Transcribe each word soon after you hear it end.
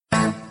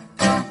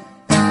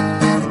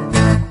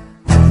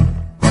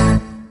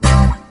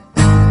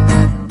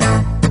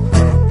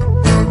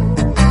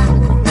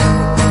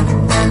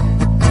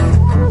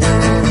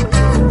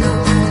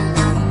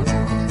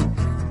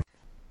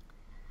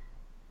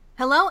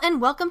Hello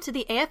and welcome to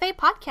the AFA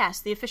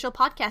podcast, the official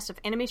podcast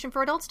of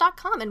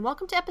animationforadults.com, and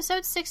welcome to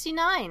episode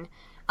 69.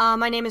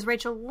 My name is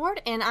Rachael Ward,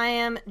 and I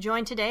am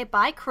joined today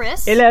by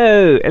Chris.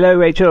 Hello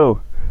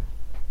Rachael.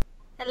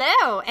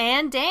 Hello,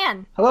 and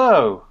Dan.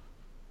 Hello.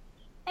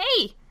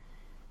 Hey.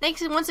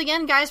 Thanks once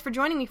again, guys, for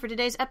joining me for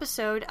today's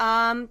episode.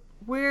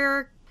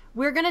 We're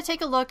going to take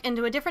a look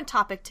into a different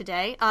topic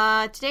today.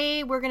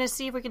 Today we're going to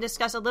see if we can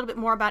discuss a little bit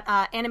more about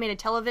animated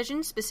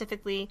television,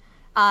 specifically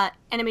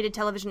animated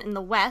television in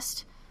the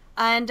West.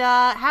 And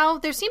how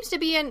there seems to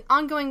be an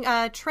ongoing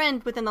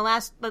trend within the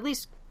last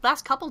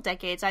couple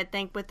decades, I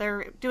think, with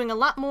they're doing a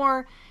lot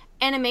more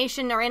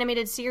animation or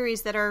animated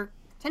series that are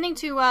tending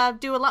to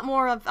do a lot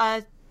more of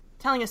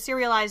telling a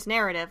serialized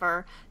narrative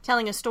or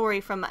telling a story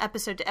from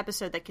episode to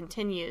episode that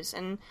continues.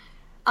 And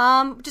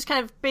just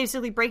kind of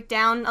basically break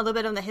down a little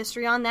bit on the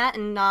history on that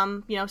and,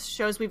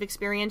 shows we've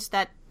experienced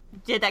that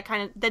did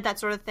that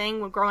sort of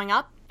thing when growing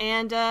up,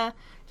 and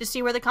just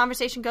see where the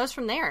conversation goes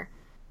from there.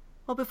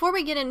 Well, before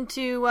we get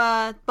into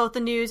both the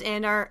news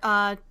and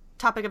our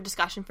topic of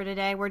discussion for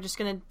today, we're just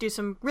going to do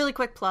some really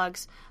quick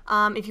plugs.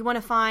 If you want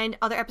to find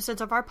other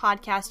episodes of our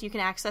podcast, you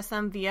can access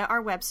them via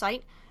our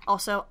website.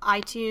 Also,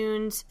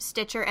 iTunes,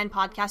 Stitcher, and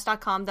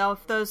podcast.com.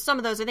 Though, some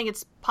of those, I think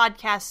it's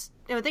podcast.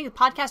 I think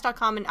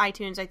podcast.com and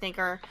iTunes, I think,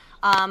 are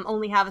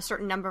only have a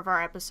certain number of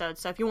our episodes.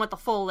 So if you want the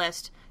full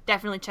list,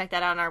 definitely check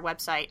that out on our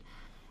website.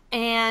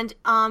 And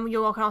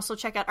you can also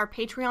check out our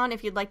Patreon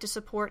if you'd like to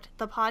support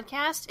the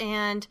podcast,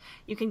 and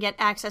you can get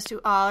access to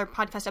all our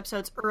podcast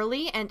episodes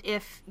early. And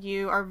if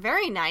you are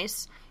very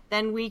nice,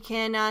 then we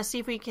can see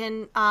if we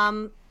can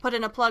put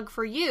in a plug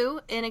for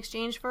you in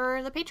exchange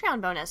for the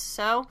Patreon bonus.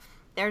 So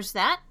there's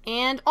that.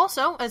 And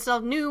also, it's a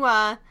new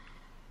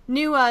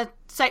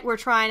site we're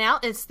trying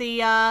out. It's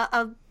the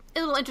a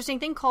little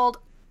interesting thing called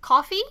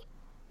Ko-fi. I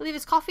believe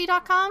it's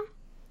ko-fi.com.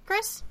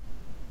 Chris?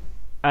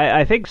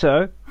 I think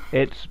so.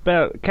 It's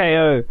spelled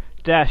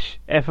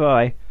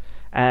Ko-fi,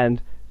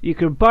 and you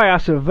can buy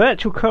us a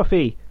virtual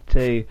coffee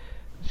to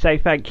say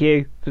thank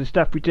you for the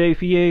stuff we do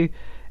for you.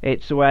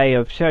 It's a way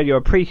of showing your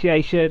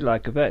appreciation,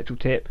 like a virtual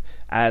tip,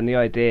 and the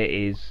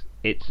idea is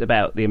it's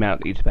about the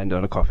amount that you spend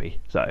on a coffee.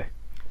 So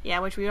yeah,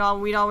 which we'd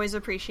always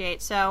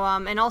appreciate. So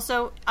and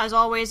also, as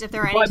always, if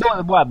there are any more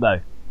than one though,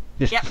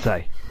 just yep. to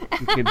say,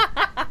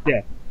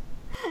 yeah.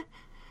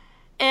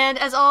 And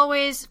as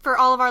always, for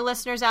all of our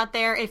listeners out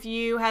there, if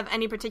you have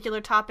any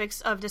particular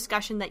topics of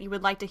discussion that you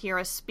would like to hear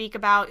us speak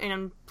about,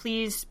 and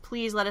please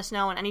let us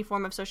know on any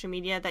form of social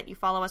media that you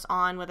follow us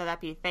on, whether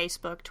that be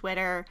Facebook,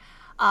 Twitter,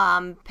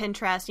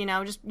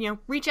 Pinterest, just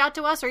reach out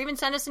to us or even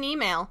send us an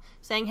email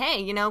saying,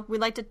 hey, we'd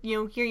like to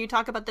hear you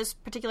talk about this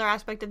particular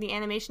aspect of the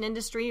animation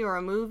industry or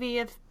a movie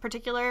of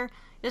particular.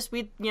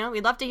 We'd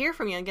love to hear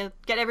from you and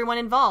get everyone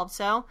involved.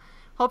 So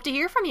hope to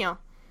hear from you.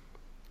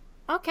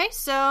 Okay,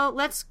 so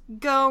let's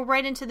go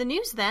right into the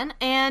news then,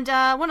 and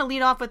I want to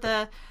lead off with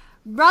a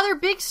rather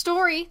big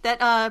story that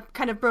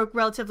kind of broke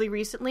relatively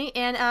recently,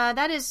 and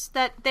that is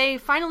that they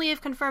finally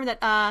have confirmed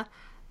that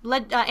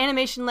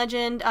animation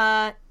legend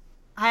Hayao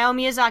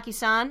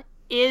Miyazaki-san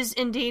is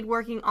indeed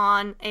working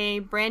on a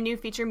brand new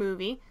feature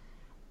movie.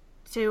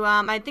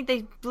 I think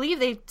they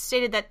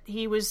stated that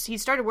he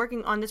started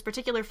working on this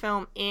particular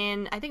film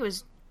in, I think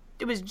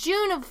it was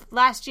June of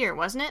last year,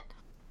 wasn't it?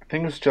 I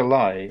think it was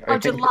July. I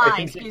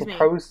think he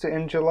proposed it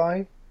in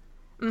July.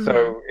 Mm-hmm.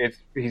 So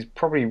he's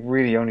probably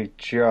really only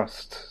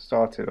just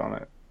started on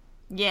it.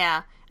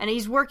 Yeah, and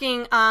he's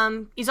working.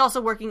 He's also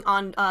working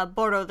on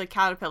Bodo the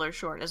Caterpillar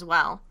short as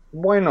well.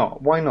 Why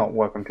not? Why not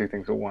work on two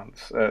things at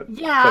once?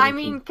 Yeah, I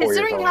mean,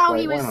 considering how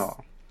he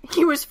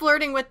was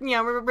flirting with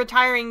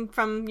retiring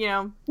from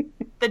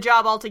the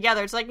job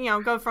altogether. It's like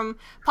go from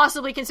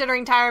possibly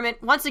considering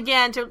retirement once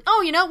again to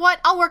what?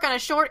 I'll work on a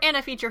short and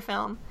a feature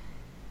film.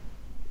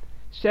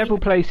 Several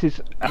places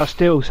are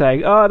still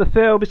saying, the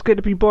film is going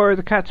to be Bodo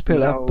the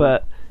Caterpillar,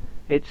 but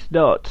it's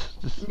not.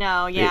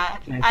 No, yeah.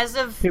 As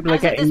of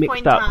this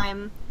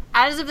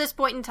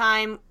point in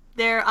time,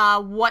 there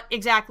what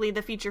exactly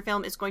the feature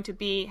film is going to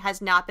be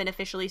has not been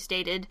officially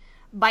stated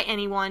by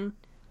anyone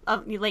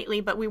lately,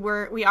 but we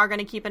are going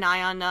to keep an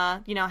eye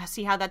on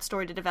see how that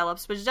story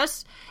develops. But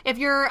just if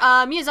you're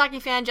a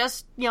Miyazaki fan,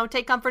 just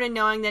take comfort in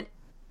knowing that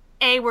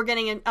A, we're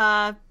getting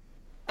a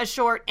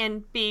short,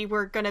 and B,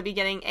 we're going to be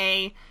getting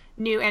a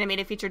new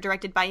animated feature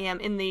directed by him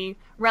in the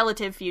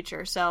relative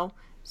future. So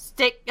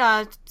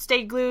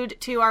stay glued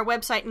to our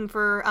website and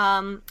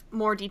for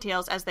more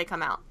details as they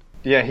come out.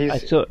 Yeah, he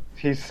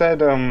said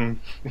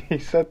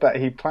that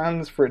he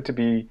plans for it to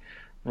be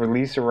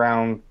released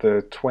around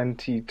the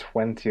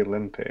 2020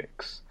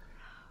 Olympics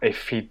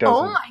if he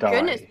doesn't die. Oh my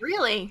goodness,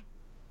 really?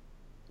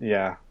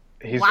 Yeah.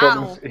 He's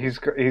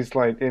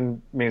like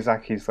in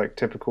Miyazaki's like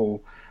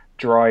typical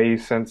dry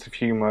sense of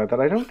humor that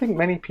I don't think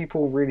many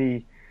people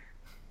really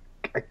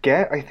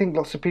get. I think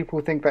lots of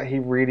people think that he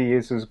really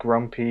is as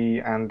grumpy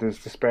and as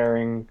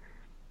despairing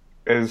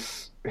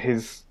as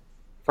his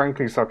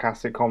frankly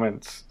sarcastic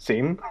comments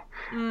seem.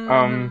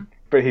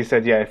 but he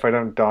said, yeah, if I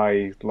don't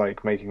die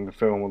like making the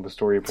film or the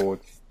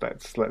storyboards,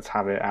 let's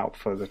have it out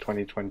for the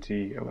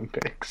 2020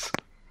 Olympics.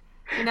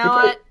 You know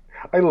what?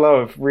 I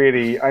love,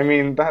 really. I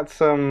mean,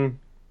 that's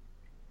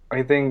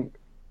I think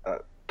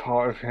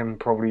part of him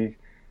probably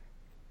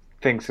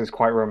thinks it's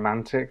quite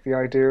romantic, the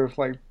idea of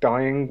like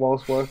dying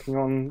whilst working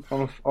on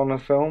a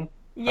film.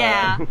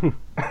 Yeah.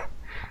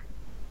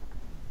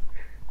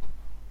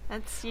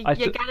 You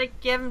gotta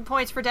give him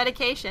points for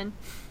dedication.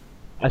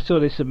 I saw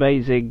this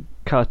amazing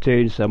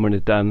cartoon someone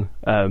had done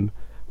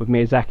with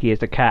Miyazaki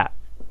as a cat,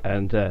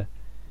 and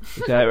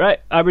he's like, right,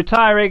 I'm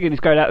retiring, and he's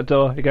going out the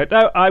door. He goes,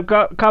 no,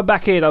 come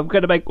back in, I'm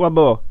going to make one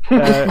more.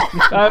 No,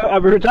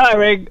 I'm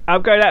retiring,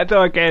 I'm going out the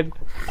door again.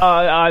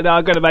 I'm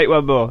going to make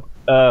one more.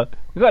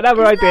 We've got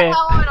another idea. That's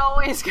how it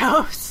always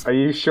goes. Are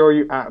you sure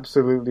you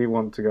absolutely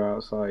want to go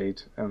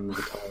outside and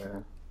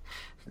retire?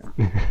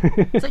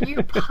 So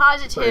you're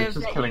positive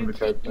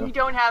that you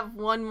don't have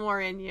one more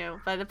in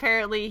you, but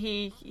apparently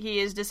he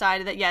has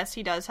decided that yes,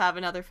 he does have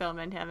another film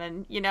in him,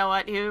 and you know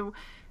what?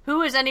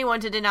 Who is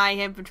anyone to deny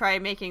him from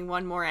trying making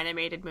one more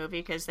animated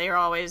movie? Because they're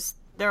always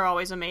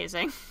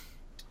amazing.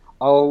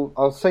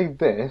 I'll say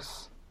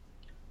this: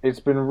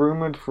 it's been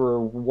rumored for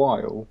a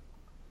while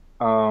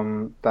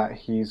that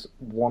he's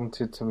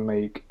wanted to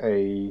make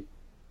a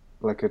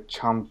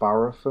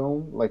Chambara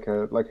film, like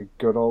a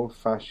good old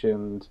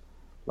fashioned,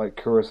 like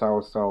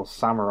Kurosawa style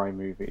samurai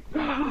movie.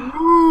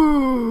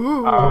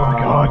 Oh my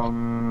god!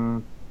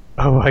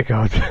 Oh my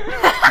god!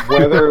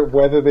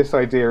 whether this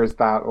idea is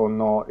that or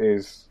not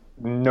is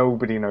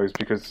nobody knows,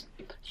 because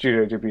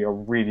Studio Ghibli are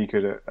really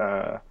good at,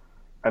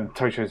 and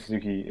Toshio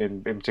Suzuki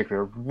in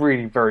particular, are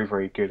really very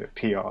very good at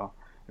PR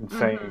and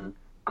saying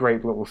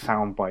great little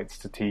sound bites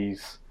to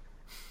tease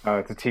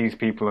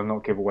people and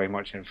not give away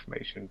much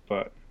information.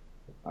 But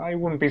I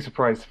wouldn't be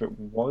surprised if it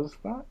was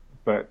that.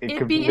 But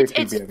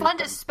it's fun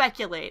to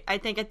speculate. I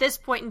think at this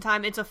point in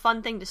time, it's a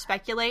fun thing to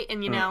speculate and,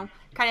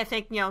 kind of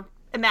think,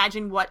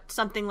 imagine what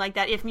something like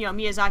that, if,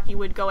 Miyazaki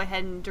would go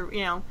ahead and,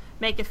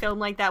 make a film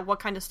like that,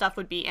 what kind of stuff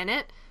would be in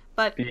it.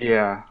 But,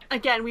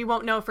 again, we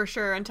won't know for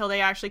sure until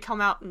they actually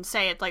come out and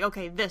say it, like,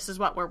 okay, this is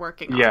what we're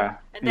working on. Yeah.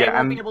 And they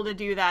won't be able to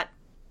do that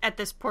at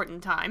this point in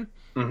time.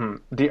 Mm-hmm.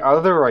 The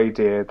other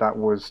idea that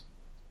was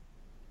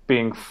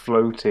being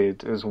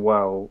floated as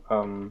well,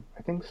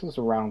 I think this is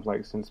around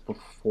since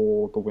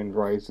before The Wind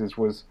Rises,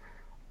 was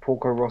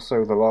Porco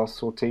Rosso: The Last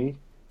Sortie.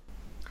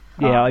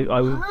 Yeah, I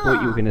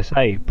thought you were going to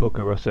say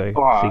Porco Rosso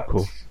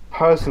sequel.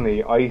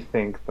 Personally, I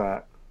think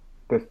that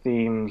the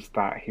themes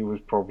that he was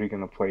probably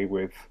going to play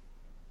with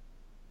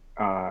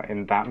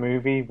in that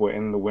movie were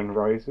in The Wind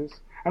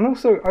Rises, and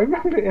also I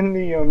remember in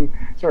the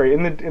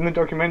in the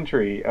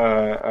documentary,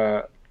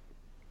 The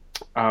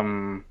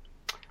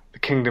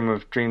Kingdom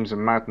of Dreams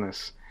and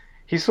Madness.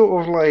 He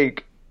sort of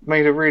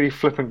made a really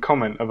flippant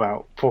comment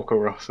about Porco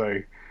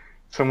Rosso.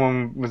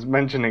 Someone was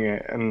mentioning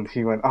it, and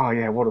he went, "Oh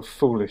yeah, what a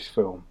foolish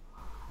film!"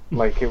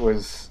 Like it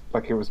was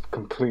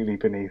completely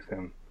beneath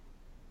him.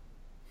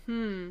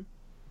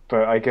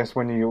 But I guess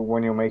when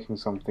you're making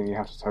something, you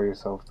have to tell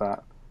yourself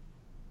that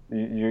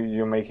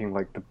you're making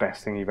the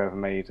best thing you've ever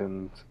made,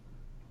 and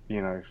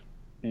I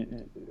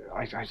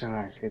don't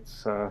know.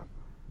 It's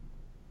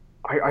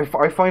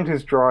I find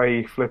his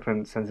dry,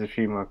 flippant sense of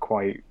humor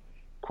quite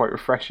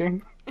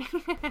refreshing.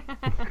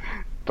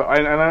 But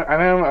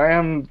I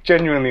am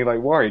genuinely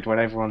worried when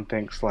everyone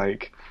thinks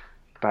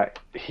that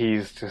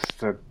he's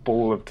just a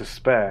ball of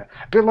despair,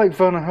 a bit like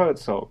Werner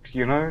Herzog,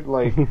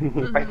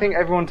 I think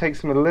everyone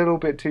takes him a little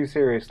bit too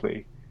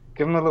seriously.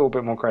 Give him a little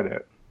bit more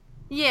credit.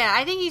 Yeah,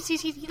 I think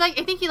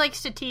I think he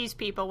likes to tease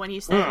people when he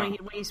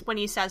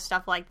says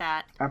stuff like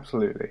that.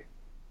 Absolutely.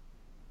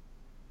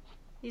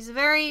 He's a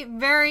very,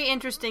 very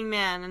interesting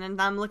man,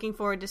 and I'm looking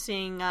forward to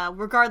seeing,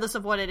 regardless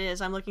of what it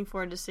is, I'm looking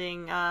forward to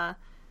seeing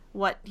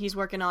what he's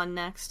working on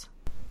next.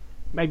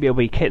 Maybe it'll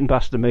be Kitten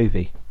Bus the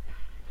movie.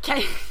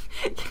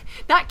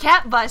 Not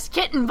Cat Bus,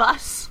 Kitten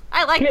Bus.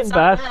 I like Kitten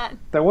Bus. That.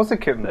 There was a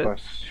Kitten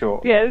Bus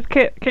short. Yeah,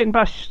 Kitten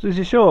Bus was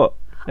a short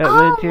at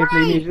the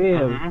Ghibli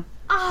Museum.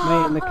 Mm-hmm.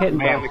 May and the Kitten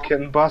Bus. May and the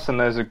Kitten Bus, and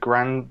there's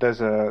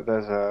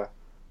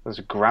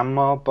a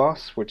grandma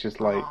bus, which is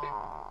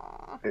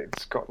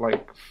it's got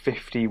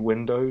 50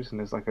 windows, and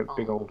there's a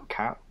big old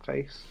cat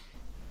face.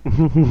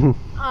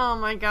 Oh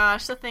my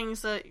gosh, the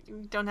things that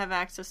you don't have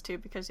access to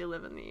because you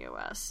live in the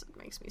US. It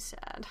makes me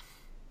sad.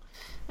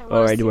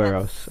 Or anywhere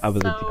else other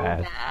than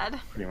Japan. Bad.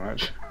 Pretty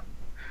much.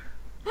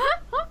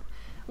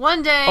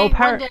 One day I'm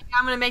going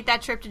to make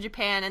that trip to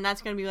Japan, and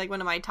that's going to be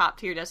one of my top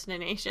tier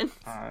destinations.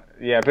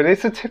 Yeah, but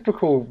it's a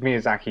typical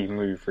Miyazaki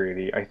move,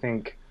 really. I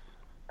think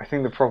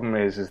the problem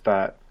is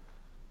that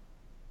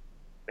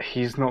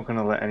he's not going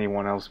to let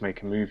anyone else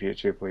make a movie at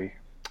Ghibli.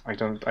 I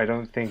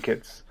don't think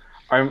it's.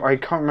 I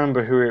can't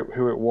remember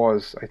who it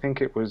was. I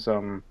think it was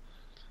Mamoru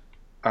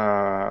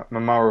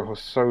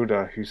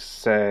Hosoda who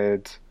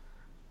said,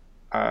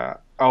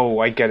 "Oh,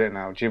 I get it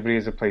now. Ghibli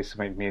is a place to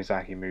make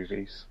Miyazaki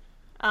movies."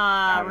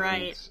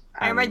 Right.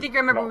 I think I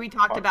remember we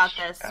talked about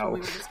this when we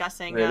were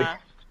discussing. Really?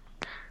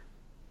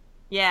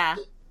 Yeah.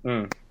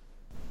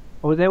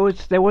 Well, there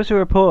was a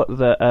report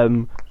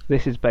that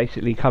this has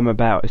basically come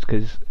about is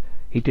because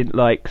he didn't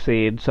like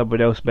seeing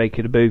someone else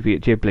making a movie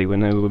at Ghibli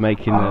when they were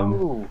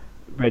making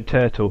Red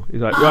Turtle.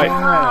 He's like,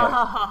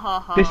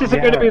 right, this isn't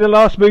going to be the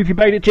last movie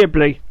made at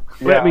Ghibli.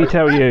 Let me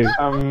tell you.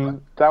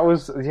 There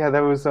was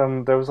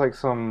like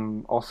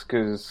some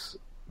Oscars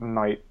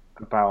night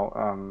about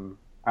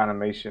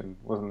animation,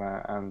 wasn't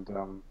there? And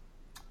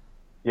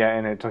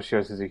in it,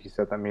 Toshio Suzuki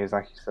said that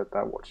Miyazaki said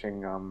that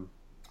watching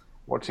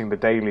the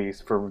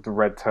dailies for the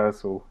Red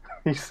Turtle,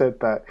 he said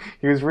that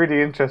he was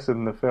really interested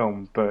in the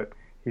film, but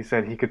he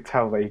said he could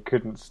tell that he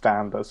couldn't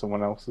stand that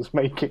someone else was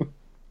making.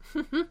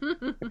 He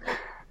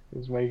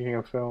was making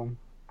a film.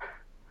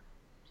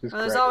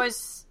 Well, there's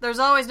always,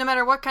 no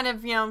matter what kind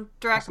of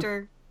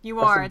director you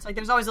are, it's like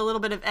there's always a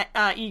little bit of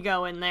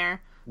ego in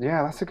there.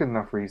 Yeah, that's a good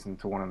enough reason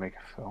to want to make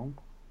a film.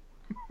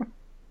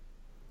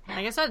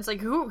 Like I said, it's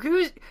like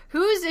who's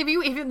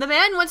if the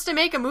man wants to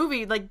make a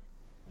movie, like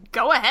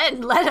go ahead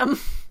and let him.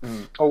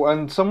 Oh,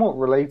 and somewhat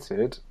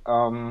related,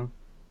 I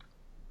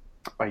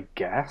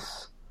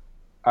guess,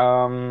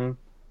 the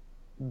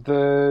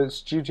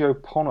Studio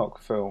Ponok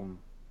film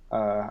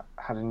had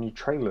a new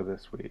trailer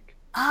this week.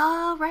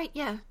 Oh, right,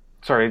 yeah.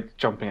 Sorry,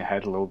 jumping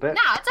ahead a little bit.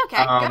 No, it's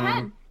okay. Go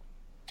ahead.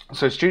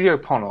 So Studio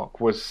Ponok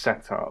was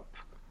set up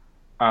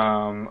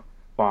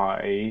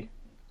by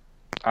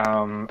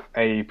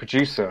a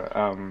producer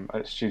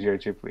at Studio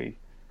Ghibli,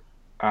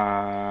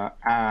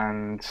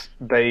 and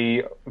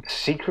they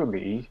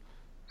secretly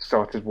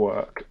started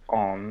work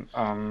on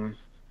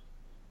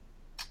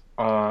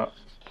a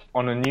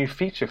new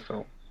feature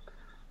film.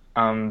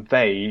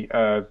 They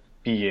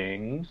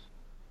being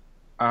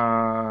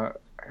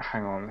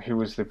hang on, who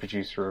was the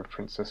producer of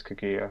Princess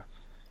Kaguya?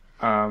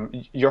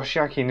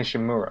 Yoshiaki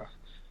Nishimura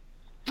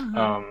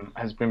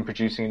has been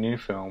producing a new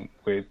film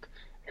with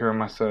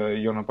Hiromasa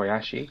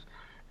Yonebayashi,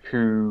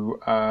 who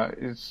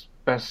is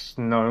best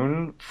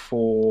known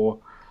for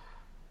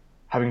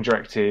having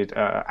directed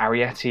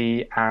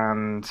Arrietty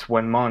and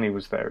When Marnie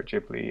Was There at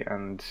Ghibli,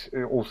 and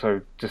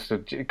also just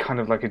kind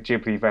of like a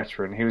Ghibli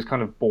veteran. He was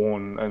kind of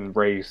born and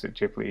raised at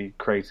Ghibli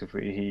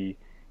creatively.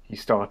 He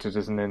started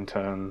as an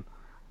intern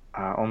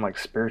on like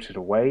Spirited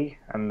Away,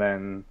 and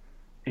then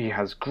he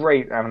has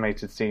great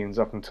animated scenes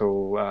up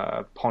until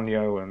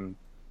Ponyo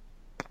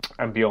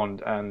and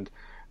beyond. And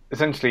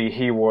essentially,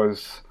 he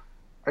was,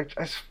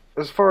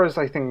 as far as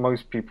I think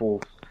most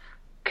people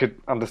could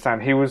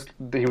understand, he was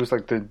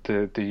like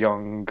the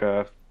young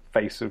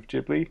face of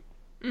Ghibli.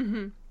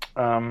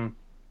 Mm-hmm.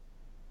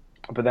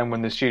 But then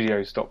when the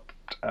studio stopped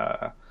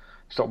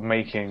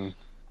making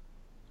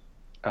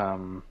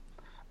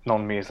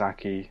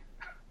non-Miyazaki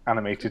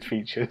animated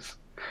features,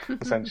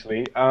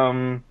 essentially,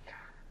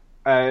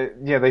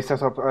 they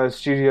set up a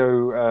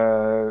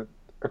studio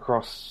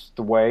across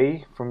the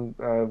way from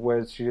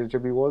where Studio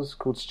Ghibli was,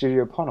 called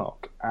Studio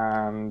Ponok,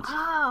 and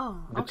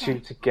the two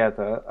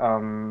together,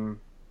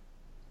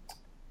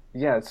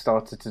 it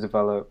started to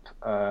develop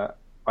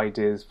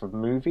ideas for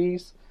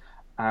movies,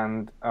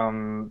 and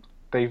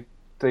they've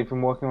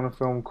been working on a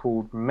film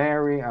called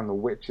Mary and the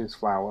Witch's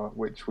Flower,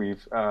 which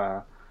we've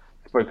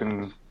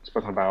spoken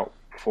about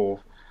before.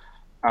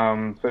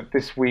 But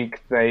this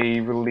week they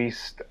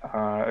released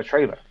a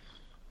trailer.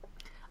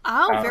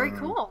 Oh, very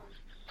cool.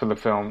 For the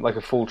film, like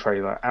a full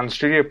trailer. And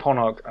Studio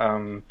Ponok,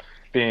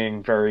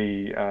 being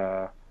very,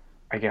 I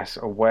guess,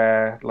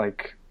 aware,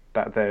 like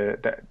that there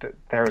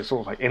are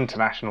sort of like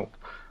international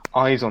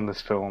eyes on this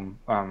film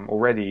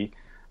already,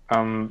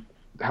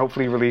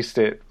 helpfully released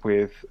it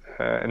with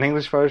an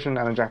English version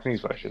and a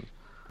Japanese version.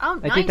 Oh,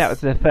 nice. I think that was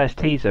the first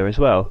teaser as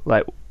well.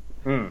 Like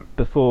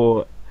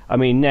before, I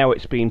mean, now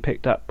it's been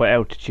picked up by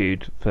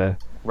Altitude for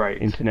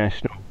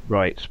international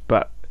rights,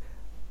 but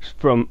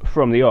from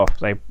the off,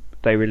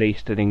 they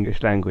released an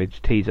English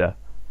language teaser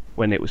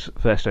when it was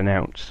first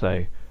announced.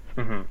 So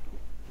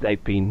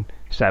they've been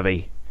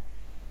savvy.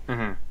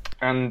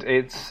 And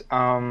it's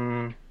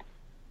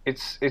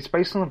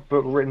based on a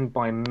book written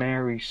by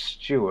Mary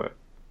Stewart,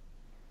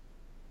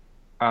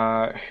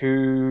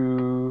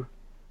 who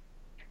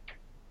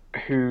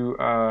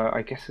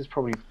I guess is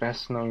probably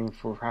best known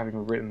for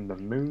having written The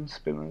Moon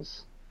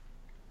Spinners,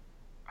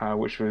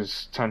 which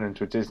was turned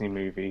into a Disney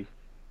movie.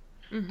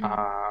 And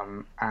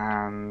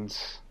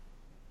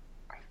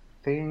I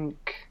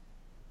think,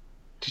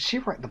 did she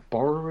write The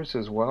Borrowers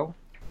as well?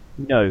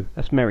 No,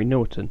 that's Mary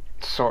Norton.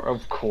 So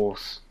of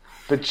course,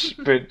 but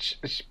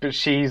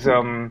she's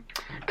kind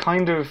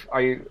of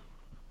I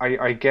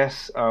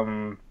guess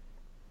a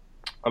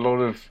lot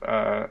of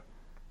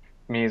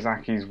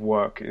Miyazaki's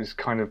work is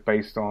kind of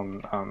based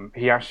on.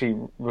 He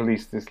actually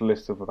released this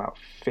list of about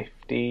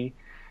 50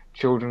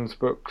 children's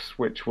books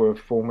which were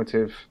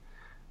formative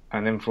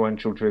and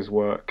influential to his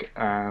work,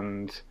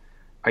 and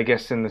I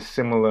guess in the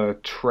similar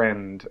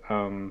trend,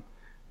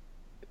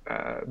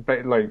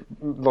 but like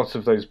lots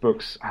of those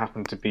books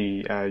happen to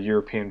be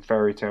European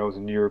fairy tales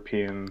and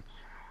European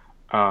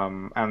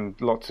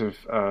and lots of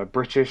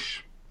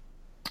British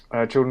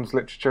children's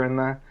literature in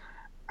there,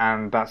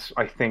 and that's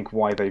I think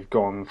why they've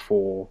gone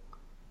for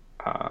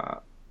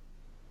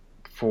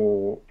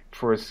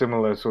for a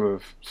similar sort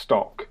of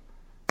stock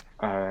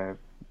for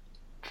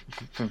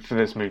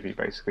this movie,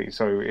 basically.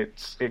 So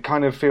it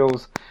kind of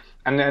feels,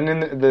 and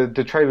then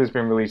the trailer's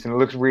been released and it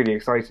looks really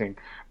exciting,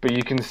 but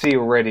you can see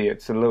already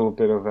it's a little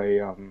bit of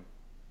a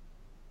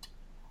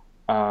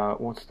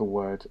what's the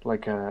word?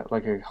 Like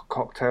a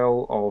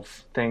cocktail of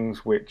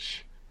things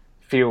which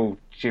feel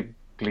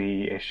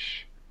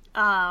Ghibli-ish.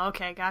 Oh,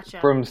 okay,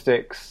 gotcha.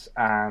 Broomsticks,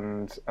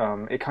 and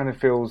it kind of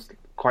feels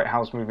quite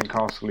House Moving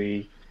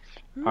Castle-y,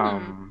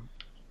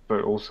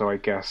 but also, I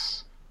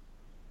guess,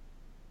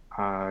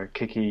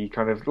 kicky,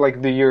 kind of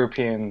like the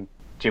European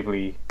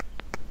Ghibli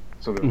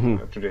sort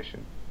of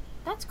tradition.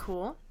 That's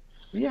cool.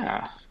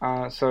 Yeah,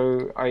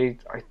 so I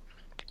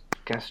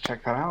guess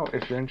check that out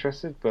if you're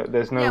interested. But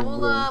there's no. Yeah,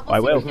 we'll I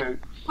will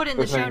put it in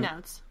the show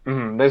notes.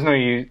 There's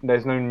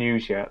no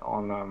news yet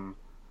on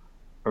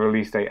a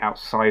release date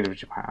outside of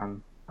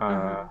Japan.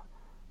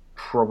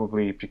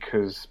 Probably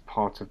because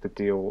part of the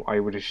deal, I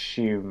would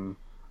assume,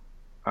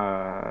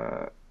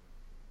 it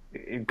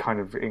kind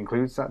of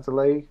includes that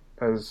delay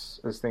as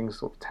things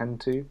sort of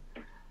tend to.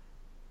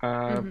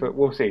 But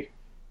we'll see.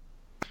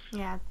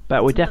 Yeah.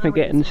 But we're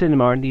definitely getting the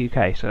cinema in the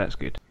UK, so that's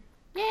good.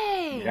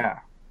 Yay!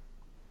 Yeah.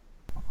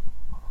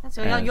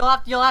 So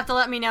you'll have to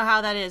let me know how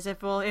that is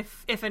if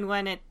and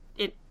when it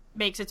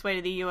makes its way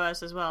to the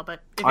US as well. But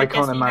if I it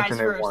can't gets to you guys imagine it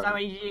first, won't. I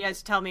want you guys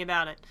to tell me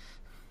about it.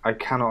 I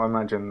cannot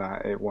imagine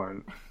that it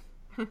won't.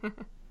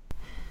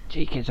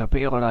 G-Kids, I'll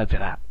be all over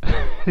that.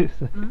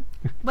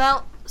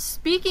 Well,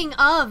 speaking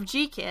of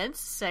G-Kids,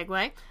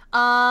 segue,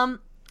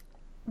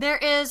 there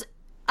is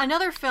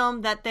another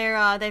film that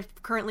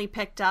they've currently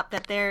picked up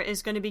that there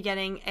is going to be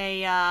getting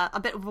a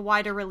bit of a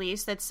wider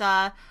release. That's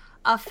a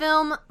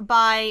film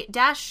by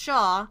Dash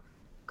Shaw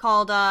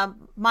called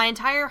My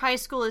Entire High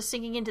School is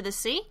Sinking into the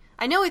Sea.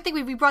 I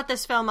think we brought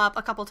this film up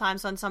a couple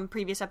times on some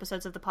previous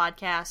episodes of the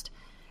podcast.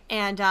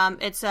 And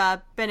it's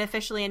been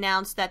officially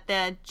announced that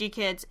the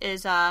G-Kids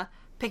is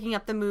picking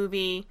up the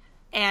movie,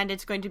 and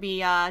it's going to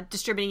be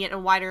distributing it to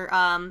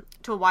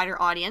a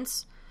wider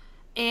audience.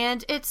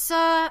 And it's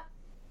I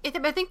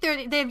think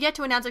they have yet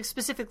to announce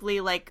specifically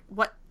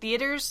what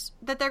theaters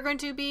that they're going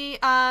to be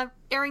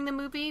airing the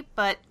movie.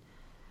 But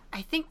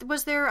I think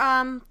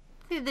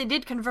they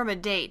did confirm a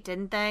date,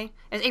 didn't they?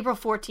 It's April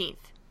 14th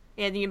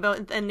in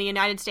the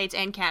United States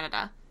and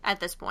Canada at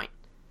this point.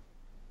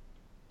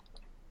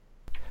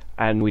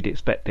 And we'd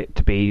expect it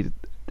to be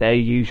their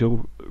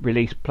usual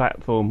release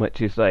platform,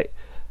 which is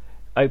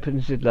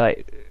opens in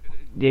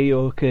New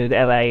York and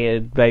LA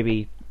and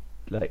maybe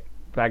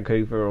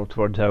Vancouver or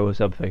Toronto or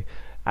something,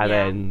 and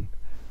then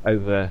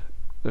over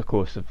the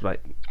course of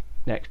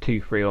next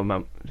 2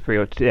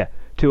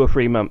 or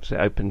 3 months it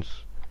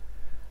opens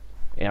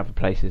in other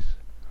places.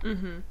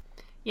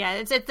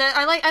 Yeah,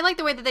 I like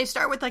the way that they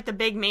start with the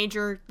big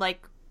major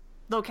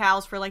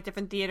locales for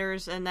different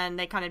theaters, and then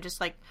they kind of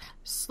just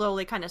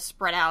slowly kind of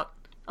spread out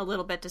a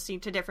little bit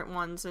to different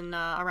ones and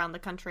around the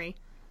country.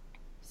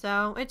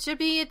 So it should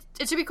be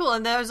cool.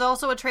 And there's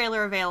also a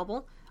trailer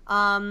available.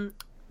 Thing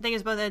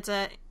is,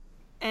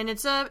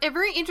 it's a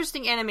very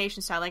interesting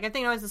animation style. I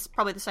think this is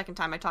probably the second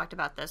time I talked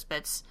about this, but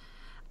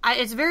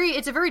it's a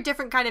very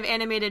different kind of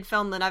animated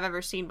film than I've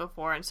ever seen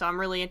before, and so I'm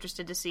really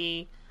interested to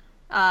see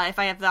if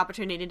I have the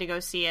opportunity to go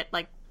see it,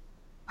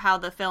 how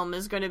the film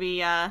is going to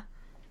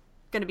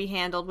be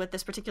handled with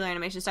this particular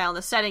animation style, and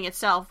the setting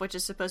itself, which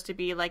is supposed to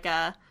be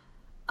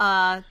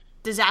a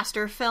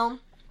disaster film,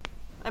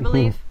 I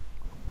believe.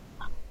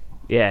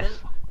 Yes.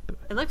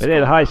 It looks but cool.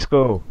 in high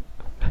school.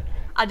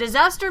 A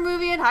disaster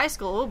movie in high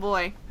school. Oh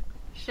boy.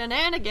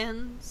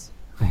 Shenanigans.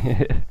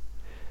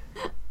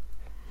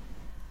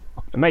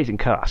 Amazing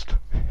cast.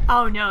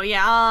 Oh no,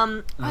 yeah.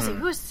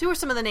 Who are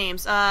some of the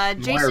names?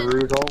 Jason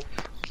Rudolph.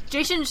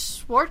 Jason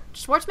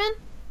Schwartzman,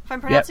 if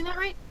I'm pronouncing that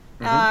right.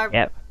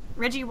 Yep.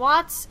 Reggie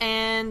Watts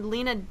and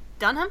Lena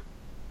Dunham.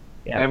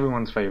 Yeah.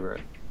 Everyone's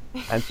favorite.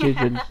 And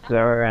Susan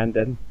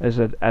Sarandon as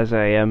a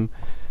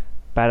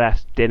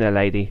badass dinner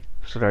lady.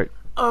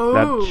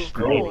 Oh,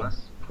 cool.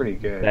 That's pretty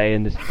good. Day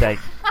in the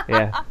States.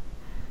 Yeah.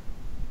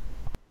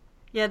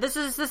 Yeah, this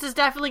is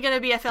definitely going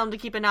to be a film to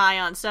keep an eye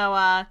on.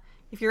 So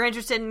if you're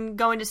interested in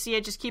going to see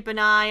it, just keep an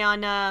eye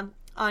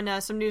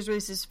on some news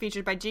releases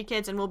featured by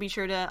G-Kids, and we'll be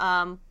sure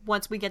to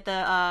once we get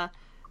the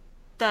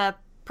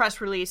press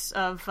release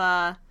of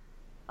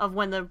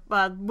when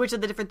which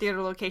of the different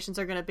theater locations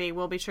are going to be,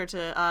 we'll be sure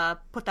to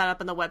put that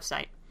up on the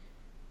website.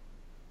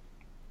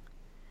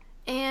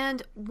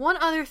 And one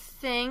other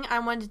thing I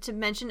wanted to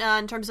mention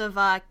in terms of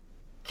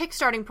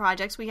kickstarting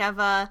projects, we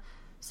have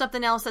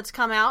something else that's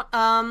come out.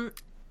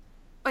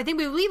 I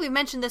believe we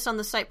mentioned this on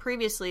the site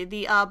previously.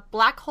 The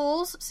Black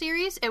Holes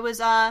series. It was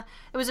a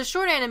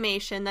short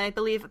animation that I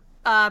believe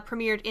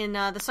premiered in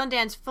the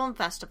Sundance Film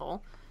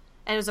Festival,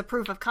 and it was a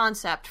proof of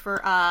concept for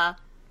a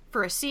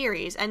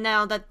series. And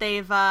now that they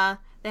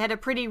had a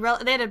pretty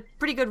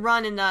good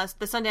run in the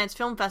Sundance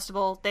Film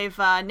Festival, they've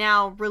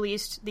now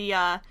released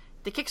the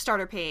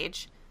Kickstarter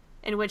page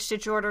in which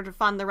to order to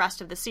fund the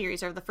rest of the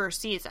series or the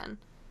first season.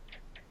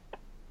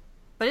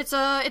 But it's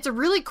a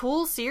really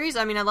cool series.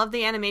 I mean, I love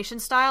the animation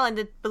style, and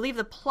I believe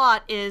the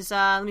plot is.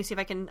 Let me see if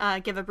I can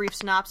give a brief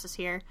synopsis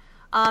here.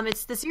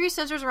 It's the series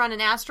centers around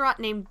an astronaut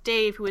named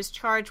Dave who is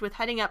charged with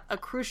heading up a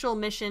crucial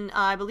mission.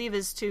 I believe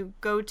is to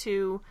go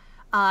to.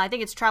 I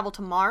think it's travel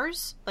to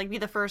Mars, like be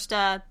the first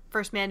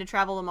man to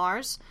travel to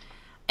Mars,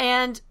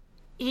 and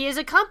he is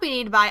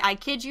accompanied by, I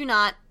kid you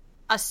not,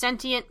 a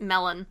sentient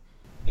melon.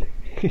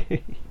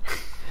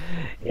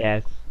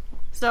 Yes.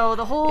 So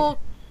the whole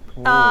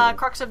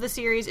crux of the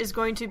series is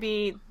going to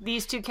be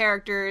these two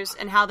characters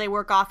and how they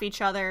work off each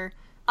other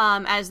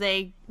as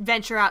they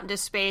venture out into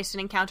space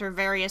and encounter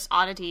various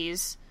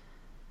oddities.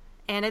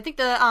 And I think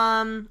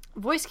the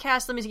voice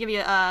cast, let me give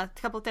you a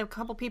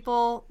couple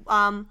people.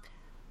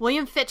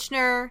 William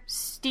Fichtner,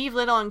 Steve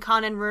Little, and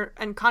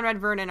Conrad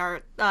Vernon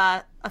are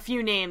a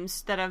few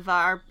names that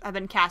have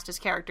been cast as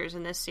characters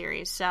in this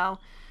series. So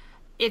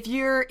if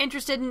you're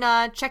interested in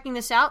checking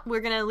this out,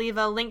 we're going to leave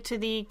a link to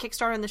the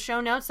Kickstarter in the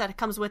show notes. That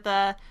comes with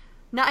a...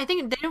 No, I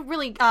think they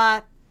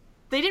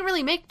didn't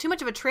really make too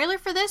much of a trailer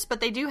for this,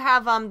 but they do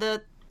have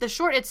the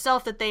short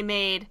itself that they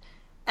made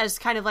as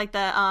kind of like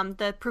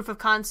the proof of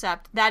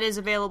concept. That is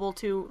available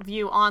to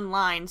view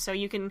online, so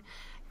you can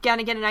kind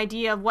of get an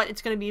idea of what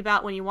it's going to be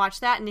about when you watch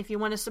that. And if you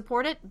want to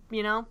support it,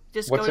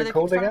 just What's go to it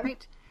called again?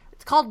 Page.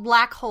 It's called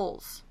Black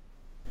Holes.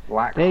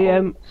 Black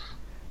Holes.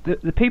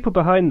 The people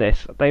behind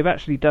this, they've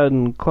actually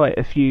done quite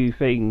a few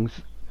things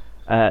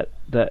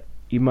that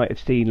you might have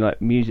seen,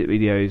 like music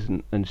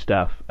videos and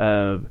stuff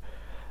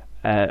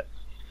that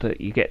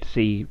you get to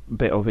see a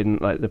bit of in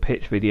like the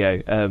pitch video.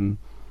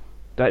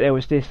 Like there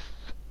was this.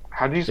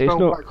 How do you spell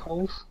Black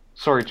Holes?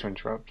 Sorry to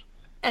interrupt.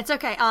 It's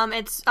okay.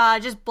 It's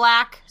just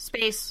black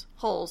space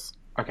holes.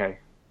 Okay.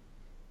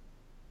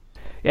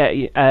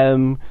 Yeah.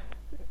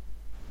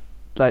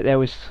 Like there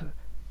was.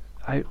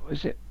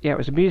 It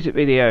was a music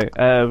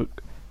video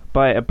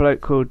by a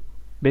bloke called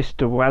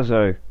Mr.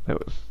 Wazzo that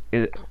was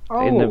in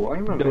the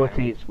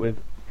noughties with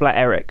Flat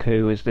Eric,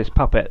 who was this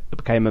puppet that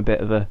became a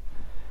bit of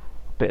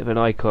an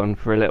icon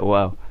for a little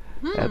while.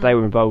 They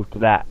were involved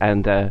with that,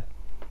 and I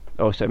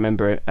also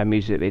remember a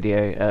music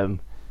video.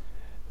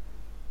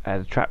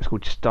 The track was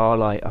called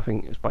Starlight. I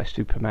think it's by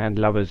Superman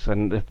Lovers,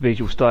 and the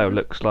visual style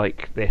looks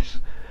like this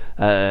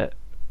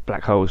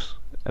Black Holes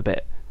a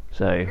bit.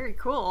 So very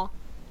cool.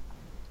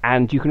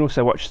 And you can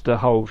also watch the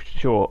whole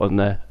short on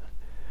the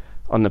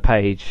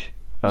page,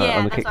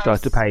 on the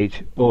Kickstarter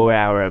page, or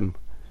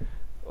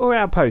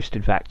our post,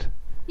 in fact.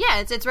 Yeah,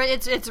 it's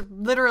right. It's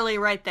literally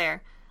right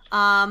there.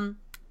 I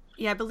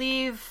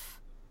believe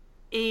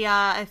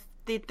the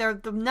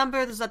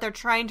numbers that they're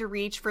trying to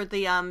reach for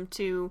the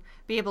to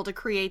be able to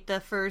create the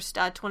first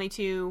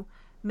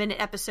 22-minute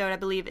episode, I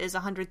believe, is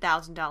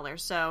 $100,000.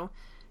 So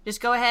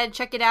just go ahead,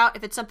 check it out.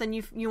 If it's something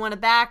you want to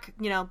back,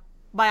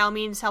 by all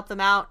means, help them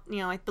out.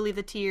 I believe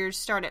the tiers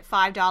start at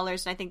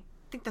 $5, and I think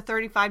the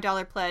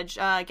 $35 pledge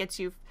gets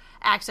you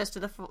access to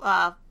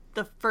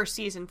the first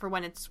season for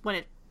when it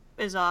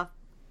is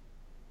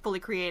fully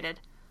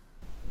created.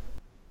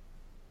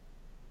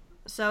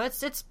 So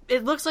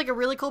it looks like a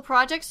really cool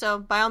project. So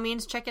by all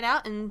means, check it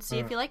out and see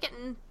if you like it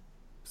and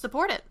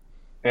support it.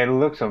 It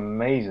looks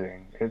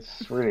amazing.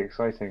 It's really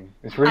exciting.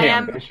 It's really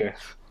ambitious.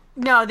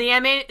 No, the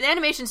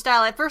animation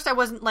style. At first, I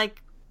wasn't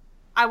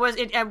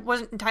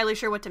entirely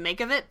sure what to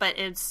make of it, but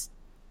it's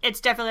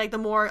definitely like the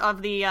more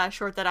of the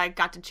short that I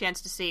got the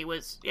chance to see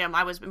was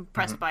I was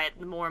impressed by it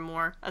more and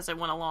more as I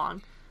went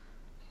along.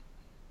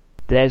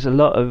 There's a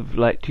lot of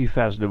like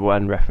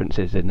 2001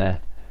 references in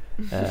there,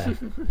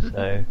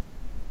 so.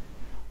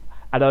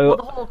 And the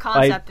whole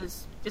concept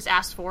is just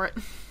asked for it.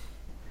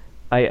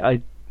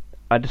 I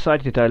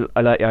decided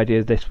I like the idea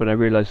of this when I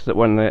realised that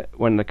one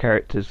of the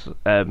characters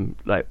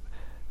like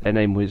their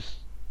name was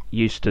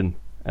Houston.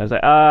 I was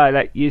like, I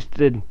like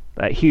Houston,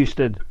 like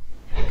Houston.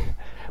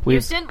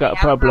 We've got a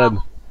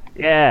problem.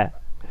 Yeah.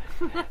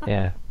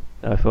 Yeah.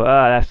 I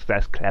thought,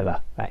 that's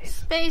clever. That is.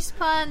 Space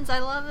puns, I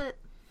love it.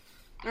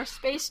 Or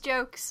space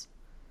jokes.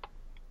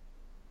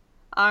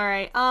 All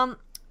right.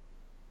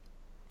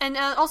 And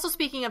also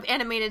speaking of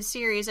animated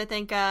series, I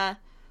think our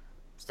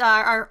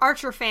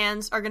Archer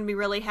fans are going to be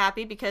really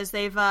happy because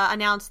they've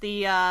announced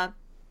the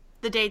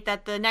date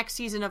that the next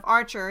season of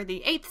Archer,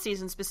 the 8th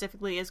season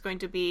specifically, is going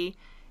to be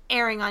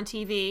airing on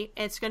TV.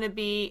 It's going to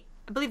be,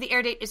 I believe the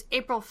air date is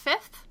April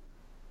 5th.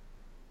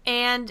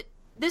 And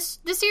this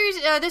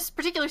series, this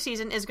particular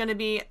season is going to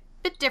be a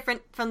bit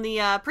different from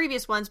the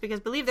previous ones because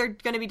I believe they're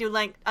going to be doing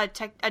like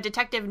a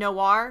detective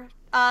noir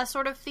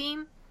sort of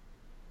theme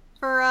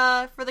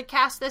for the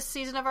cast this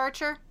season of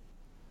Archer.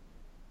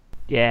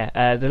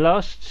 Yeah, the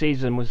last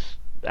season was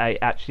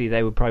actually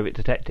they were private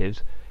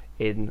detectives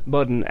in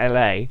modern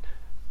LA,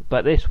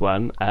 but this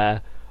one I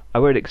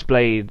won't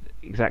explain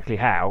exactly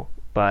how,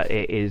 but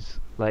it is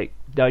like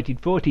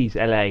 1940s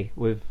LA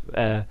with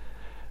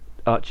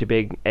Archer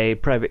being a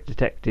private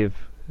detective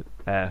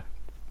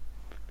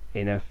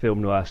in a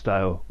film noir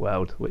style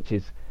world, which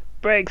is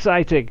very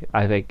exciting,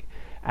 I think.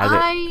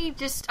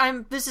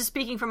 This is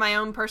speaking from my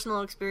own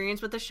personal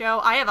experience with the show.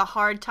 I have a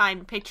hard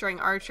time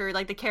picturing Archer,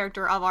 like the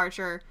character of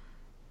Archer,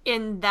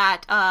 in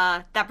that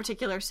that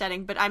particular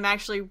setting, but I'm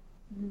actually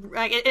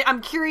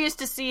I'm curious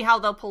to see how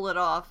they'll pull it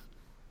off.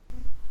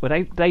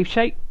 Well, they've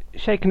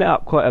shaken it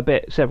up quite a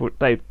bit.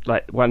 They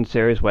like one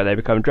series where they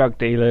become drug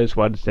dealers,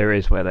 one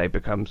series where they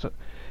become.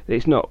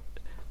 It's not.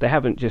 They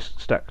haven't just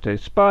stuck to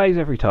spies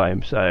every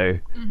time, so.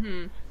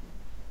 Mm-hmm.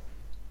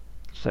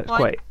 So it's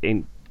quite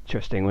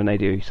interesting when they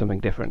do something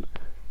different.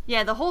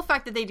 Yeah, the whole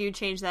fact that they do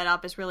change that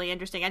up is really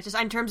interesting. I just,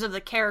 in terms of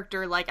the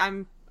character, like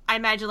I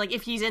imagine like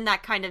if he's in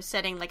that kind of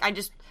setting, like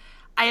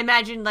I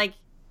imagine like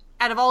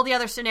out of all the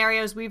other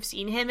scenarios we've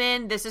seen him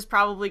in, this is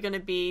probably going to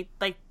be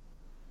like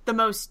the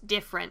most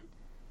different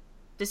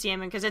to see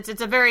him in, because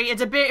it's a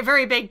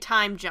very big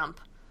time jump.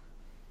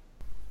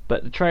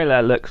 But the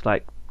trailer looks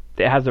like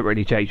it hasn't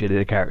really changed any of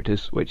the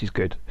characters, which is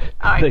good.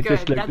 All right, they good.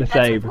 just look the That's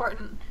same.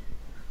 important.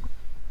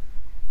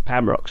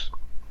 Pam rocks.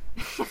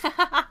 You're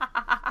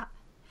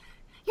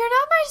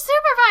not my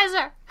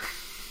supervisor.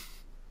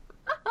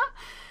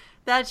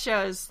 That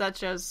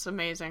show's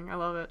amazing. I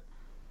love it.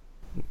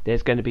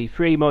 There's going to be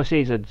 3 more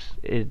seasons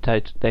in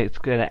total. It's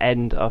going to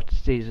end after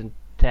season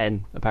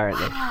 10,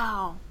 apparently.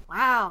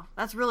 Wow,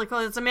 that's really cool.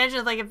 Let's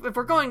imagine like if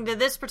we're going to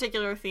this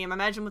particular theme,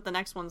 imagine what the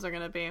next ones are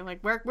going to be. Like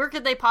where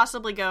could they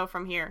possibly go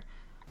from here?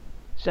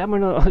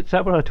 Someone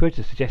on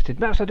Twitter suggested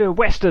perhaps I do a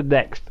western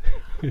next.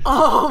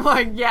 Oh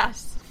my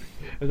yes.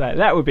 I was like,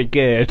 that would be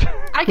good.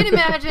 I can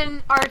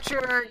imagine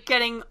Archer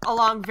getting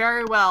along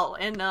very well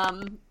in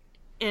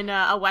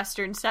a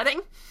western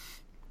setting.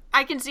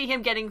 I can see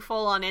him getting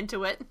full on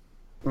into it.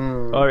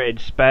 Or in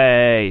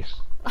space.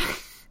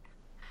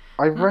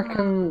 I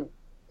reckon.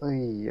 I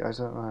don't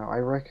know. I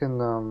reckon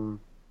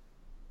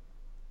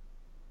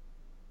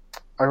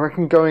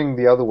going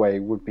the other way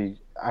would be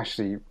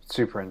actually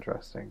super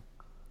interesting.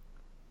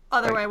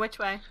 Other way? Which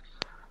way?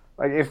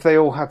 Like if they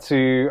all had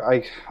to,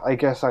 I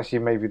guess actually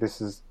maybe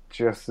this is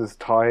just as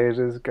tired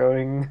as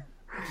going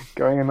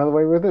another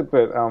way with it.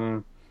 But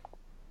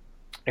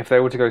if they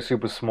were to go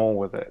super small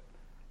with it,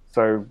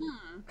 so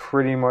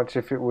pretty much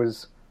if it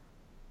was,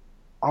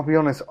 I'll be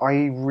honest,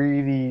 I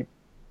really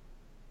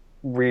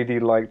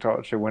liked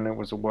Archer when it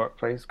was a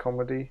workplace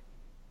comedy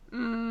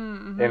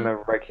in a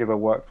regular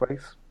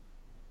workplace.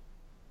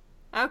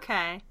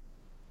 Okay.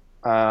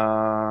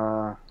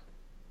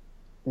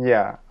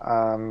 Yeah.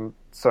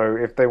 So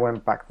if they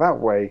went back that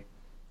way,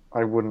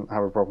 I wouldn't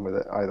have a problem with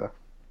it either.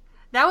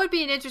 That would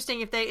be an interesting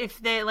if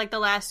they like the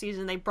last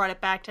season they brought it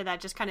back to that,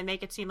 just kind of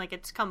make it seem like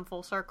it's come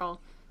full circle.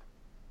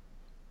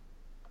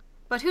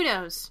 But who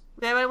knows?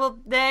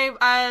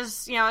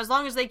 As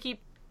long as they keep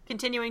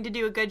continuing to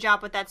do a good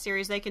job with that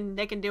series, they can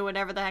do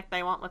whatever the heck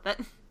they want with it.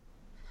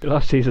 The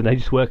last season they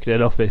just work in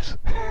an office.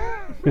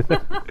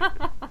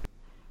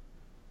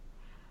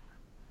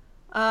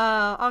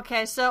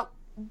 Okay, so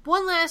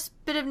one last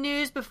bit of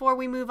news before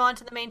we move on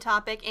to the main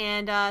topic,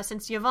 and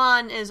since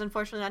Yvonne is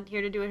unfortunately not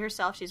here to do it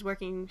herself, she's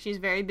a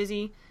very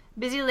busy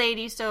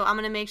lady, so I'm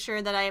going to make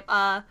sure that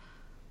I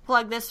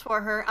plug this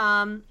for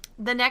her.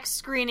 The next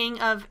screening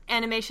of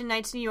Animation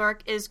Nights New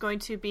York is going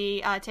to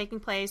be taking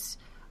place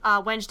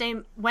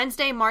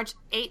Wednesday, March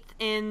 8th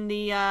in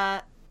the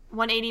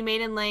 180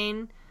 Maiden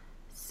Lane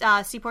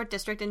Seaport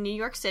District in New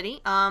York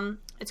City.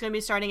 It's going to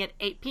be starting at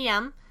 8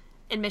 p.m.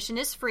 Admission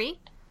is free.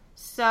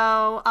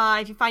 So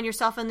if you find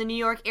yourself in the New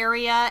York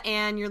area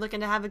and you're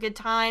looking to have a good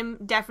time,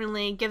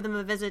 definitely give them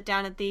a visit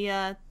down at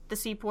the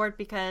Seaport,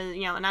 because,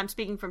 and I'm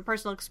speaking from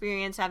personal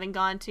experience, having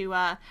gone to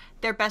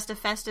their Best of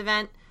Fest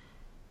event.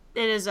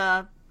 It is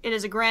a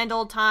grand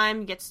old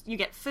time. You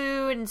get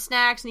food and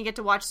snacks, and you get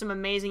to watch some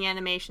amazing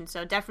animation.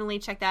 So definitely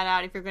check that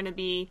out if you're going to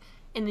be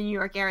in the New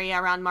York area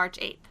around March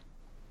 8th.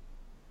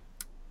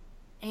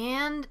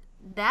 And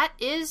that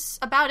is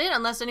about it,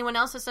 unless anyone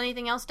else has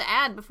anything else to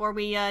add before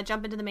we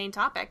jump into the main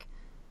topic.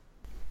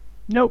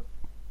 Nope.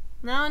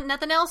 No,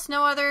 nothing else?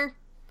 No other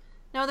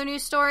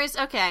news stories?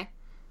 Okay.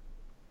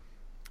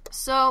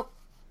 So,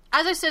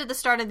 as I said at the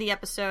start of the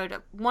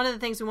episode, one of the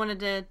things we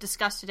wanted to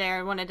discuss today, or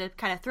I wanted to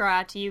kind of throw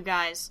out to you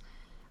guys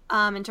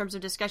in terms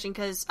of discussion,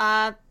 because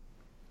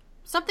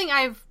something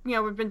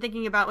we've been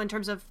thinking about in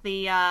terms of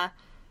the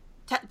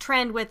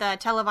trend with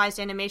televised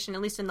animation,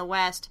 at least in the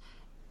West.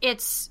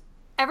 It's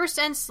ever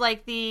since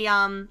probably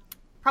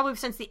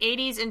since the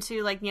 80s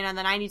into the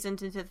 90s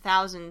into the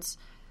 2000s,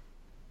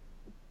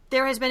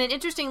 there has been an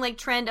interesting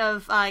trend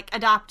of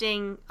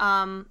adopting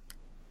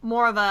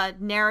more of a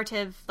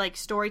narrative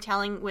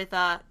storytelling with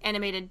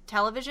animated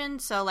television.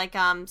 So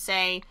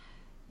say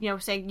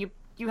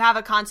you have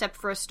a concept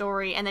for a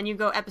story, and then you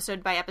go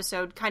episode by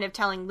episode, kind of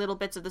telling little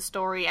bits of the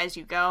story as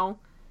you go,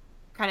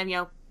 kind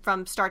of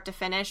from start to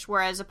finish.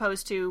 Whereas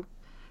opposed to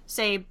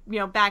say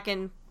back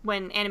in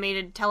when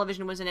animated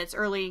television was in its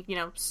early,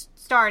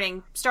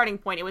 starting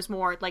point, it was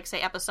more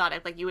say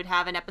episodic. Like you would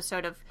have an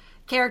episode of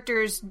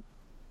characters,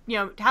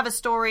 have a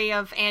story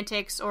of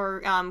antics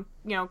or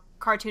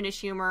cartoonish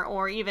humor,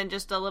 or even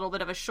just a little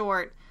bit of a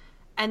short,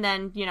 and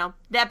then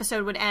the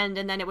episode would end,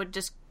 and then it would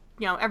just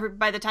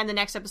by the time the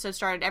next episode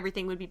started,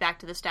 everything would be back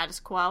to the status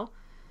quo.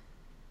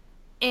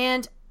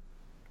 And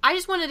I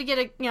just wanted to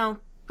get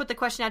put the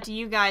question out to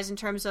you guys in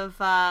terms of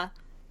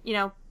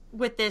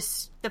with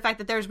the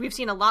fact that we've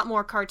seen a lot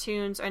more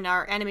cartoons in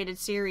our animated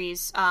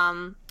series,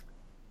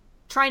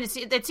 trying to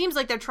see, it seems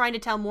like they're trying to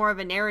tell more of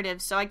a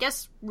narrative. So I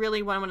guess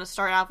really what I want to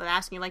start off with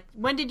asking, like,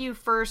 when did you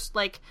first,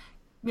 like,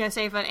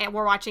 say if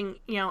we're watching,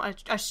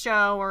 a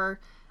show or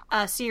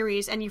a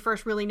series and you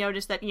first really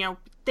noticed that,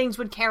 things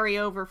would carry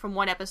over from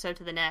one episode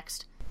to the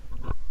next?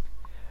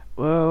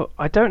 Well,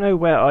 I don't know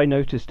where I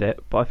noticed it,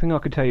 but I think I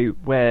could tell you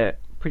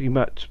pretty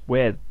much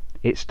where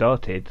it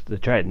started, the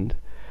trend.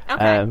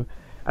 Okay.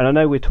 And I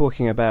know we're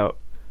talking about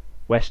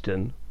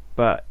Western,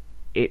 but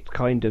it's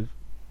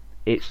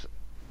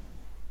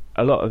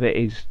a lot of it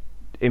is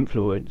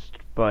influenced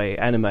by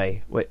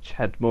anime, which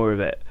had more of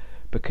it,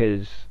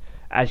 because,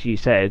 as you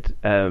said,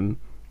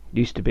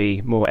 used to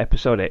be more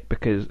episodic,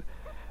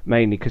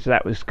 mainly because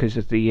that was because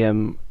of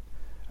the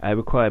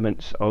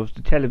requirements of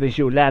the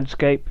televisual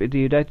landscape in the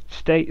United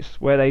States,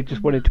 where they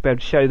just wanted to be able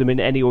to show them in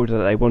any order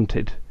that they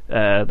wanted.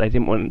 They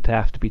didn't want to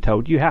have to be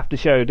told, you have to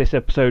show this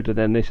episode and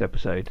then this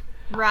episode.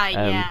 Right,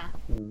 yeah.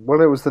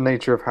 Well, it was the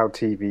nature of how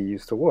TV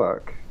used to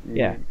work.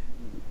 Yeah.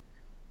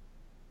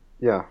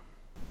 Yeah.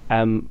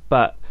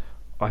 But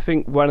I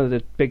think one of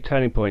the big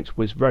turning points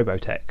was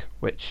Robotech,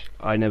 which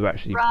I never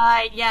actually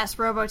Right, yes,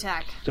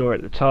 Robotech. saw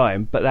at the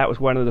time, but that was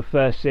one of the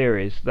first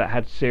series that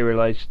had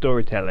serialized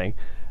storytelling,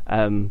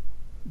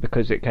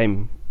 because it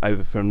came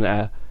over from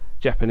the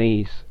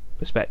Japanese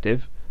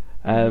perspective,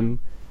 and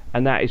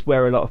that is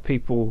where a lot of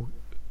people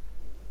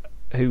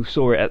who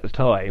saw it at the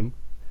time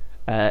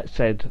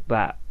said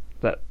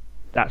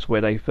that's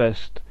where they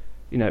first,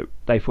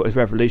 they thought it was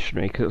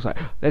revolutionary, because it was like,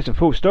 there's a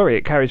full story,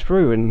 it carries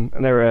through, and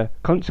there are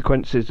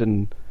consequences,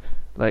 and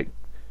like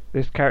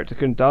this character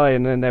can die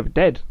and then they're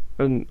dead,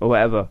 or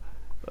whatever.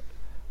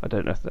 I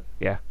don't know if that,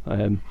 yeah.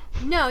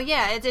 No,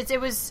 yeah,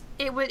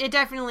 it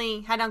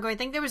definitely had ongoing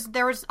thing.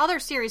 There was other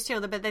series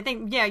too, but I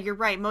think, yeah, you're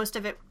right. Most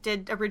of it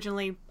did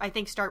originally, I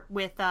think, start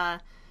with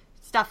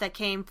stuff that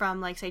came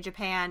from, like, say,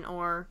 Japan,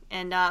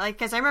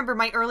 because I remember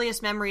my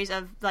earliest memories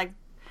of, like,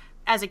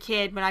 as a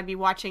kid when I'd be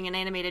watching an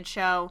animated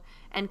show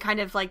and kind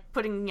of, like,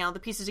 putting, the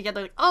pieces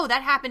together, like, oh,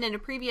 that happened in a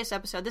previous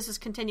episode, this is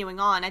continuing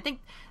on. I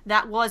think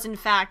that was, in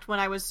fact, when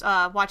I was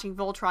watching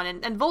Voltron,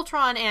 and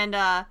Voltron and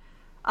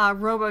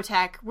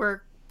Robotech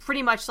were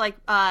pretty much, like,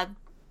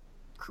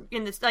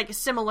 in this, like,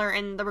 similar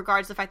in the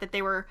regards to the fact that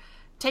they were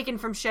taken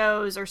from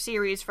shows or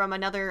series from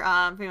another,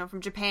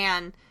 from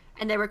Japan,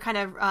 and they were kind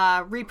of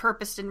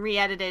repurposed and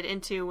re-edited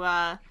into,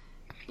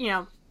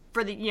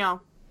 for the,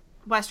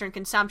 Western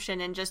consumption,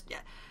 and just,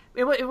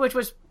 which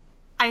was,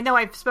 I know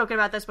I've spoken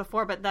about this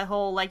before, but the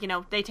whole, like,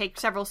 they take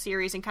several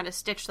series and kind of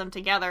stitch them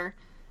together,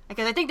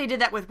 because I think they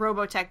did that with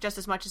Robotech just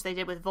as much as they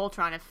did with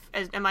Voltron.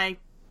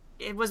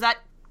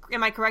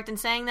 Am I correct in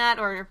saying that,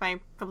 or am I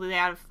completely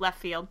out of left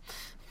field?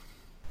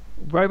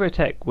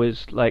 Robotech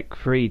was like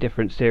 3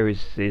 different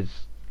series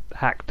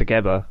hacked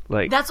together,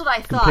 like, that's what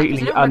I thought,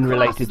 completely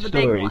unrelated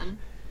stories,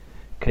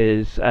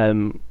 because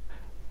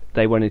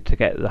they wanted to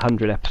get the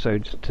 100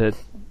 episodes for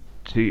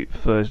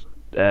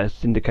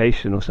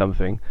syndication or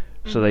something.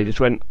 So they just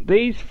went,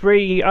 these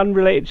 3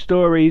 unrelated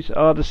stories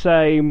are the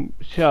same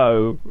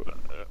show.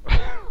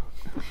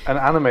 An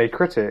anime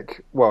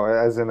critic, well,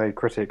 as in a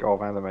critic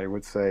of anime,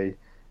 would say,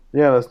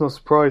 yeah, that's not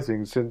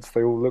surprising since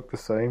they all look the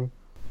same.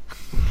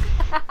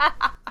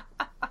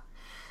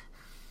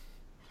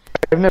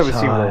 I've never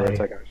seen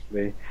Robotech,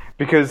 actually,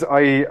 because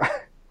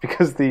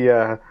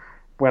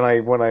when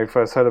I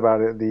first heard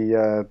about it,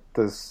 the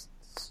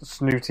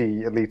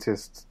snooty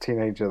elitist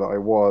teenager that I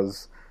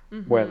was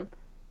went,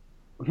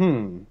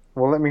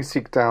 well, let me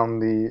seek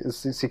out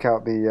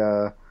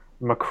the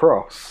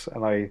Macross,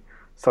 and I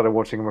started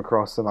watching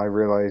Macross, and I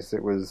realized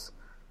it was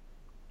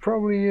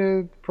probably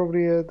a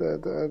product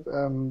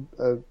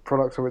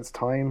of its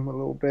time a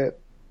little bit,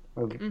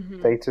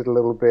 dated a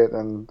little bit,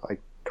 and I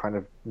kind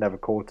of never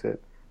caught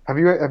it. Have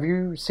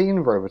you seen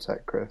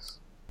Robotech, Chris?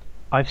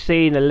 I've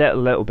seen a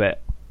little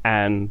bit,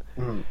 and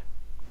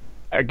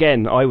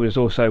again, I was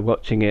also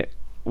watching it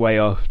way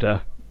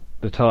after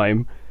the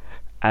time,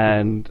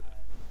 and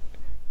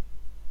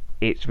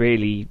it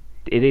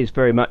is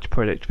very much a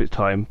product of its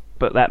time,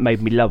 but that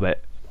made me love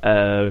it.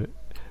 Like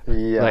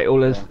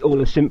all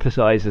the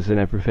synthesizers and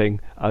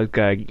everything, I was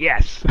going,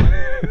 yes!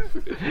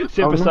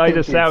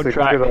 Synthesizer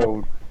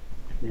soundtrack.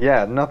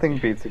 Nothing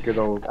beats a good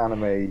old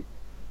anime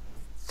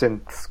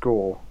synth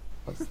score.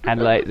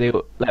 And like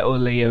all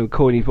the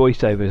corny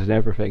voiceovers and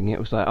everything, it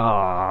was like,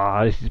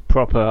 this is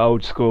proper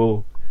old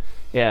school.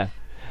 Yeah.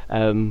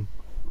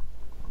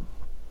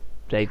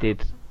 They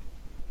did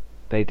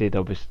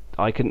obviously.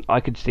 I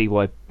could see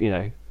why,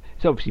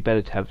 it's obviously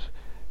better to have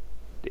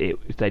it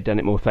if they'd done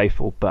it more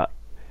faithful, but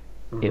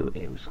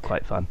it was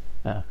quite fun.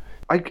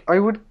 I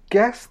would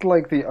guess,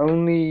 like, the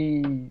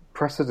only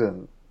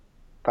precedent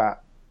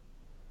that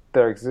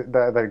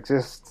that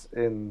exists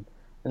in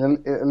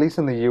at least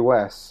in the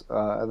US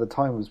at the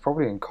time was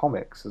probably in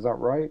comics. Is that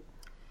right?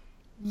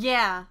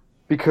 Yeah.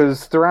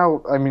 Because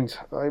throughout,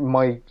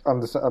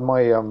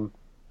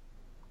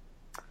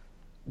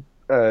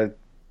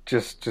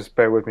 just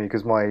bear with me,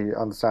 because my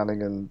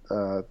understanding and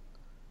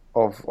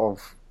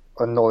of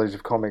a knowledge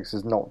of comics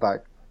is not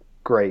that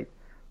great.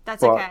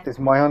 That's but okay. It's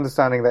my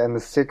understanding that in the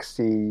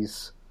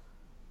 60s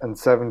and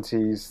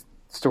 70s,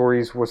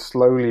 stories were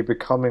slowly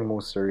becoming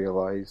more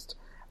serialized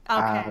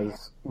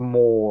as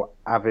more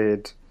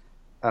avid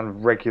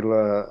and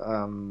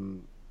regular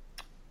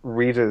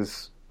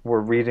readers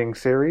were reading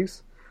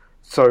series.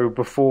 So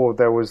before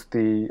there was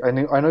I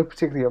know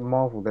particularly at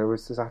Marvel there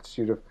was this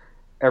attitude of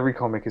every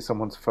comic is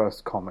someone's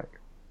first comic.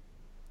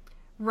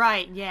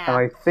 Right, yeah. And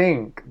I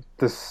think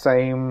the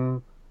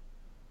same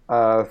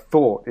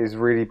thought is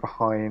really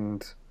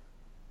behind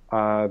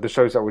the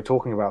shows that we're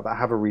talking about that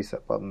have a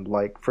reset button,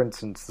 like, for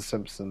instance, The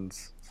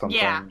Simpsons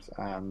sometimes,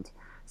 and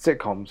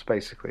sitcoms,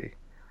 basically.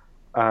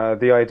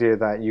 The idea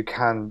that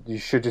you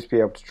should just be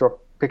able to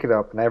pick it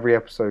up, and every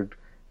episode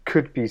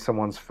could be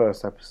someone's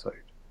first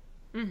episode.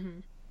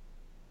 Mm-hmm.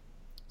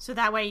 So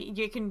that way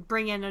you can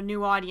bring in a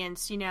new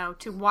audience,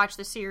 to watch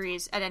the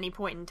series at any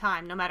point in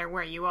time, no matter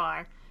where you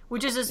are.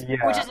 Which is a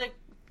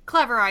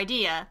clever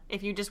idea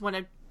if you just want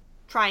to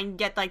try and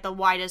get like the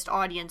widest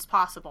audience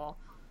possible.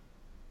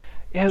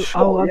 Yeah,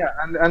 sure,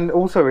 and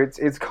also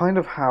it's kind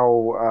of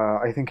how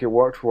I think it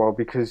worked well,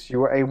 because you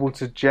were able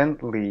to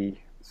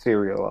gently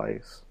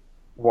serialize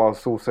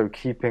whilst also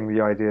keeping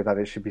the idea that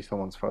it should be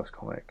someone's first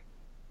comic.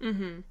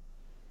 Mm-hmm.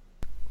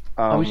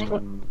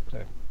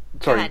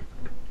 Sorry,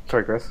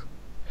 Chris.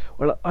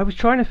 Well, I was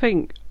trying to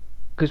think,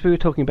 because we were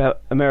talking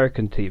about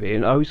American TV,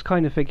 and I was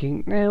kind of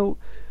thinking, now,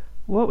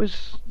 what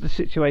was the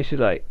situation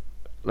like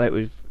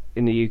with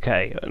in the UK?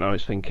 And I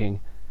was thinking,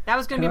 that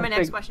was going to be my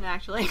next question,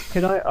 actually.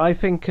 Can I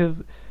think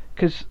of,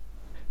 because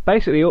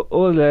basically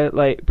all the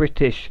like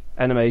British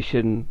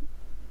animation,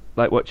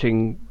 like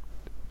watching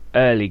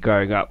early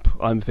growing up,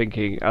 I'm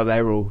thinking, oh,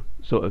 they're all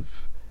sort of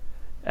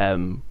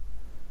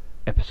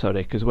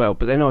episodic as well.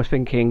 But then I was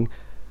thinking,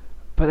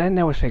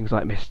 there was things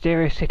like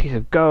Mysterious Cities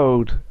of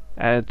Gold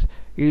and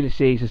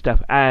Ulysses and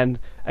stuff, and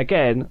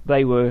again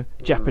they were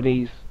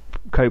Japanese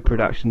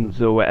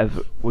co-productions or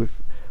whatever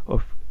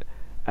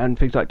and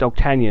things like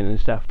Dogtanian and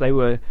stuff. They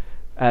were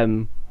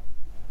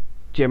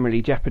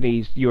generally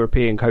Japanese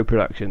European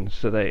co-productions,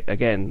 so they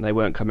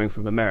weren't coming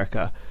from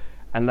America,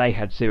 and they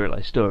had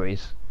serialized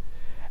stories.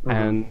 Mm-hmm.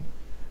 And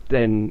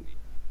then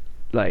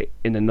like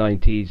in the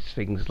 90s,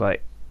 things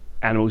like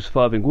Animals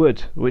Farming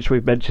Wood, which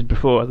we've mentioned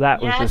before,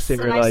 that was a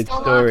serialized and I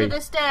still story. Love to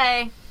this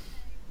day,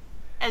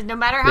 as no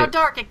matter how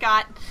dark it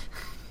got.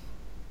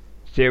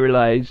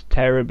 Serialized,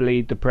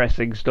 terribly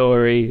depressing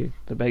story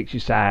that makes you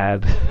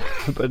sad,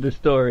 but the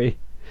story.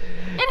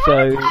 It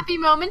had its happy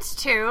moments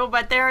too,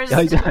 but there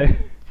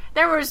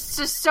was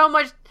just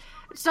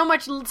so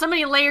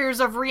many layers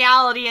of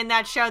reality in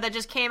that show that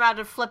just came out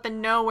of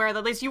flipping nowhere. That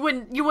at least you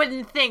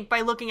wouldn't think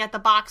by looking at the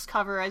box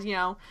cover as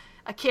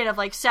a kid of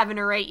like 7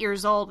 or 8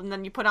 years old, and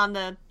then you put on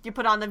the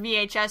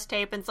VHS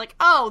tape, and it's like,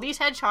 oh, these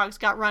hedgehogs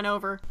got run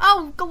over.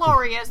 Oh,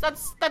 glorious!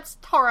 That's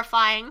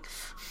horrifying.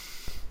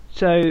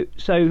 So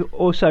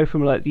also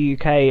from like the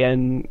UK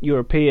and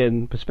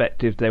European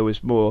perspective, there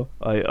was more,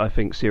 I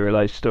think,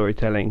 serialized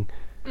storytelling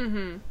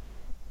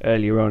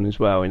earlier on as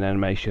well in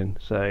animation.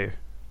 So,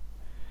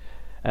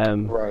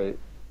 right.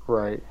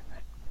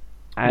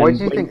 And why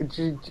do you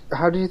think?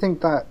 How do you think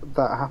that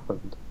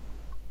happened?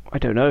 I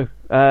don't know.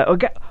 I'll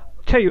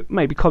tell you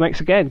maybe comics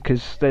again,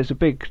 because there's a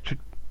big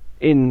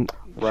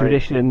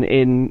tradition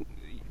in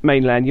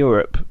mainland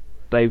Europe.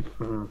 They've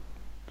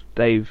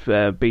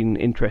been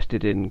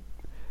interested in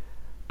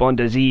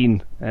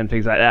Bondazine and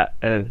things like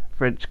that,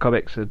 French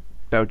comics and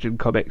Belgian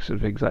comics and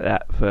things like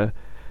that.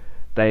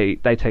 They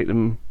take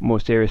them more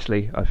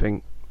seriously, I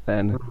think,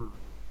 and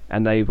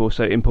they've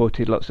also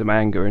imported lots of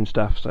manga and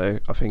stuff. So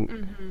I think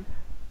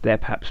they're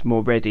perhaps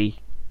more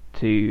ready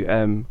to.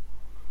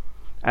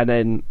 And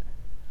then,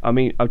 I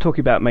mean, I'm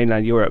talking about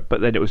mainland Europe, but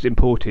then it was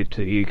imported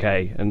to the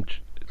UK and.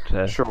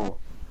 Sure,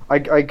 I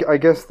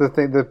guess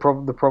the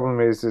problem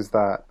is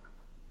that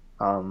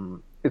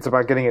it's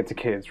about getting it to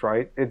kids,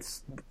 right?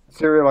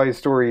 Serialized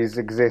stories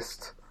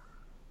exist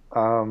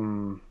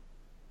for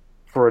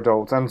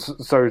adults, and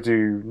so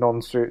do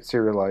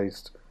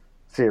non-serialized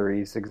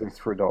series exist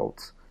for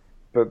adults.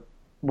 But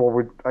what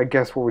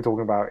we're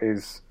talking about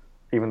is,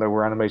 even though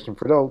we're animation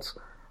for adults,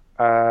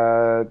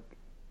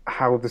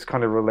 how this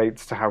kind of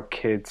relates to how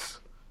kids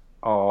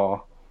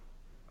are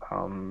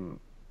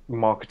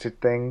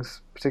marketed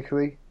things,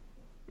 particularly.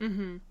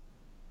 Mm-hmm.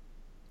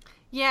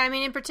 Yeah, I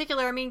mean, in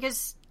particular,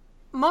 because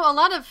a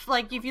lot of,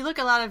 like, if you look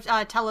at a lot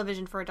of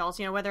television for adults,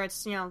 whether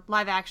it's,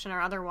 live action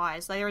or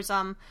otherwise, there's,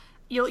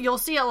 you'll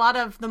see a lot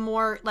of the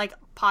more, like,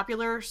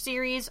 popular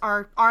series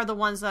are the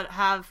ones that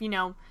have,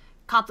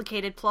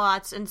 complicated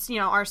plots and,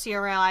 are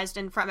serialized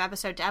and from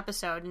episode to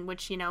episode, in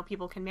which,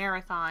 people can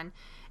marathon.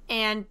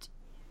 And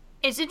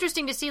it's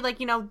interesting to see, like,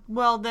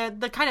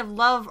 the kind of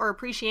love or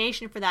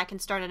appreciation for that can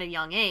start at a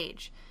young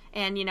age.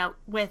 And,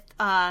 with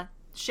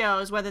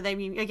shows, whether they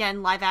be,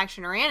 again, live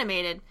action or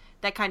animated,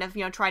 that kind of,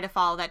 try to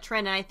follow that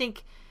trend. And I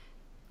think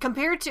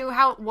compared to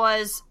how it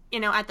was,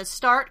 at the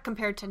start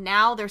compared to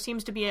now, there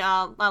seems to be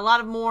a lot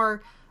of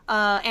more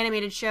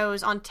animated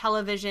shows on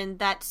television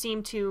that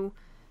seem to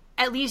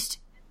at least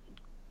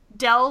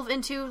delve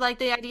into like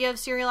the idea of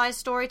serialized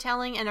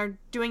storytelling and are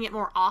doing it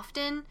more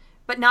often,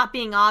 but not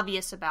being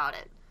obvious about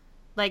it.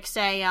 Like,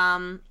 say,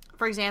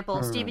 for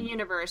example, Steven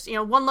Universe.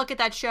 One look at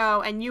that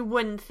show and you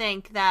wouldn't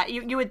think that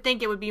you would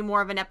think it would be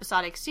more of an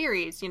episodic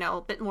series,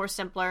 a bit more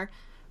simpler.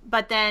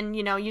 But then,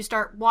 you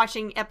start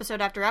watching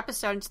episode after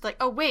episode, and it's like,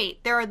 oh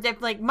wait, they're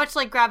like much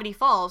like Gravity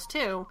Falls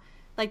too.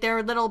 Like there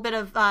are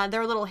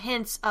there are little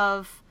hints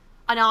of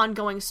an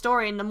ongoing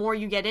story, and the more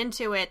you get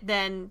into it,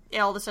 then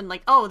all of a sudden,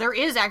 like, oh, there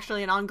is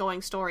actually an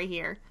ongoing story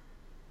here.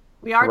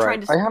 We are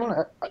trying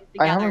to.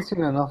 I haven't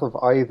seen enough of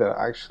either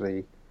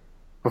actually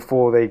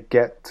before they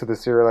get to the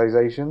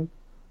serialization.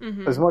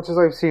 Mm-hmm. As much as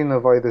I've seen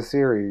of either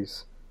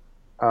series,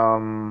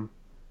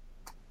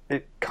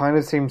 it kind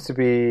of seems to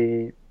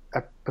be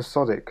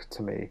episodic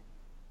to me,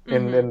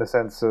 in the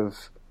sense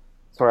of,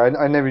 sorry,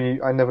 I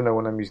never know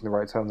when I'm using the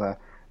right term there.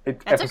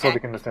 It's episodic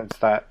okay. In the sense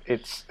that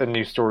it's a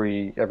new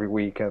story every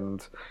week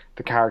and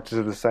the characters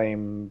are the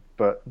same,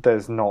 but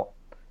there's not,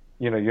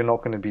 you're not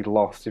going to be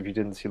lost if you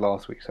didn't see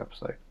last week's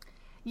episode.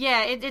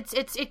 Yeah,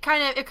 it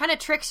kind of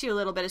tricks you a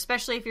little bit,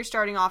 especially if you're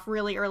starting off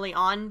really early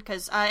on,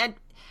 because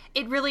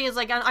it really is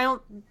like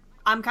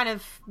I'm kind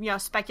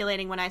of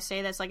speculating when I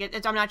say this.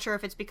 Like I'm not sure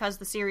if it's because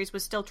the series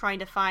was still trying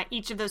to find,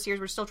 each of those series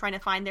were still trying to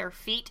find their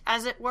feet,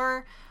 as it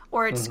were,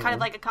 or it's kind of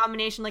like a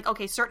combination. Like,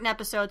 okay, certain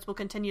episodes will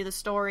continue the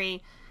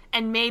story,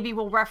 and maybe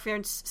we'll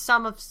reference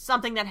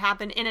something that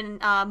happened in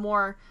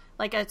more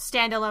like a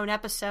standalone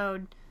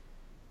episode,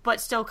 but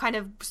still kind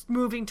of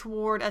moving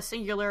toward a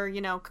singular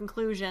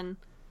conclusion.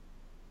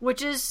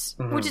 Which is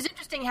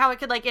interesting how it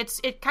could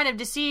it kind of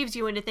deceives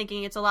you into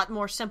thinking it's a lot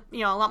more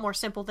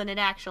simple than it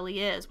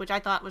actually is, which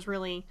I thought was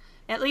really,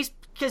 at least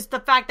because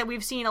the fact that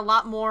we've seen a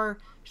lot more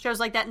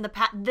shows like that in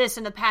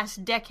the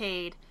past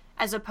decade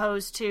as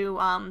opposed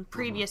to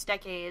previous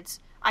decades,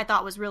 I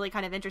thought was really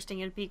kind of interesting.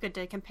 It'd be good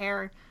to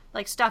compare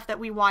like stuff that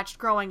we watched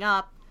growing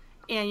up,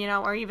 and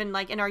or even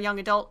like in our young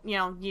adult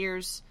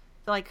years,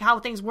 like how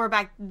things were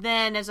back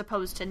then as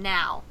opposed to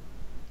now.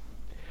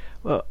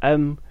 Well,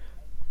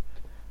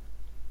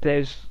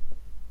 There's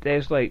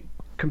like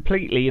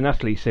completely and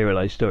utterly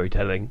serialized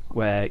storytelling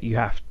where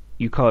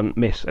you can't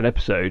miss an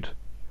episode,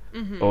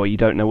 or you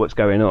don't know what's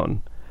going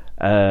on,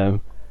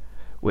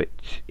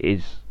 which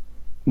is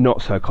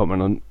not so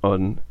common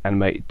on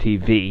animated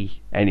TV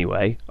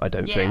anyway, I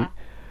don't think.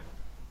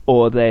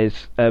 Or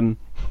there's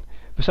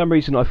for some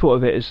reason I thought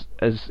of it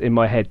as in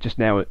my head just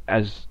now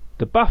as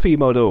the Buffy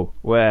model,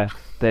 where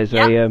there's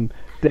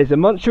there's a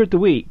monster of the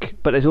week,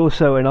 but there's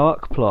also an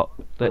arc plot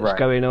that's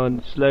going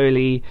on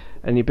slowly,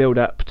 and you build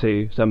up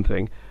to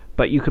something.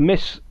 But you can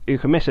miss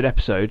an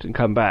episode and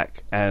come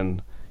back,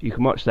 and you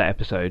can watch that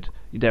episode.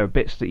 There are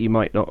bits that you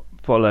might not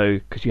follow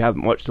because you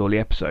haven't watched all the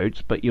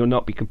episodes, but you'll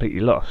not be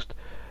completely lost.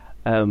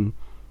 And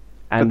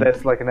but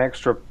there's like an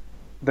extra.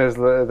 There's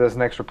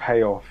an extra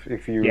payoff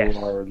if you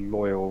are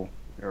loyal.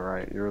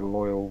 You're a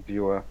loyal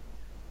viewer.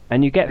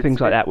 And you get things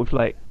like that with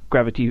like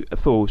Gravity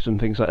Falls and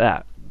things like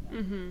that.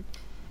 Mm-hmm.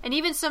 And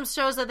even some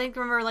shows, I think,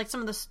 remember like some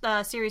of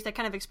the series that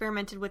kind of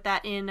experimented with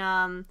that in,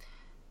 I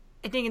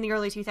think in the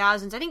early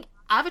 2000s. I think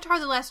Avatar: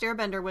 The Last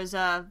Airbender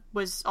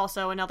was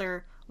also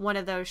another one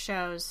of those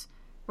shows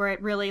where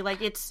it really like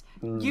it's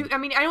you. I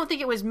mean, I don't think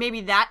it was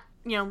maybe that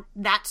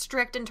that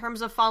strict in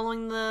terms of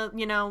following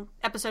the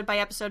episode by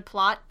episode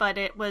plot, but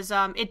it was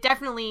it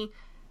definitely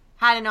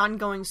had an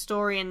ongoing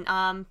story,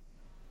 and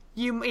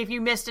if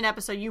you missed an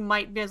episode, you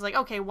might be like,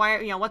 okay, why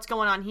what's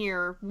going on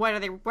here? What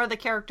are the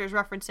characters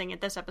referencing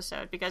at this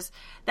episode? Because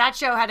that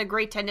show had a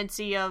great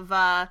tendency of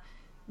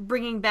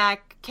bringing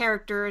back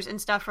characters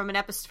and stuff from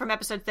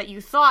episodes that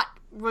you thought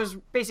was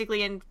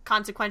basically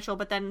inconsequential,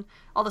 but then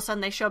all of a sudden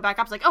they show back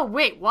up. It's like, oh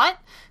wait, what?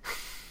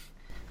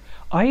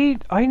 I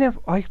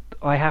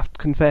have to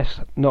confess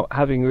not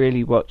having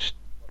really watched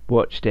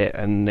it,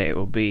 and it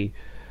will be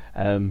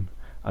I'm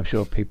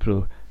sure people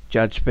will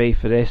judge me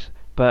for this,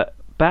 but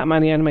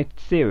Batman the Animated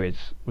Series,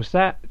 was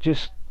that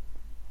just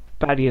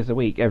Baddie of the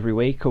Week every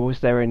week, or was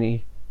there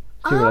any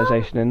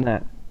serialization in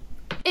that?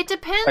 It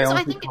depends.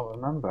 I think can't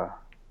remember.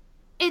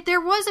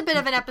 There was a bit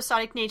of an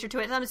episodic nature to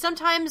it.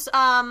 Sometimes,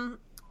 I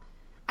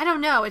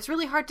don't know. It's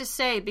really hard to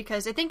say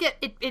because I think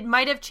it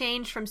might have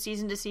changed from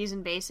season to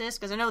season basis.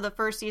 Because I know the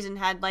first season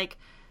had like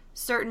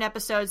certain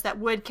episodes that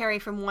would carry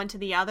from one to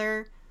the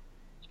other,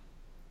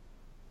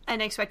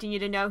 and expecting you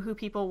to know who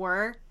people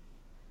were.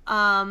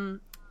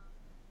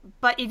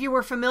 But if you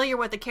were familiar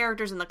with the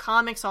characters in the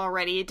comics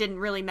already, it didn't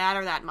really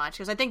matter that much.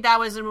 Because I think that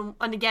was, and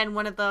again,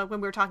 one of the,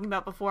 when we were talking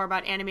about before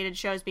about animated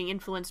shows being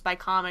influenced by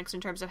comics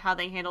in terms of how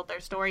they handled their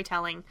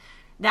storytelling,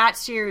 that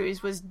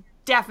series was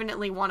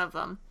definitely one of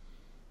them.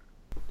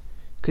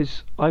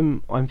 Because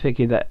I'm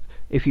thinking that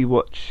if you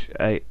watch,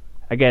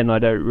 again, I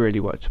don't really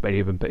watch many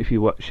of them, but if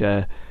you watch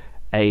a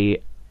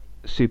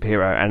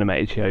superhero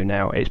animated show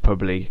now, it's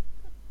probably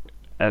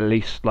at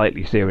least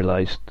slightly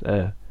serialized.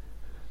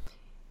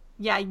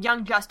 Yeah,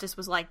 Young Justice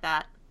was like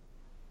that.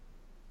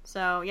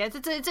 So yeah,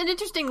 it's an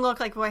interesting look,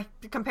 like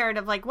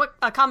comparative, like what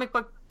a comic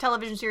book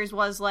television series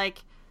was like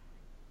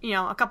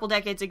a couple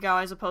decades ago,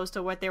 as opposed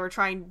to what they're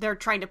trying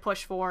to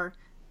push for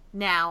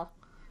now.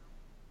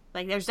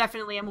 Like, there's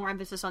definitely a more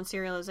emphasis on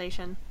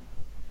serialization.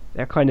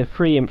 There are kind of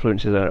three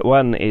influences on it.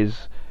 One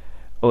is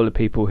all the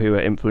people who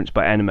are influenced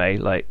by anime,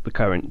 like the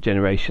current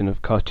generation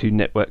of Cartoon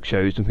Network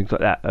shows and things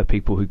like that, are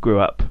people who grew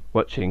up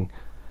watching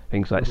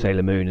things like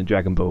Sailor Moon and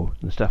Dragon Ball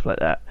and stuff like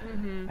that,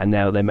 and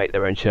now they make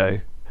their own show.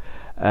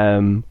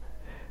 And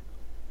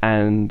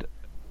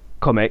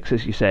comics,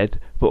 as you said,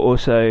 but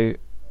also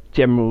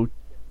general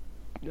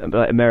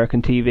like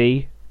American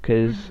TV,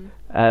 because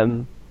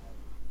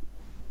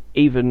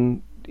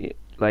even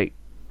like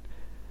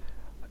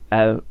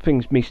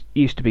things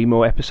used to be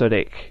more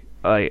episodic,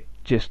 like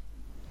just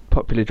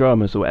popular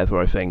dramas or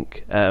whatever, I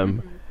think.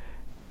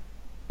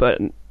 But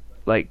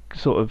like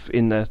sort of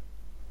in the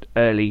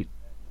early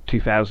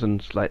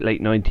 2000s, like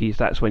late 90s,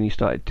 that's when you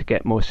started to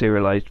get more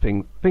serialized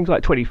things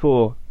like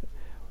 24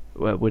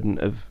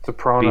 wouldn't have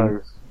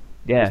Sopranos.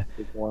 Yeah.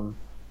 One.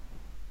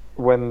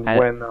 When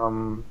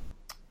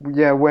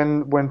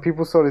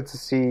people started to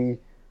see,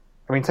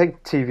 I mean,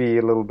 take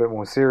TV a little bit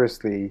more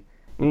seriously,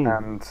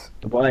 and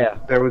The Wire.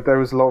 There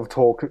was a lot of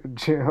talk.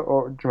 Do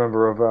you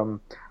remember of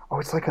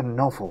it's like a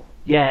novel.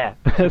 Yeah,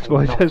 that's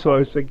what I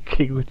was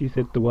thinking when you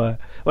said The Wire.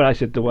 When I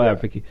said The Wire, I'm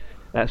thinking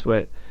that's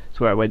where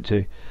I went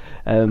to.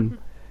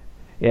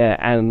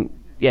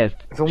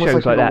 It's almost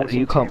shows like that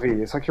you can't.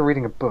 TV. It's like you're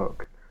reading a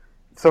book.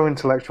 It's so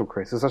intellectual,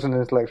 Chris. It's such an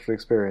intellectual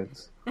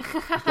experience.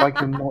 It's like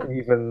you're not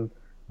even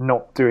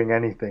not doing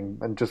anything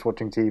and just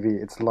watching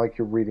TV. It's like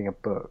you're reading a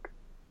book.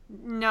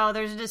 No,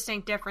 there's a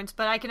distinct difference,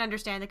 but I can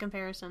understand the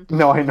comparison.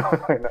 No, I know.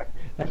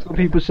 That's what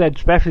people said,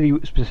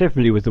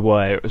 specifically with The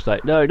Wire. It was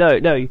like, no,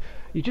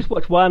 you just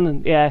watch one,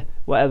 and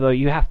whatever.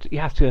 You have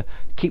to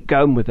keep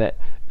going with it,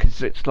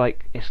 because it's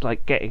like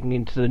getting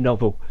into the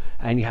novel,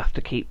 and you have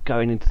to keep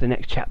going into the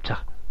next chapter.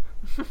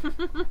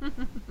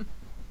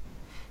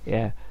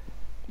 Yeah,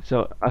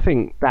 so I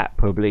think that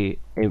probably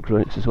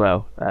influenced as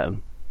well,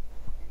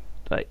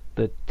 like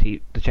the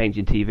change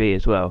in TV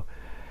as well.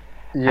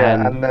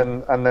 Yeah, and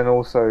then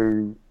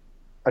also,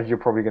 you're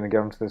probably going to get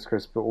onto this,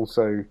 Chris, but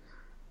also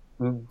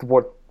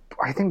what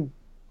I think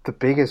the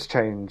biggest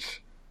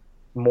change,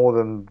 more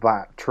than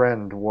that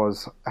trend,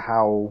 was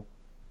how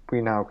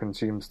we now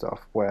consume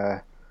stuff,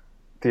 where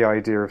the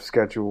idea of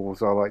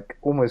schedules are like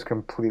almost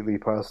completely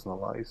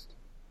personalized.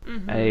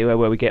 Where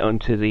we get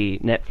onto the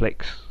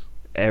Netflix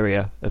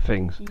area of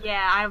things.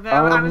 Yeah, I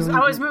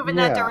was moving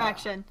that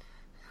direction.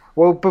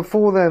 Well,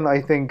 before then,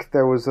 I think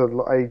there was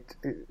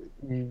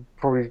you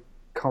probably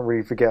can't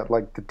really forget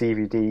like the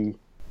DVD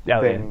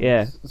things.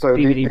 Yeah. So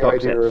DVD the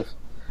idea of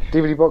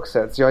DVD box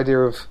sets, the idea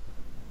of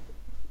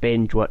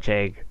binge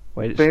watching,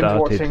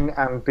 watching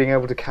and being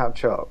able to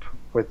catch up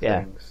with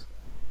things.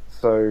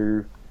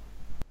 So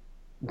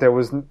there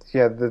was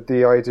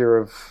the idea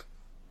of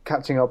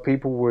catching up.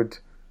 People would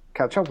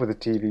catch up with a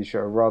TV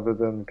show rather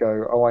than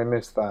go, oh, I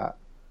missed that,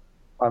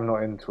 I'm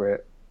not into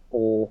it,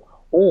 or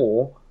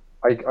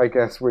I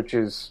guess, which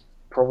is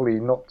probably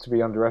not to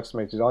be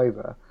underestimated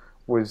either,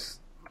 was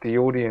the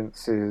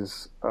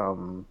audience's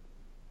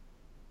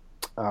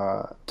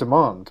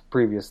demand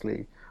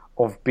previously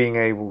of being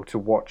able to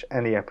watch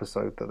any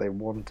episode that they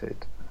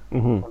wanted,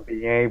 and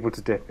being able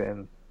to dip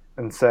in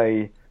and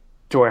say,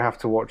 do I have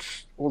to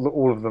watch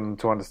all of them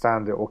to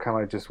understand it, or can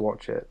I just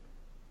watch it?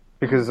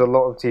 Because a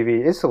lot of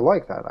TV is still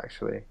like that,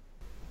 actually.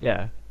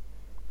 Yeah.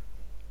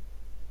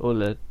 All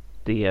the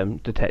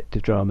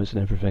detective dramas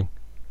and everything.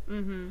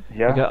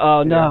 Yeah. You go,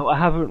 oh no, I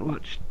haven't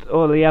watched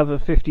all the other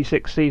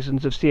 56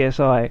 seasons of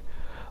CSI.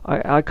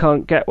 I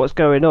can't get what's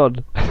going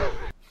on.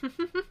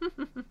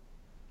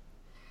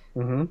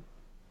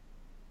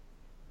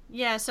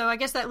 Yeah, so I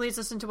guess that leads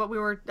us into what we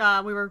were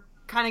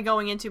kind of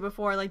going into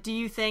before. Like, do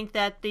you think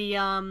that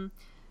the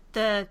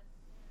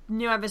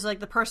new episodes, like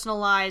the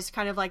personalized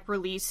kind of like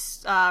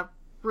releases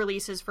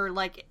for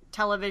like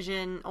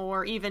television,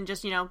 or even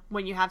just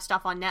when you have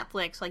stuff on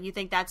Netflix, like you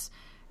think that's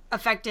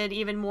affected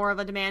even more of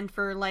a demand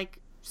for like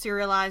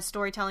serialized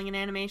storytelling and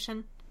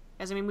animation?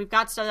 As I mean, we've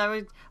got stuff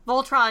that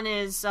Voltron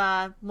is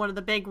one of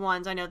the big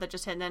ones I know that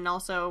just hit, and then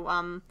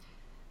also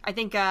I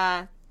think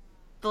the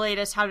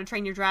latest How to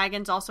Train Your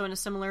Dragon's also in a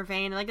similar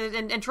vein, like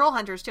and Troll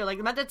Hunters too.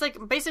 Like that's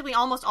like basically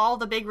almost all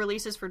the big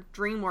releases for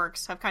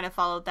DreamWorks have kind of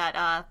followed that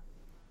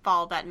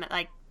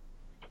like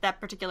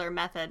that particular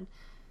method.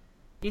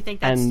 Do you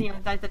think that's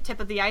like the tip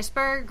of the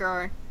iceberg,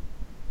 or?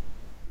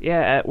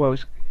 Yeah, well,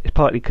 it's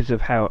partly because of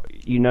how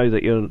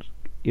that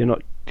you're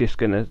not just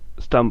going to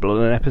stumble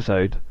on an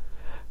episode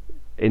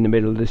in the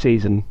middle of the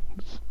season,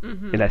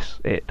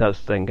 unless it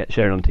does then get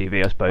shown on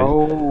TV, I suppose.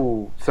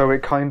 Oh, so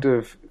it kind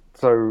of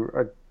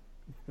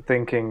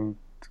thinking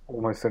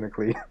almost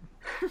cynically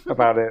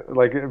about it,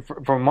 like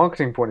from a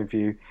marketing point of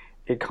view,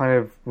 it kind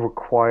of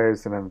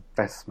requires an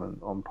investment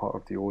on part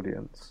of the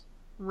audience,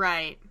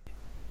 right?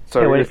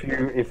 So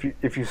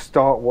if you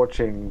start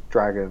watching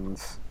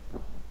Dragons,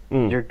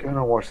 you're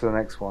gonna watch the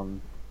next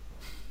one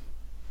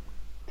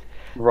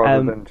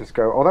rather than just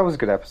go, oh, that was a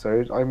good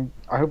episode.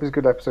 I hope it's a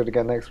good episode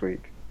again next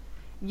week.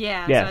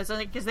 Yeah. Yeah. So it's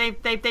like because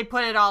they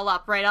put it all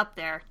up right up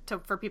there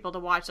for people to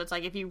watch. So it's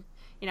like if you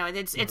know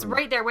it's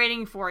right there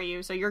waiting for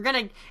you. So you're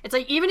gonna. It's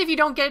like even if you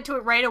don't get to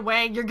it right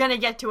away, you're gonna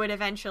get to it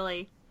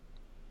eventually.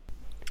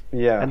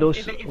 Yeah. And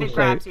also, if it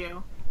grabs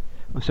you.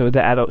 So with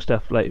the adult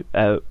stuff, like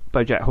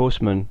BoJack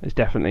Horseman is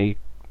definitely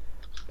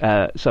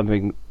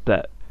something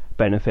that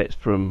benefits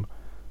from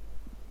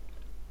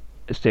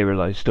a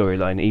serialized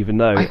storyline, even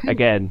though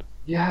again,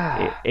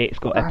 it's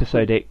got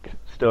episodic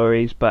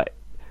stories, but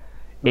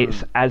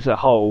it's as a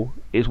whole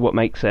is what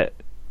makes it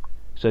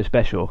so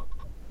special.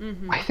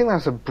 I think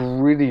that's a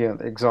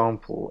brilliant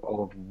example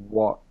of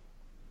what.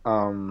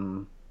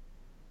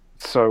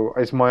 So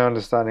it's my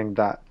understanding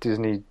that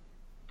Disney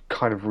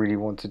kind of really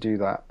want to do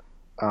that,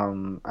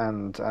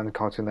 and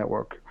Cartoon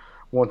Network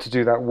want to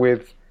do that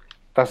with.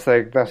 That's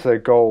their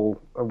goal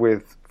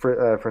with,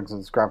 for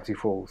instance, Gravity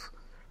Falls.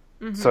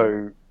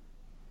 So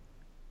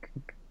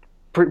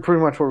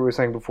pretty much what we were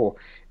saying before.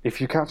 If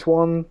you catch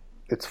one,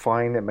 it's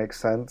fine. It makes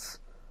sense.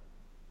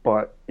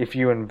 But if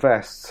you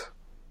invest,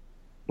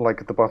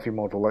 like the Buffy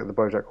model, like the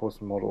BoJack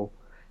Horseman model,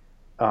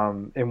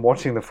 in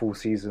watching the full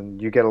season,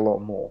 you get a lot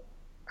more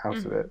out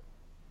of it.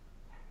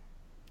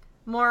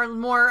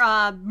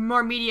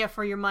 More media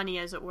for your money,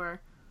 as it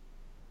were.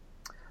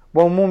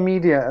 Well, more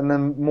media, and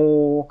then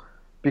more,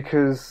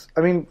 because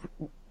I mean,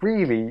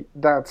 really,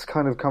 that's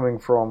kind of coming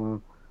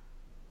from.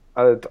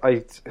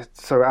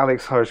 So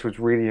Alex Hirsch was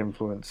really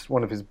influenced.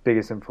 One of his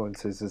biggest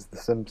influences is The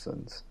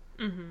Simpsons,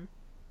 and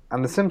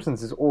The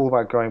Simpsons is all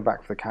about going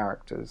back for the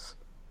characters.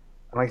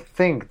 And I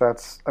think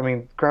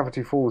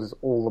Gravity Falls is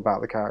all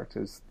about the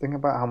characters. Think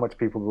about how much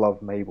people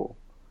love Mabel.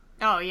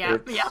 Oh yeah,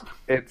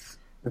 It's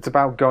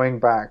about going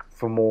back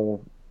for more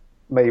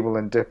Mabel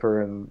and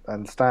Dipper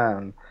and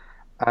Stan,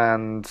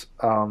 and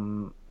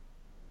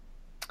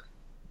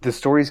the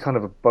story's kind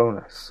of a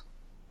bonus,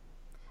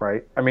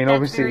 right? I mean, That's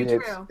obviously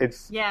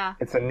it's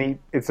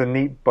a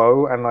neat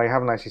bow, and I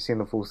haven't actually seen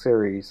the full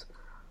series.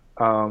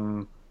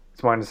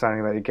 It's my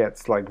understanding that it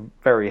gets like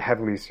very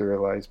heavily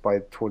serialized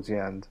towards the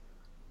end.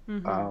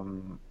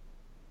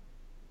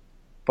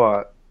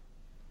 But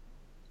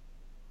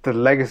the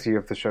legacy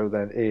of the show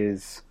then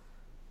is,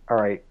 all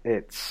right,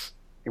 it's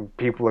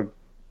people are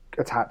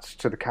attached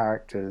to the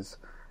characters,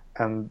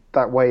 and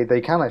that way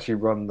they can actually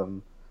run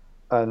them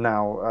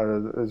now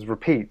as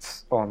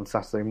repeats on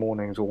Saturday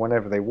mornings or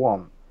whenever they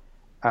want,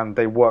 and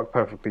they work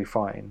perfectly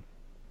fine.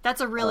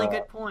 That's a really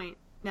good point.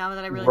 Now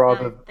that I really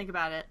think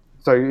about it.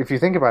 So if you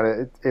think about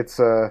it, if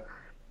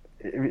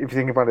you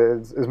think about it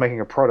as making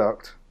a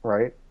product,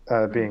 right?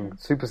 Being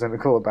super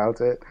cynical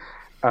about it,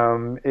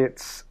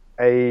 it's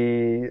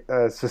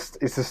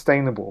it's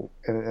sustainable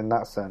in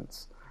that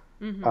sense,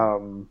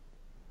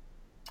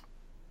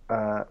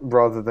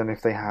 rather than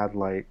if they had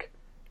like,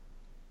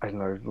 I don't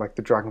know, like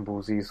the Dragon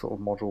Ball Z sort of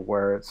model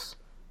where it's,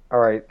 all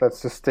right,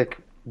 let's just stick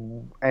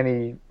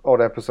any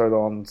odd episode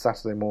on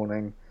Saturday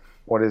morning.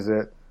 What is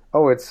it?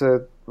 Oh, it's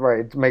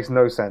right. It makes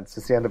no sense.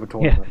 It's the end of a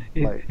tournament.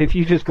 Yeah. Like, if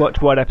you just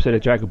watch one episode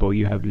of Dragon Ball,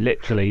 you have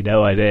literally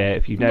no idea.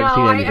 If you've never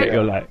seen any of it,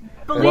 you're like,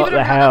 what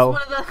the hell?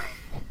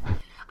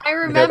 I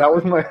remember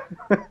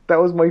that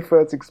was my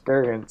first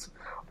experience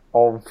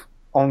of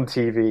on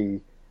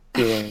TV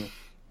doing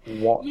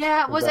what.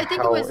 Yeah, I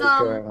think it was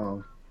going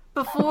on.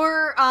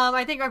 Before.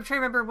 I think I'm trying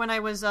to remember when I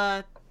was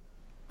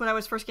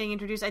first getting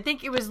introduced. I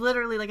think it was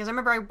literally like, 'cause I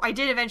remember I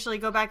did eventually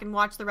go back and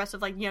watch the rest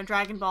of, like, you know,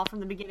 Dragon Ball from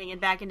the beginning and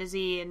back into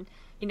Z, and,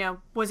 you know,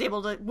 was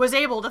able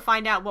to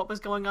find out what was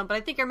going on. But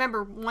I think I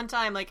remember one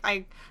time, like,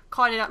 I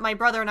caught it. My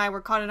brother and I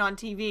were caught it on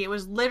TV. It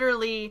was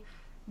literally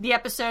the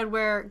episode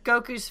where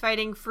Goku's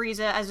fighting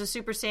Frieza as a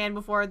Super Saiyan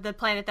before the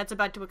planet that's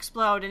about to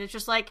explode, and it's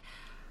just like,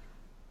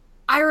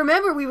 I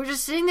remember we were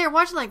just sitting there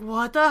watching, like,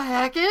 what the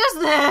heck is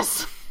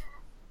this?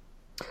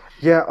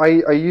 Yeah,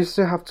 I used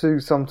to have to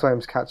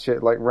sometimes catch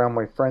it like around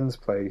my friend's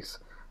place,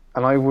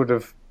 and I would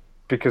have,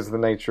 because of the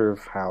nature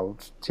of how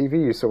TV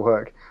used to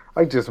work,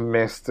 I just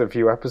missed a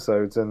few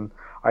episodes, and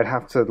I'd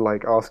have to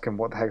like ask him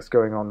what the heck's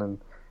going on, and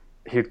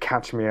he'd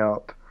catch me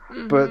up.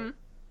 But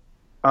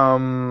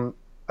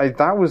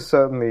that was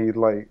certainly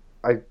like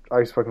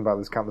I've spoken about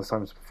this countless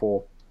times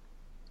before,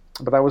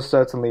 but that was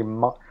certainly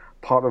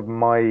part of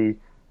my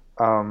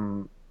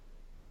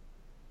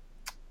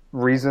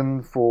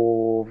reason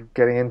for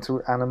getting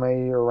into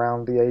anime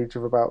around the age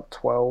of about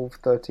 12,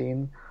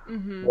 13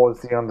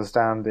 was the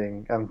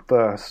understanding and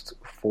thirst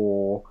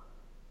for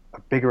a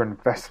bigger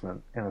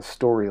investment in a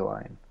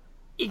storyline.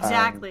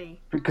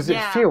 Exactly. Because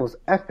it feels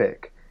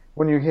epic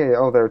when you hear,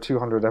 oh, there are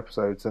 200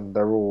 episodes and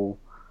they're all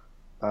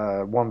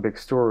one big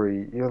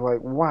story. You're like,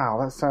 wow,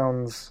 that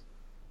sounds,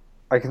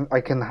 I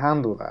can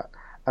handle that.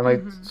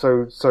 And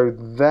so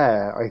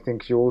there, I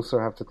think you also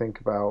have to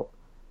think about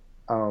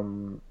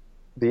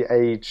the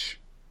age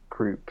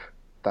group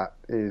that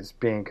is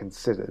being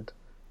considered.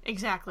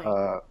 Exactly.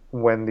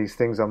 When these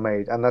things are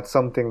made. And that's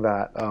something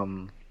that,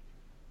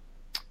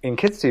 in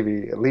kids'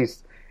 TV, at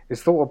least,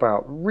 is thought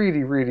about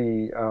really,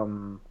 really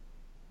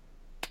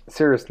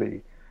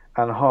seriously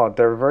and hard.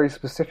 They're very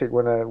specific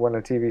when a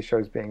TV show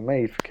is being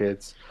made for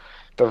kids.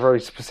 very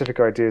specific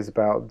ideas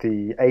about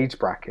the age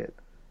bracket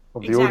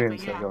of the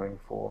audience they're going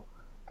for.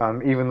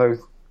 Even though,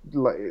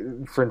 like,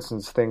 for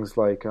instance, things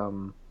like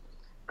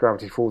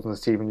Gravity Falls and the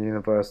Steven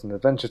Universe and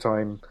Adventure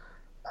Time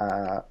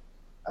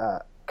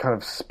kind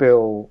of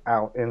spill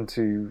out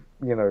into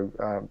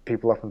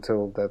people up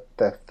until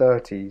their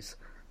 30s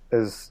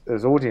as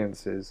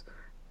audiences.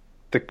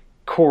 The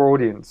core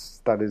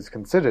audience that is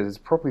considered is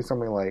probably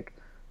something like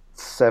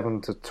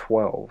 7 to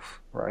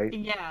 12, right?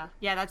 Yeah.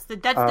 That's the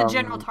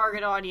general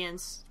target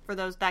audience for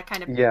that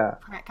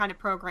kind of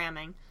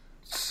programming.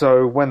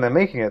 So when they're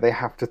making it, they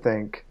have to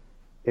think,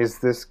 is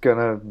this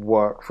gonna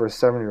work for a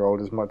 7-year-old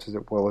as much as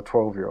it will a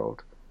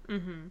 12-year-old?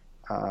 Mm-hmm.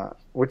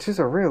 Which is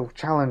a real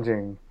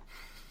challenging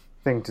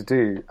thing to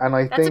do, and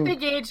I think that's a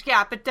big age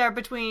gap. But there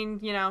between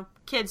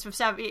kids from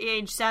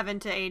age 7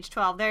 to age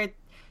 12, their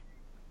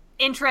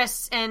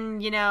interests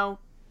and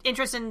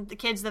interest in the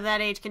kids of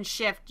that age can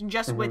shift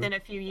just within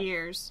a few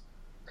years.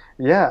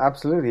 Yeah,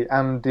 absolutely.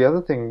 And the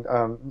other thing,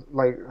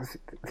 like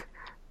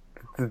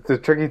the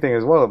tricky thing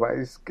as well about it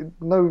is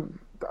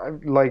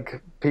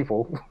like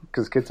people,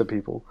 because kids are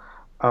people.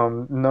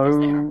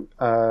 No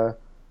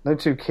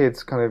two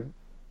kids kind of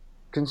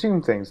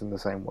consume things in the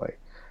same way.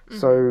 Mm-hmm.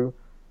 So,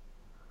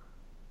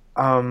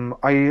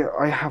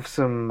 I have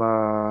some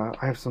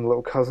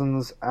little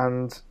cousins,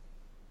 and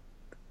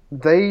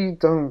they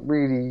don't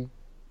really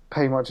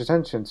pay much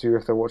attention to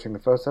if they're watching the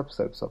first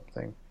episode of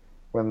something.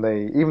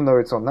 Even though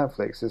it's on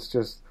Netflix, it's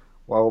just,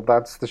 well,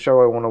 that's the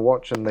show I want to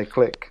watch, and they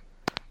click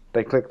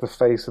the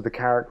face of the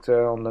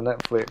character on the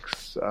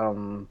Netflix,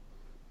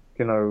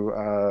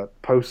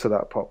 poster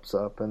that pops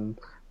up, and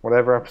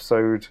whatever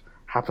episode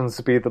happens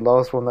to be the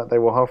last one that they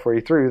were halfway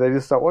through, they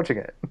just start watching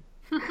it.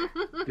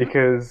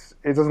 Because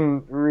it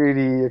doesn't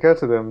really occur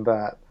to them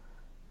that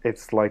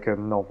it's like a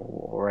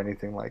novel or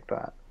anything like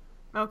that.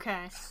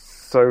 Okay.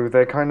 So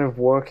they're kind of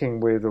working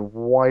with a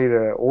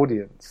wider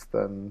audience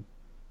than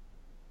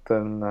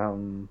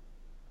you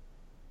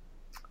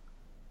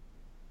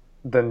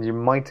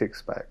might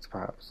expect,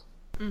 perhaps.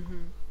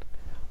 Mm-hmm.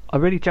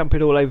 I'm really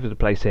jumping all over the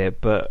place here,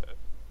 but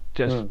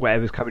just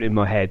whatever's coming in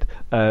my head.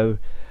 An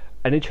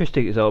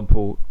interesting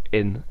example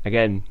in,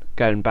 again,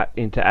 going back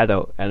into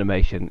adult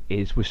animation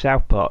is with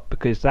South Park,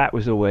 because that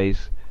was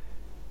always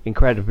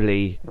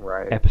incredibly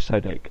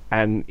episodic,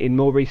 and in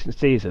more recent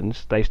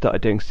seasons they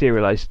started doing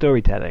serialized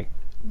storytelling.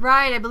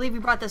 Right, I believe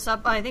you brought this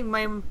up. I think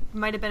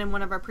might have been in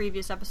one of our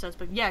previous episodes,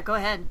 but yeah, go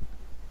ahead.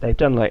 They've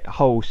done like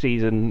whole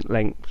season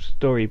length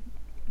story.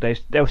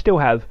 They'll still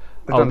have.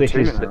 This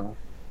is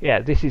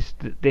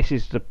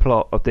the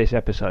plot of this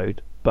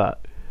episode,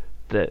 but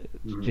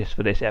just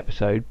for this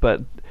episode.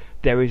 But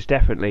there is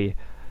definitely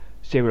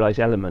serialized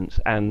elements,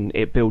 and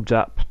it builds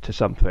up to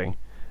something.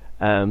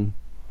 And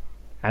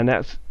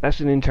that's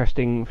an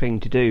interesting thing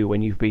to do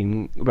when you've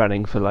been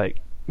running for like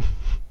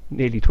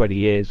nearly 20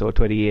 years or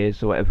 20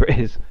 years or whatever it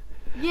is.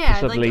 Yeah,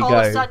 like all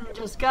of a sudden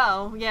just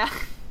go. Yeah.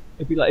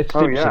 It'd be like if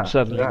Simpsons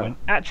suddenly went,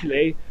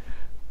 actually,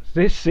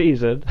 this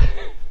season,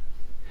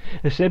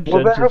 The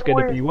Simpsons is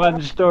going to be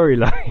one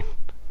storyline.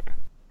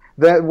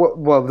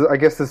 Well, I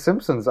guess The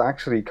Simpsons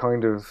actually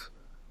kind of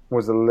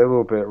was a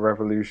little bit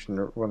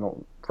revolutionary. Well, not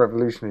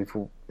revolutionary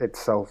for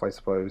itself, I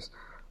suppose.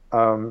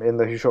 In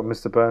the Who Shot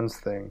Mr. Burns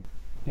thing.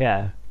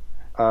 Yeah.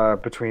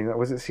 Between,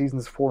 was it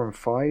seasons 4 and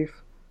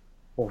 5?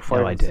 Or 5 no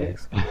and idea.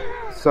 6?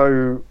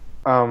 So,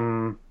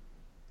 and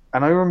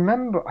I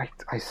remember,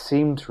 I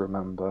seem to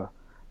remember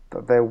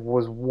that there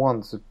was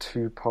once a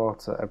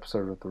 2-parter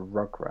episode of the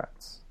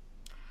Rugrats.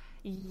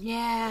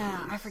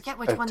 Yeah, I forget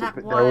which one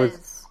that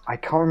was. I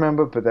can't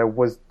remember, but there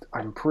was,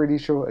 I'm pretty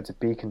sure, to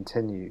be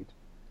continued.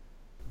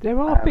 There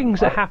are things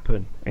that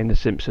happen in The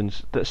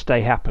Simpsons that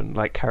happen,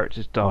 like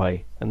characters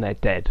die and they're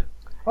dead.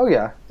 Oh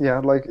yeah,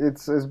 like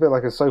it's a bit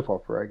like a soap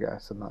opera, I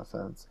guess, in that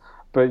sense.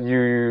 But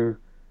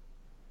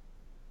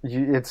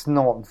it's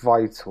not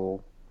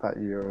vital that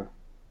you're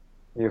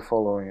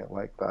following it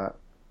like that.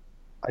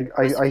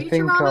 I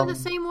think Futurama the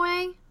same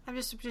way. I'm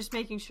just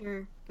making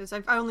sure, because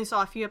I only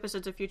saw a few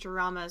episodes of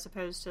Futurama as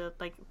opposed to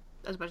like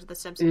as much of The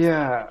Simpsons.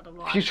 Yeah,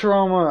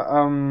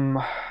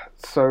 Futurama.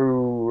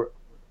 So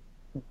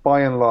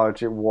by and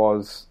large, it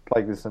was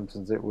like The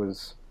Simpsons. It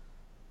was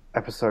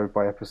episode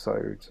by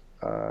episode,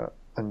 a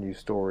new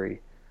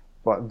story.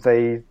 But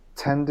they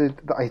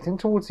tended, I think,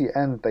 towards the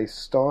end, they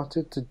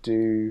started to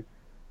do.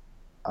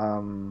 I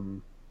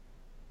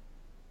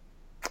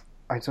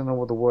don't know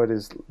what the word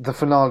is. The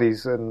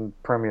finales and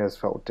premieres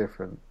felt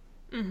different.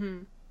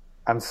 Mm-hmm.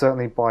 And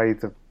certainly by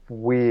the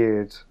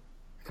weird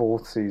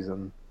 4th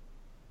season,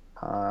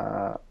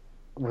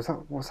 was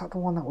that the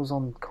one that was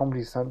on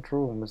Comedy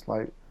Central and was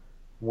like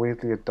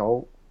weirdly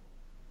adult?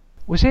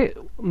 Was it?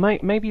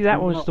 Maybe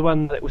that was the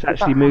one that was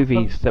actually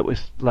movies that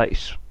was like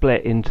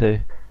split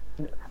into.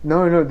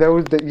 No, there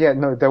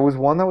was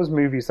one that was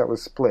movies that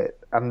was split,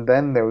 and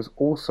then there was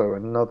also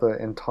another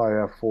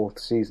entire 4th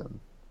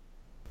season.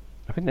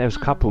 I think there was a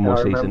couple more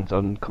seasons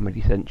on Comedy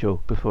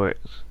Central before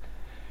it's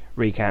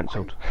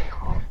recancelled.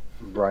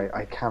 Right,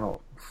 I cannot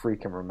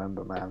freaking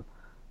remember, man.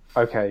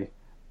 Okay,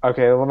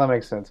 Okay, well that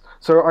makes sense.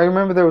 So I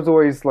remember there was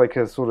always like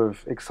a sort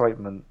of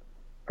excitement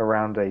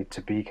around a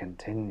to be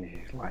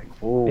continued. Like,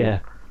 oh, Yeah.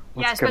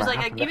 Yeah, especially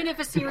like even if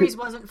a series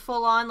wasn't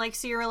full on like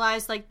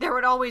serialized, like there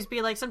would always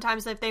be like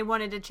sometimes if they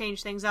wanted to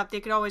change things up, they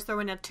could always throw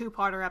in a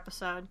 2-parter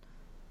episode.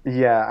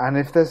 Yeah, and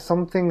if there's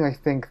something I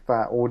think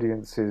that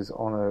audiences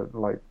on a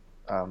like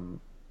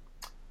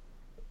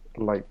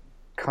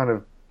kind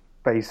of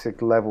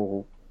basic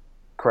level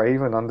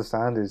crave and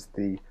understand is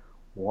the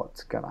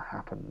what's gonna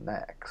happen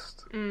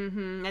next.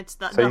 Mm-hmm. It's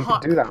the so the you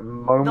hook, can do that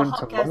moment the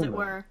hook, to moment, as it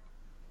were.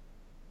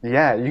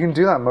 Yeah, you can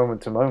do that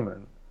moment to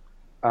moment,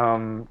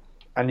 and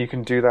you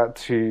can do that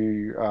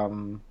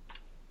to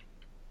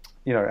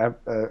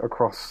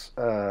across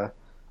a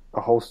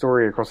whole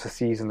story, across a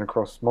season,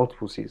 across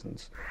multiple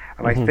seasons,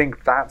 and I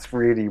think that's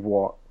really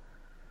what.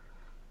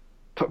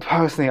 But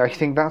personally, I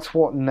think that's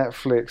what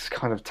Netflix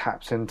kind of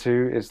taps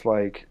into is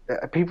like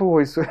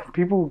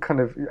people kind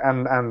of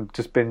and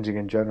just binging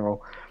in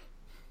general.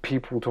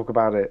 People talk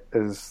about it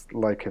as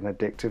like an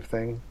addictive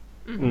thing.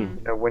 Mm-hmm.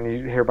 You know, when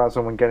you hear about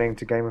someone getting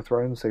to Game of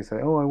Thrones, they say,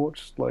 "Oh, I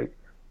watched like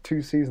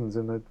 2 seasons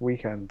in a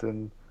weekend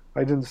and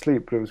I didn't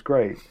sleep, but it was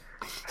great."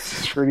 It's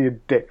this really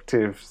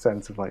addictive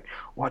sense of like,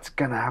 what's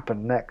gonna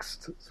happen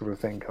next, sort of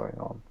thing going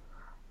on.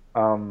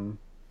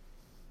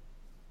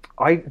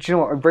 Do you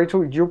know what,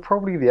 Rachel? You're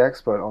probably the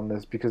expert on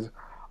this because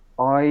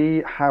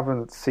I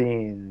haven't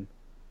seen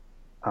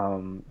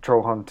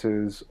Troll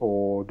Hunters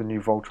or the new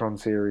Voltron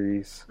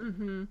series,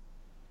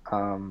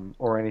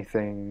 or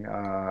anything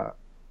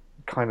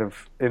kind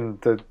of in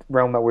the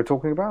realm that we're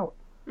talking about.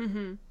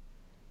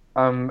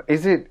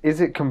 Is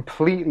it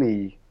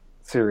completely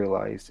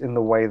serialized in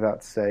the way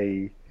that,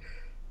 say,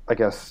 I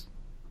guess,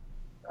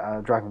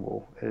 Dragon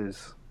Ball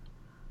is?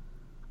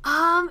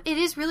 It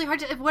is really hard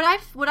to. What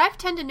I've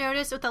tend to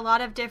notice with a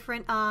lot of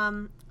different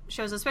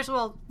shows,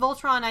 especially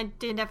Voltron, I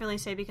did definitely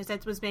say because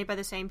that was made by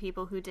the same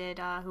people who did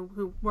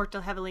who worked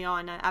heavily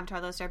on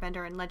Avatar: The Last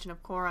Airbender and Legend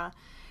of Korra.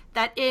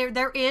 That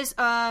there is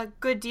a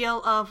good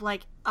deal of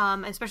like,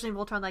 especially in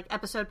Voltron, like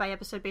episode by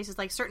episode basis,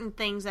 like certain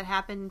things that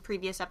happened in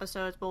previous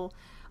episodes will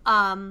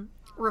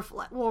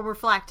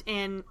reflect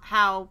in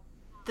how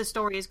the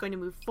story is going to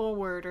move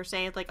forward, or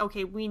say like,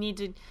 okay, we need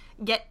to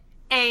get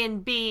A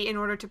and B in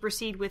order to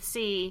proceed with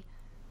C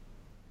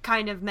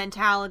kind of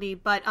mentality,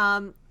 but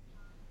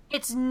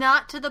it's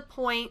not to the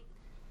point,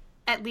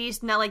 at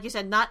least not like you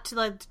said, not to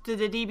the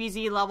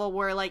DBZ level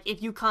where like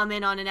if you come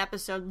in on an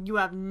episode you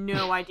have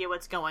no idea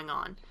what's going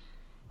on,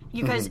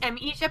 because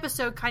each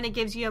episode kind of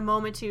gives you a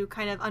moment to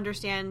kind of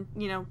understand,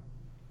 you know,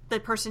 the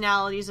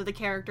personalities of the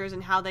characters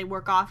and how they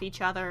work off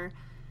each other,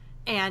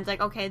 and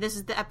like, okay, this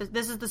is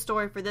the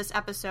story for this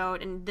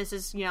episode, and this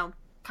is, you know,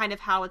 kind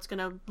of how it's going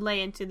to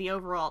lay into the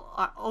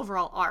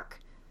overall arc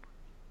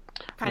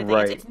kind of thing.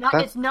 Right.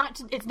 It's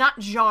not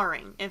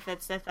jarring if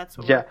that's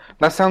what. Yeah,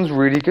 that sounds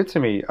really good to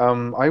me.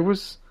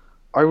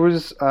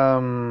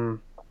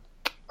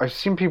 I've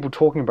seen people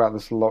talking about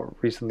this a lot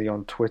recently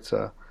on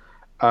Twitter,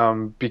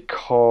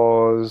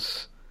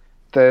 because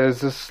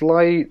there's a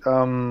slight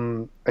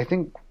I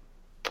think.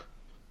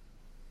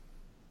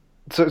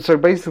 So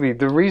basically,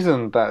 the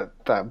reason that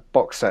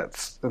box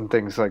sets and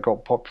things like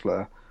got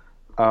popular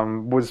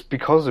was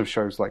because of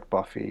shows like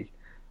Buffy,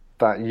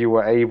 that you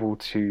were able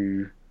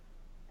to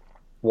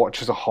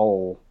watch as a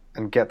whole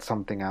and get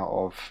something out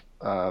of,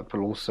 but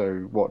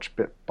also watch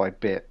bit by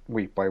bit,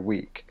 week by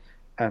week,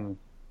 and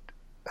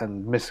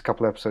miss a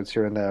couple episodes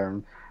here and there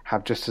and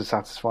have just as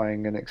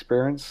satisfying an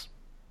experience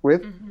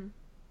with.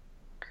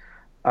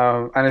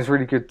 And it's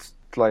really good,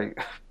 like,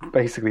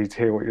 basically to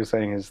hear what you're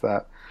saying is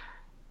that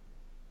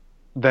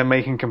they're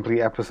making complete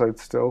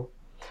episodes still,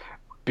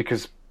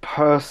 because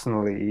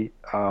personally,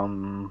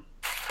 I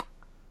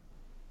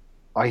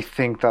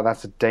think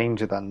that's a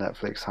danger that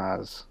Netflix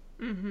has.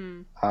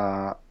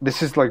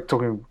 This is like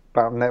talking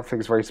about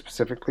Netflix very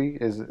specifically,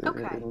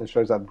 in the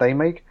shows that they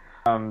make.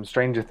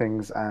 Stranger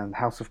Things and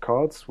House of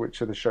Cards,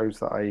 which are the shows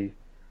that I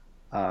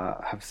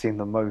have seen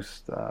the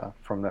most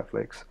from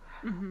Netflix.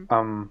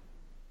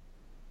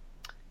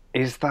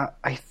 Is that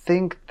I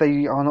think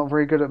they are not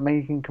very good at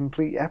making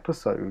complete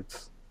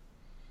episodes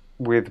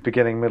with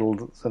beginning,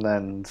 middles, and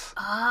ends.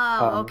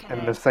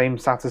 In the same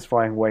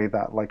satisfying way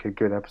that like a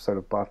good episode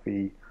of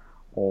Buffy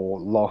or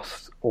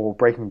Lost or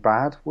Breaking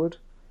Bad would.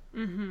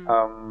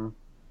 I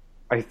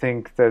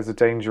think there's a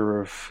danger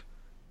of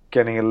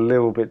getting a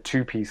little bit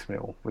too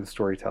piecemeal with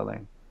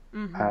storytelling,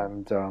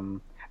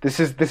 and this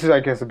is I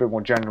guess a bit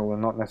more general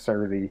and not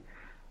necessarily,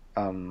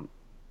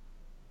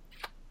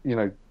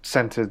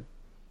 centered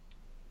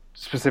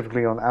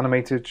specifically on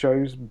animated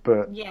shows,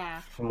 but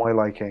for my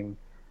liking,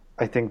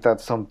 I think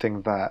that's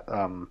something that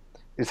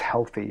is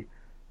healthy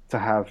to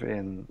have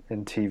in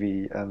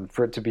TV, and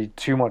for it to be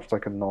too much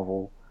like a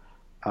novel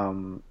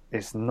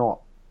is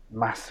not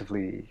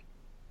massively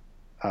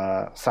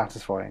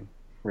satisfying,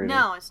 really.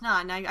 No, it's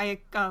not, and I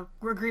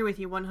agree with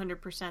you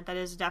 100%. That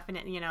is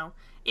definite. You know,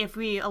 if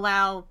we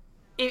allow,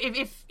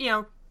 if you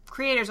know,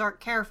 creators aren't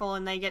careful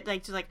and they get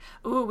like just like,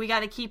 ooh, we got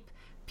to keep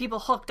people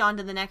hooked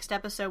onto the next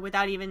episode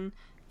without even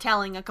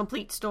telling a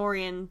complete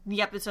story in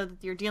the episode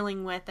that you're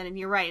dealing with. And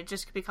you're right, it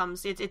just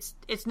becomes it's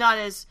not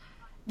as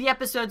the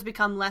episodes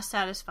become less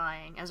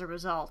satisfying as a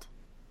result.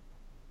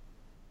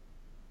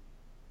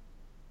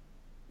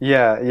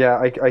 Yeah.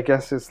 I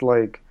guess it's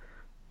like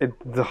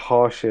the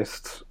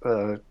harshest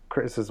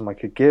criticism I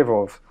could give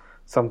of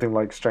something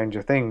like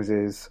Stranger Things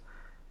is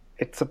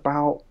it's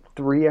about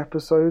 3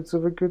 episodes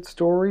of a good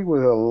story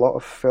with a lot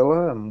of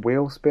filler and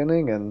wheel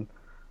spinning and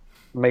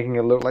making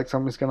it look like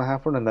something's going to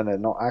happen and then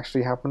it not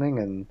actually happening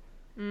and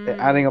it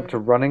adding up to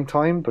running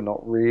time but not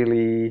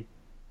really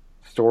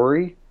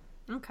story.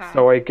 Okay.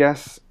 So I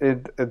guess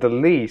at the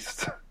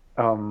least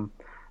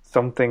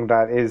something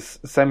that is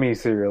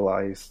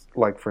semi-serialized,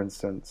 like for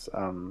instance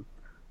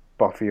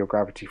Buffy or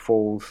Gravity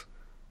Falls,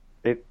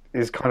 it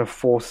is kind of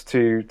forced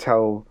to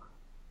tell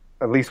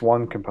at least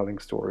one compelling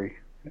story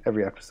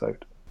every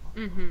episode.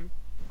 Mm-hmm.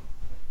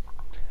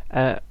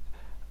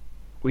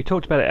 We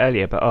talked about it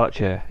earlier, but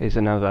Archer is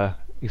another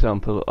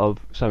example of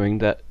something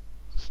that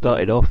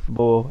started off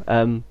more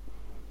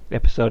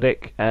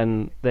episodic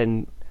and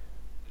then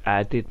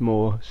did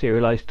more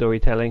serialized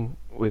storytelling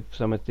with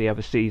some of the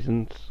other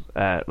seasons.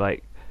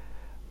 Like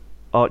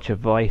Archer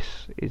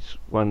Vice is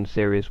one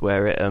series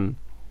where it,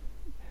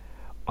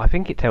 I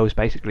think it tells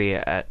basically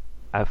a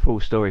full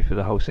story for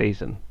the whole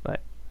season. Like,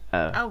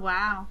 oh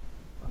wow!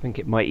 I think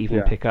it might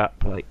even pick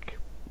up like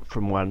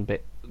from one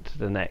bit to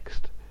the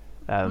next.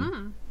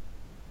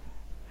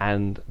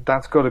 And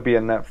that's got to be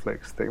a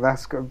Netflix thing.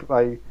 That's got,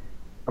 I'm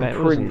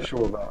pretty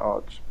sure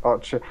that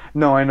Archer.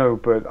 No, I know,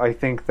 but I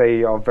think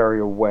they are very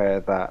aware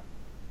that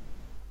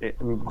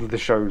the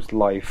show's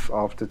life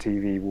after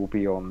TV will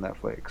be on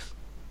Netflix.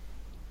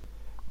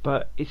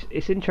 But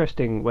it's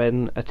interesting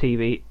when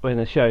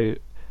a show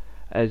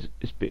as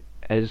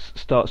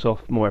starts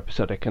off more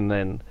episodic and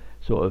then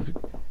sort of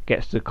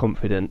gets the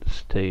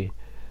confidence to,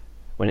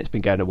 when it's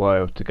been going a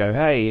while, to go,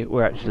 hey,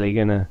 we're actually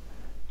gonna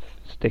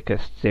stick a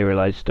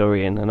serialized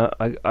story in, and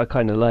I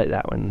kind of like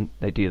that when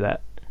they do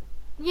that.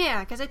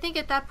 Yeah, because I think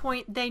at that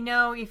point they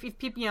know if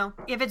people,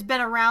 if it's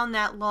been around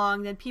that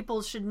long, then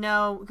people should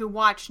know who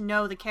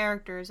know the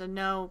characters and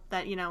know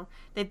that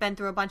they've been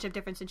through a bunch of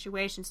different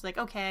situations. Like,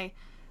 okay,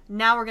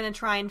 now we're going to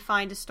try and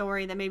find a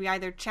story that maybe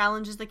either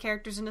challenges the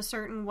characters in a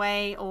certain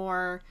way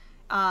or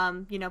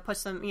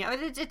puts them,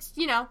 it's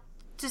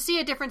to see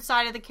a different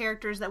side of the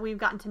characters that we've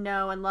gotten to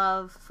know and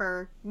love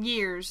for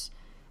years,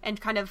 and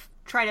kind of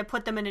try to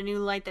put them in a new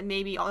light that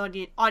maybe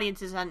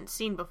audiences hadn't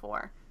seen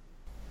before.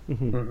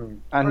 Mm-hmm.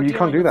 And you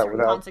can't do that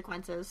without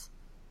consequences.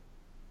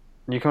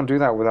 You can't do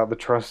that without the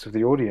trust of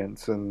the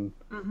audience, and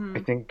I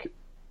think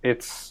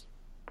it's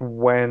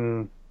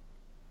when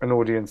an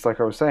audience,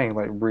 like I was saying,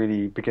 like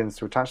really begins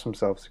to attach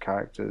themselves to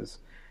characters,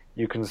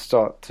 you can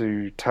start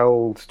to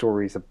tell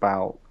stories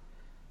about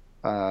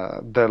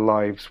their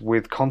lives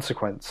with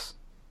consequence.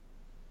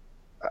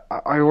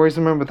 I always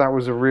remember that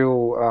was a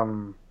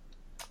real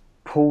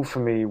pull for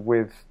me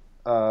with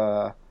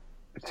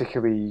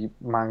particularly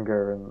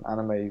manga and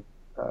anime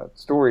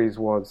stories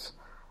was,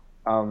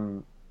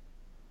 and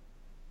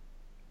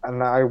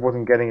I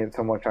wasn't getting it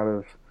so much out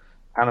of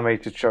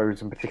animated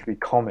shows and particularly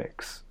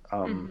comics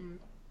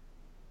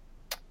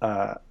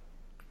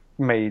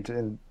made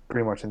in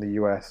pretty much in the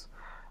US,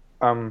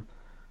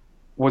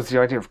 was the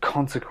idea of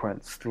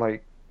consequence.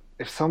 Like,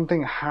 if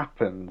something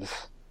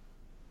happens,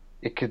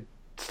 it could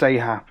stay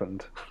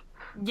happened.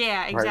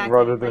 Yeah, exactly. Right?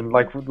 Rather than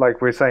like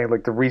we're saying,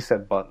 like the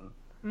reset button.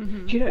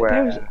 Mm-hmm. Do you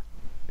know,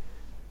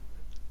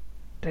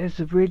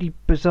 there's a really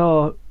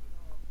bizarre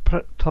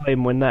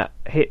time when that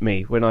hit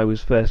me when I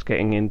was first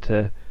getting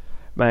into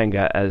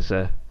manga as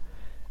a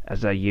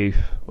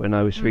youth, when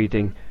I was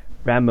reading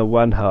Ranma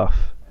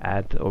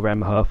 1/2 or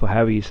Ranma half, or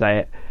however you say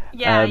it.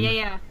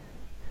 Yeah.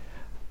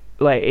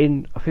 Like I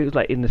think it was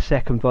like in the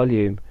second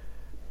volume,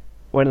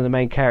 one of the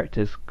main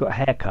characters got a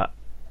haircut.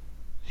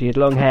 She had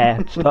long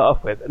hair to start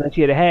off with, and then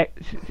she had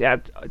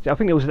I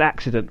think there was an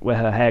accident where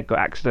her hair got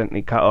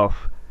accidentally cut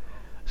off,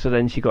 so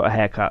then she got a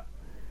haircut,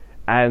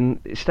 and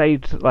it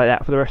stayed like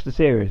that for the rest of the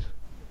series.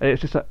 And it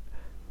was just like,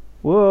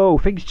 whoa,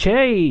 things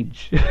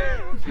change.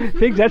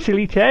 Things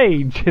actually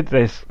change in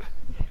this.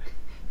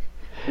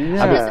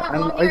 Yeah,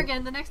 and long hair again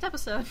in the next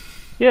episode.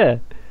 Yeah.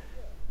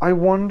 I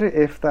wonder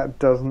if that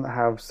doesn't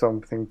have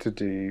something to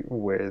do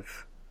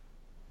with,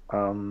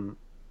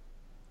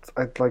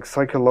 like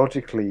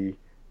psychologically,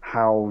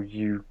 how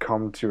you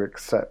come to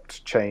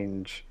accept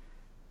change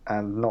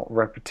and not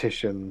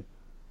repetition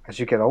as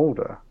you get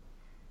older.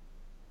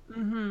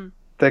 Mm-hmm.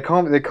 It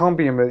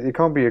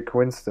can't be a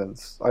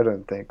coincidence. I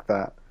don't think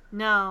that.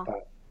 No.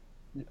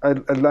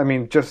 I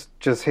mean, just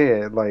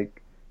here,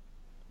 like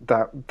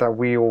that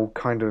we all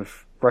kind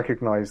of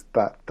recognize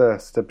that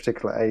thirst at a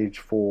particular age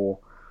for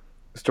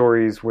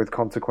stories with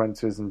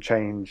consequences and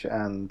change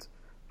and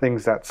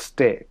things that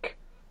stick,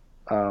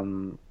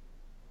 and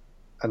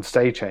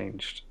stay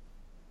changed.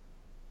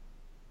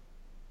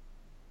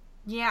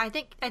 Yeah, I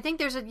think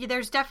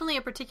there's definitely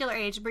a particular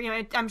age, but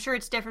I'm sure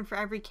it's different for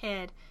every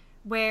kid.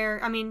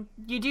 Where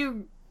you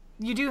do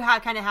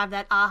kind of have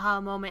that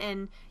aha moment,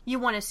 and you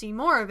want to see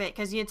more of it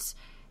because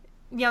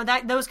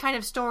that those kind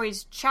of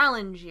stories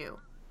challenge you.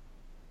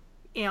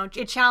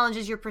 It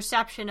challenges your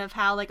perception of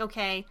how, like,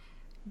 okay,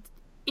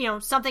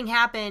 something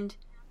happened,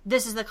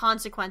 this is the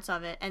consequence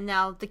of it, and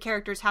now the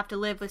characters have to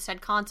live with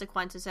said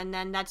consequences, and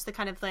then that's the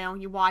kind of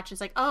thing you watch. It's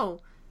like, oh,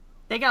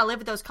 they gotta live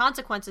with those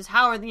consequences.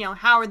 How are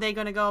they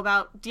going to go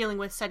about dealing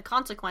with said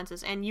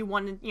consequences? And you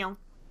want to,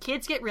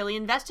 kids get really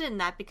invested in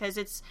that because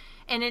it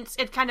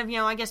kind of,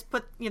 I guess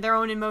put their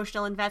own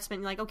emotional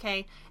investment. Like,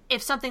 okay,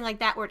 if something like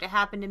that were to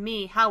happen to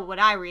me, how would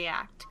I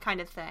react? Kind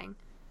of thing.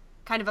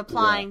 Kind of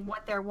applying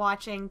what they're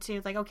watching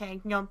to, like,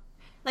 okay,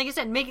 like I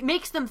said,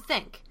 makes them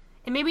think.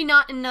 And maybe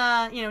not in,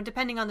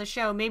 depending on the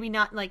show, maybe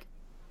not, like,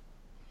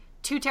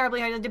 too terribly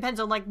hard. It depends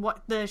on, like,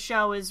 what the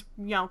show is,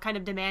 kind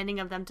of demanding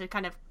of them to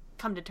kind of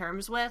come to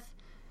terms with.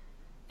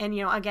 And,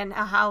 again,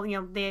 how,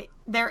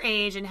 their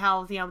age and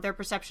how, their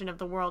perception of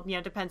the world,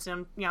 depends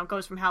on,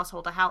 goes from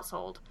household to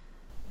household.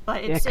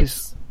 But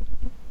it's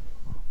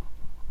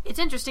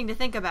interesting to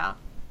think about.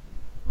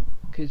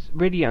 Because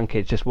really young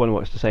kids just want to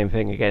watch the same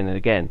thing again and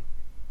again.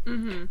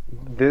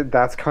 Mm-hmm.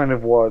 That's kind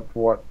of what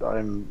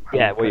I'm.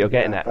 Yeah, what you're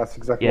getting at. That's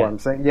exactly what I'm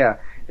saying. Yeah,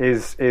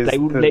 is they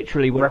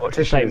literally want to watch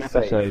the same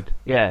episode. Safe.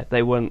 Yeah,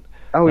 they want.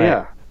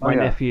 My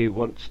nephew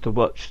wants to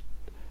watch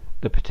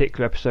the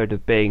particular episode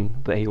of Bing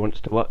that he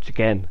wants to watch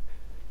again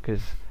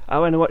because I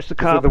want to watch the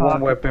car. Is it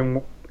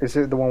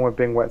the one where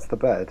Bing wets the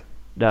bed?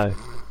 No,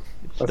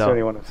 that's the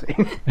only one I've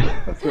seen.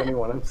 That's the only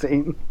one I've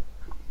seen.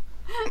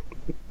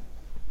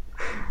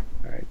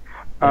 Right.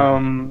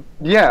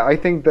 Yeah, I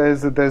think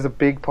there's a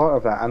big part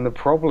of that, and the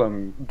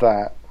problem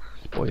that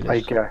spoilers. I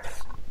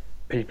guess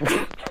people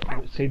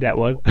haven't seen that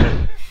one.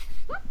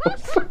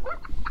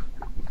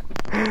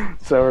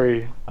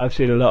 Sorry, I've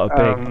seen a lot of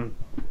Big.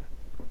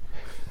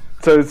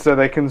 So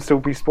they can still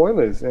be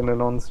spoilers in a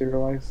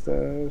non-serialized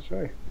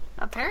show.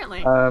 Apparently.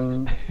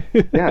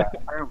 Yeah,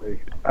 apparently.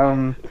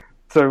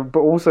 But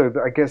also,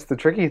 I guess the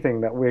tricky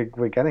thing that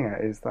we're getting at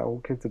is that all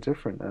kids are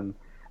different,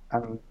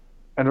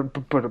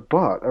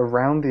 but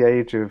around the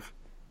age of,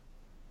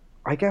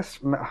 I guess,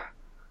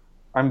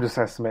 I'm just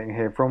estimating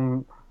here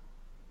from,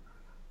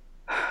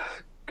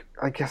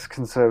 I guess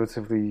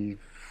conservatively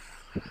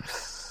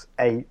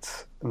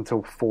 8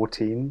 until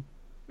 14.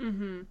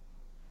 Mm-hmm.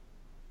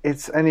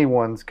 It's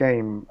anyone's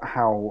game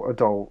how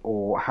adult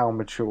or how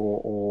mature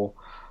or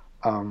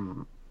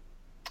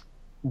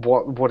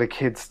what a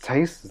kid's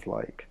taste is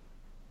like,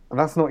 and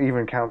that's not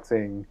even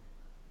counting,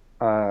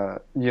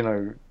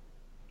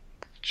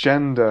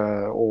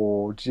 gender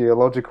or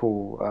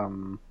geological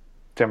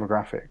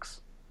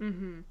demographics.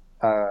 Mm-hmm.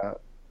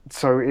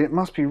 So it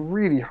must be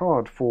really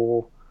hard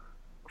for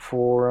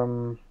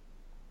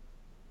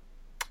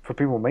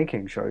people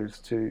making shows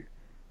to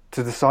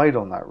decide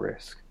on that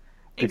risk,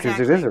 because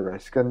it is a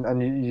risk,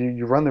 and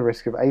you run the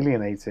risk of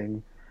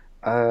alienating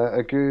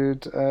a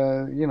good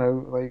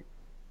like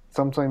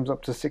sometimes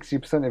up to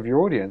 60% of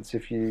your audience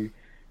if you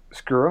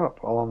screw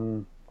up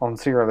on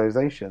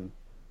serialization.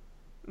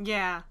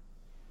 Yeah.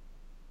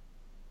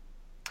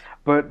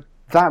 But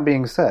that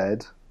being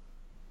said,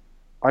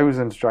 I was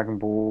into Dragon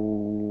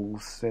Ball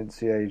since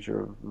the age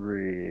of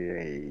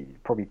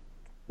probably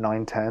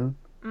 9, 10.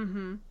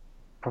 Mm-hmm.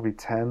 Probably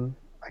 10,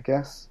 I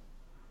guess.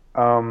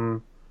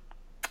 And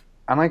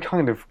I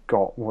kind of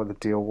got what the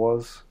deal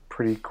was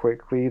pretty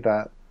quickly,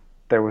 that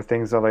there were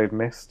things that I'd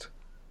missed.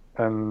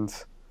 And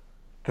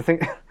the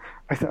thing,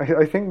 I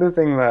think the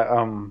thing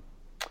that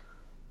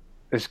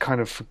is kind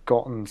of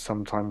forgotten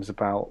sometimes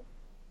about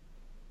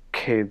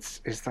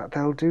kids is that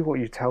they'll do what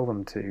you tell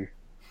them to,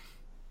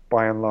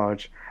 by and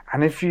large.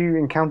 And if you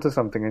encounter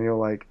something and you're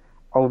like,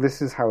 oh,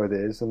 this is how it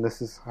is, and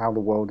this is how the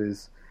world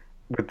is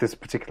with this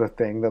particular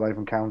thing that I've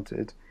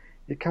encountered,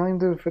 you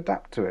kind of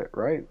adapt to it,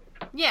 right?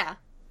 Yeah.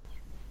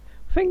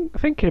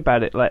 Thinking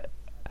about it, like,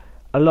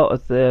 a lot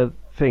of the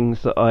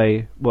things that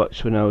I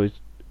watched when I was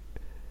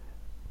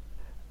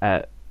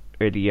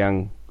really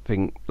young,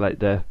 like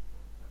the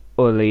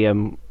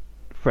early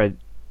French,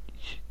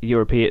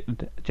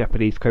 European,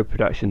 Japanese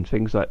co-productions,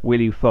 things like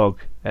Willy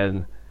Fogg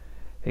and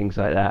things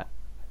like that,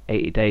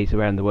 80 Days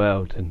Around the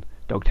World and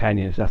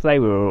Dogtanian and stuff, they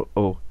were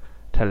all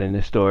telling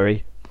a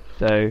story.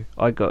 So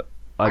I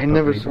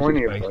never saw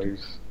any of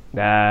those.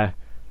 Nah,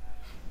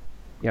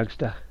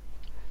 youngster.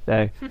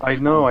 No. I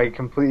know, I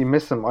completely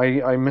missed them.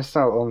 I missed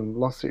out on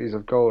Lost Cities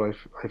of Gold.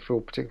 I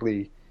feel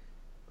particularly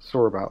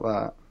sore about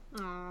that.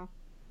 Aww.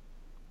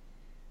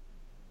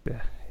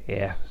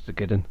 Yeah, it's a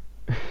good one.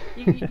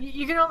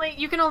 you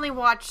can only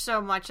watch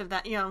so much of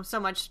that, so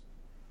much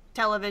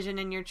television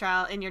in your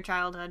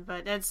childhood,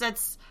 but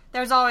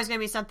there's always going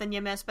to be something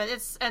you miss. But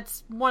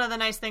it's one of the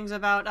nice things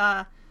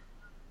about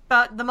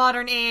the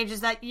modern age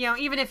is that,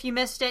 even if you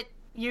missed it,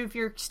 if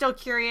you're still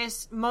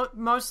curious,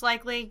 most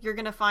likely you're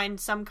going to find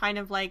some kind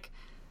of like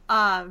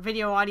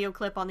video audio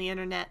clip on the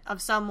internet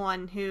of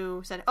someone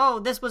who said, oh,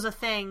 this was a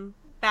thing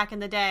back in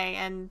the day,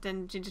 and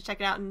then you just check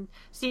it out and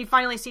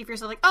finally see for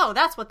yourself, like, oh,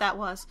 that's what that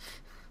was.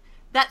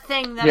 That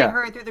thing that I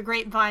heard through the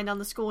grapevine on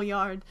the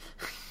schoolyard.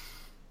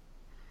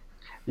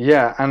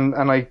 Yeah, and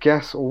I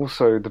guess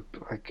also the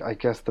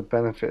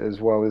benefit as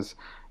well is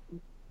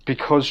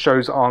because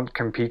shows aren't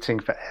competing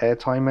for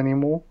airtime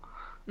anymore.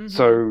 Mm-hmm.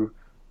 So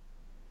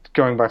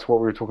going back to what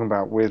we were talking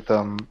about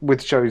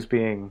with shows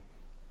being,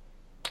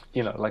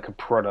 like a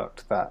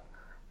product that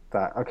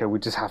okay, we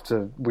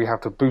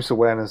have to boost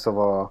awareness of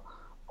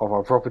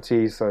our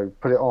property, so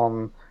put it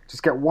on,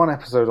 just get one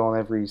episode on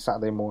every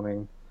Saturday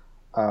morning,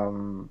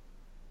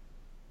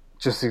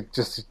 just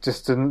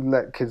to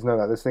let kids know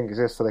that this thing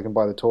exists so they can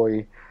buy the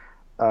toy.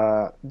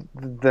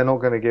 They're not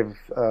going to give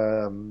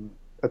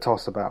a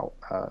toss about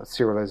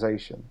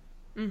serialization.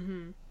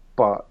 Mm-hmm.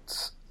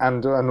 But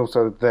and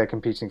also they're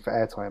competing for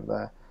airtime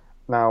there.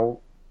 Now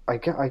I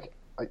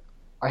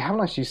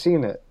haven't actually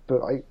seen it,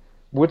 but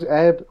would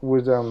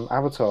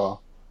Avatar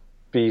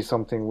be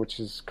something which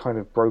has kind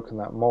of broken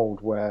that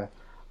mold? Where,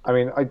 I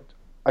mean,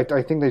 I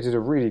think they did a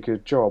really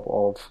good job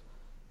of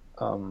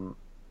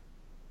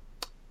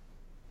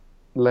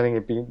letting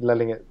it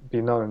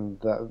be known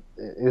that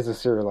it is a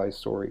serialized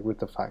story, with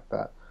the fact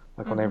that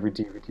on every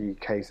DVD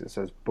case it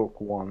says book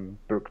 1,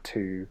 book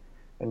 2,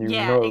 and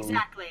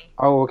exactly.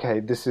 Oh, okay,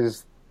 this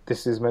is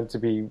meant to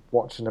be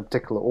watched in a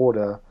particular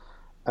order,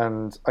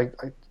 and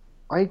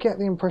I get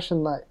the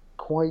impression that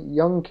quite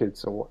young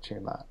kids are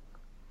watching that.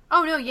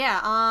 Oh no,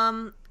 yeah.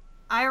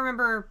 I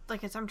remember, I'm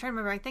trying to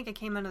remember. I think I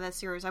came into that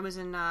series. I was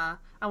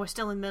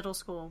still in middle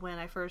school when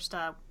I first,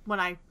 when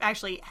I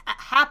actually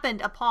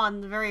happened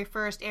upon the very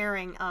first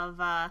airing of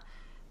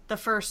the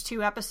first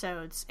 2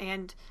 episodes,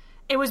 and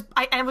it was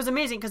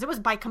amazing because it was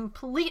by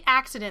complete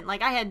accident.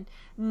 Like, I had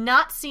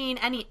not seen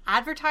any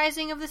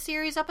advertising of the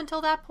series up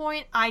until that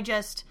point. I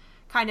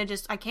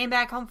came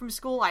back home from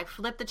school, I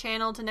flipped the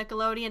channel to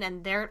Nickelodeon,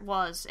 and there it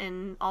was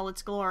in all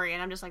its glory,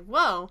 and I'm just like,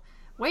 whoa,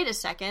 wait a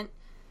second.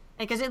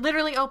 Because it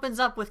literally opens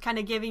up with kind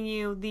of giving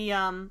you the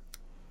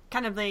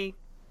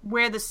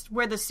where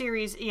the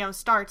series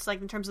starts, like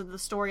in terms of the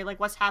story,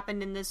 like what's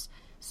happened in this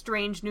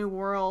strange new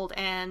world,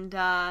 and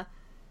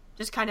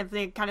just kind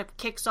of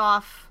kicks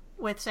off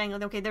with saying,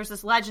 okay, there's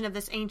this legend of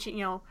this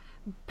ancient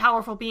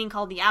powerful being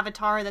called the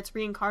Avatar that's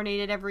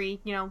reincarnated every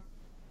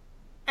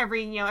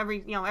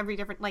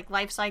different like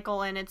life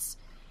cycle, and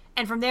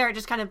from there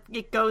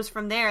it goes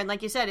from there, and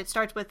like you said, it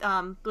starts with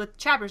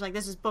chapters like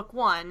this is book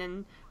 1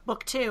 and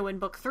book 2 and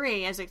book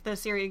 3 as the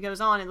series goes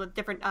on, and with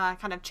different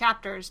kind of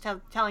chapters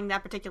telling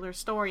that particular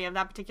story of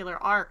that particular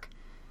arc.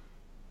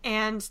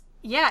 And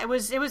yeah, it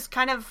was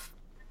kind of,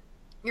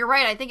 you're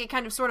right, I think it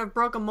kind of sort of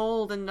broke a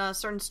mold in a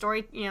certain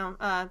story,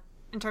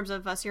 in terms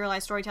of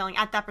serialized storytelling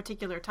at that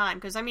particular time.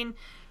 Because I mean,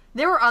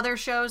 there were other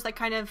shows that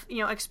kind of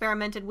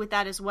experimented with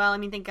that as well. I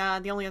mean, I think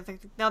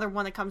the other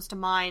one that comes to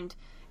mind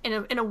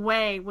in a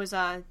way was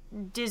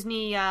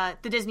Disney, the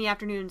Disney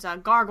Afternoons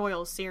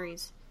Gargoyles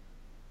series.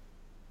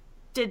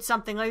 Did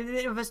something like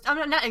it was,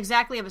 not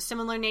exactly of a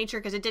similar nature,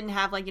 because it didn't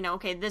have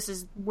okay, this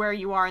is where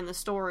you are in the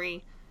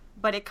story,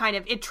 but it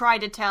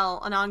tried to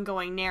tell an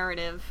ongoing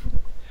narrative.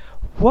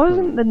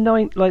 Wasn't the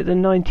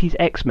 90s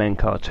X-Men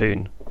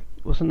cartoon?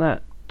 Wasn't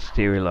that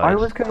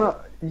serialized?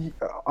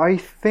 I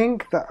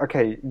think that,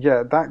 okay,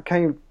 yeah, that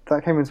came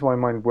into my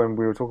mind when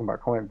we were talking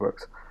about comic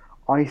books.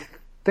 I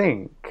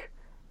think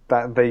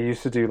that they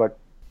used to do like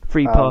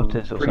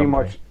 3-parters or pretty something.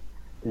 much.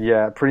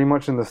 Yeah, pretty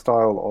much in the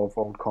style of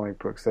old comic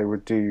books. They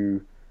would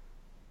do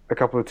a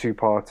couple of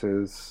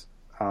 2-parters,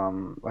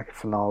 like a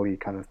finale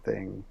kind of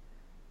thing,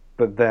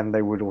 but then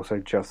they would also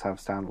just have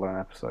standalone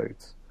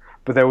episodes.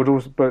 But they would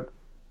also, but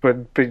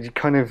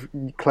kind of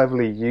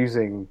cleverly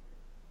using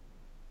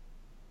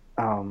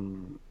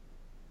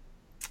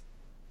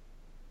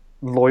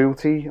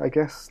loyalty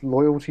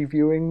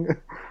viewing.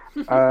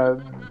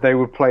 They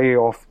would play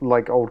off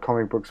like old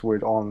comic books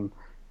would on,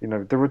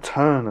 the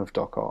return of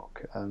Doc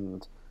Ock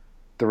and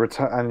the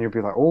return, and you'd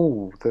be like,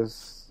 oh,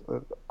 there's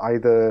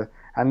either,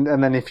 and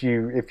then if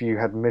you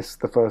had missed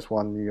the first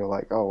one, you're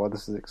like, oh, well,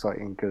 this is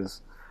exciting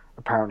because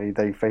apparently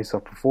they face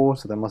off before,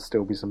 so there must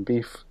still be some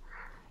beef.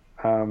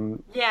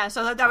 Yeah,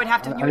 so that would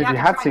have to, you would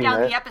have to track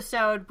down the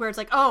episode where it's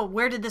like, oh,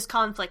 where did this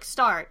conflict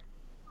start?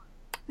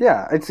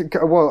 Yeah,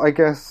 I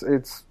guess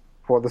it's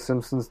what The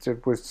Simpsons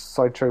did with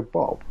Sideshow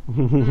Bob.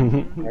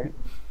 Right?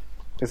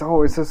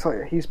 It's just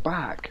like, he's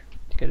back.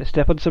 You gotta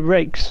step on some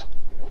rakes.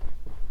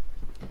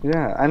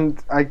 Yeah,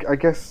 and I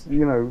guess,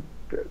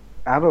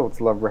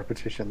 adults love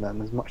repetition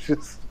then as much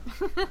as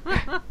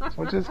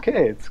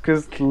kids,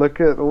 because look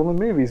at all the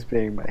movies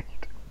being made.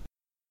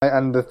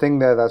 And the thing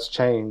there that's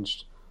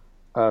changed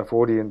for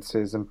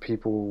audiences and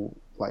people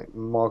like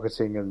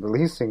marketing and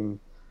releasing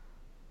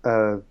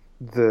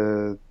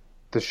the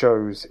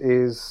shows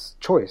is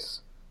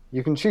choice.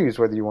 You can choose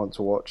whether you want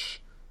to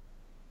watch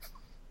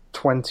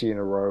 20 in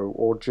a row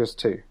or just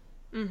 2,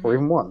 or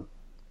even 1.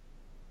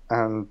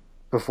 And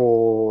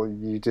before,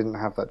 you didn't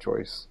have that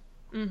choice.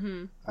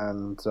 Mm-hmm.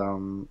 And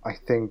I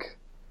think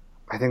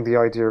the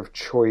idea of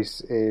choice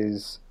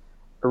is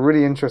a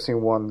really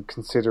interesting one,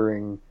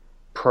 considering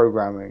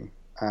programming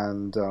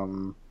and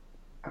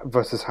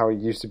versus how it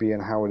used to be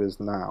and how it is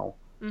now.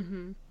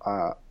 Mm-hmm.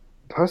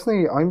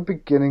 Personally, I'm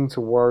beginning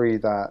to worry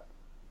that,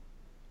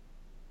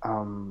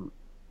 and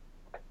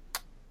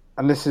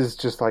this is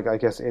just like, I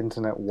guess,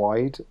 internet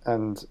wide,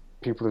 and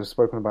people have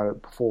spoken about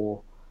it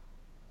before,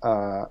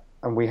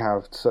 and we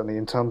have certainly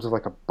in terms of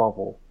like a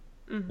bubble.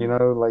 Mm-hmm. You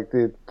know, like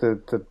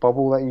the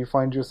bubble that you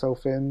find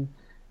yourself in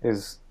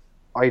is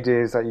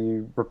ideas that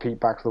you repeat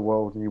back to the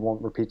world and you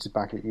want repeated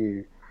back at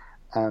you.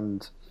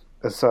 And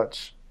as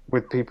such,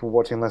 with people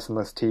watching less and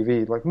less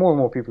TV, like more and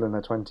more people in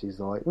their 20s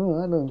are like,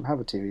 oh, I don't have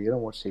a TV, I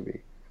don't watch TV.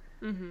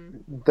 Mm-hmm.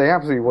 They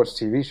absolutely watch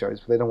TV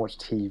shows, but they don't watch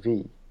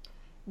TV.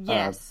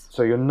 Yes.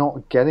 So you're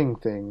not getting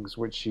things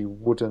which you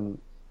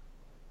wouldn't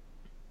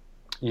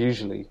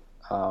usually.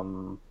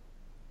 You're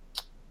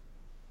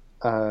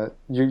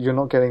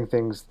not getting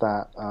things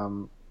that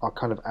are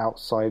kind of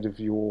outside of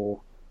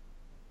your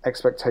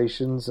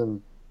expectations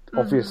and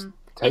obvious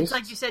tastes. It's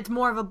like you said, it's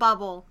more of a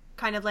bubble.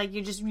 Kind of like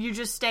you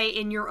just stay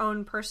in your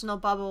own personal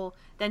bubble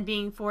than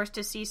being forced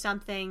to see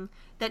something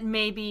that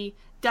maybe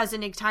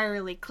doesn't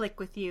entirely click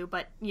with you,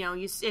 but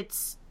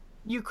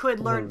you could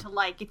learn to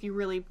like if you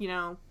really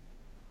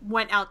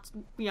went out,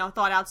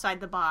 thought outside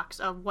the box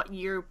of what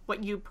you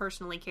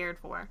personally cared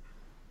for.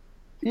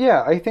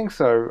 Yeah, I think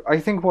so. I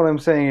think what I'm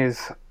saying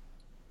is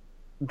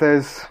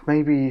there's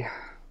maybe,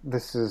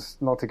 this is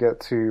not to get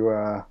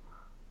too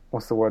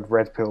what's the word,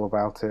 red pill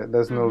about it.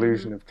 There's an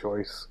illusion of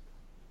choice.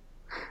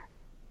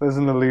 There's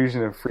an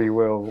illusion of free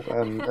will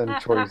and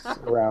choice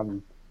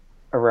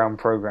around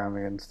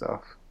programming and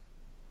stuff.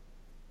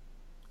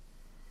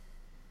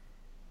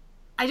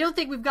 I don't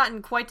think we've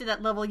gotten quite to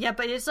that level yet,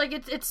 but it's like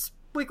it's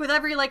like with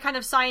every like kind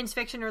of science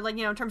fiction or like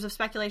in terms of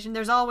speculation,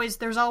 there's always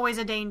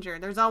a danger.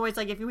 There's always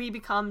like if we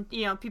become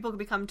people can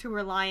become too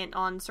reliant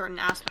on certain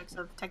aspects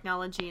of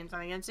technology and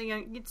something. And so,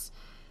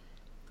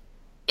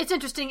 it's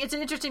interesting. It's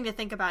interesting to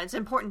think about. It's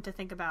important to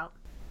think about.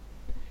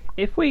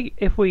 If we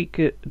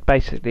could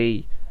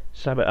basically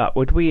sum it up,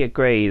 would we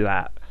agree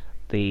that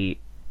the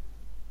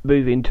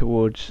moving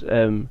towards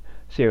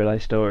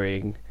serialized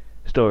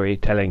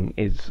storytelling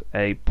is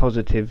a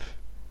positive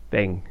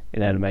thing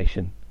in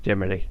animation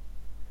generally?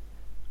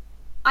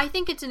 I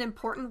think it's an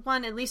important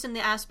one, at least in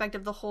the aspect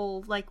of the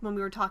whole, like when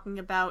we were talking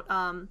about,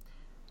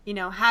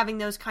 having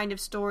those kind of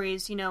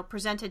stories,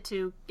 presented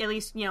to, at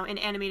least, in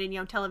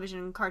animated, television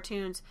and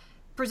cartoons,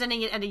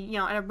 presenting it at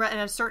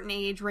a certain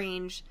age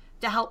range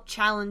to help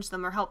challenge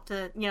them or help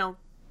to,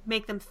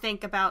 make them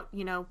think about,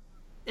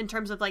 in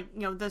terms of like,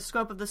 the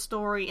scope of the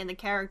story and the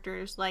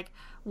characters, like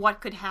what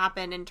could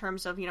happen in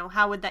terms of,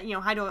 how would that,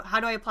 how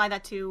do I apply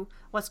that to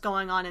what's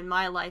going on in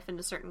my life in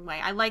a certain way.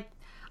 I like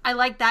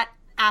that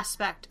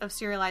aspect of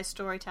serialized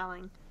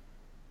storytelling.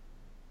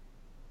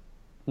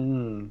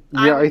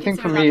 Yeah, I think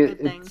for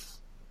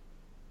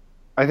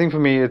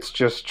me it's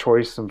just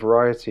choice and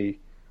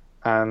variety,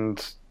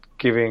 and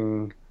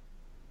giving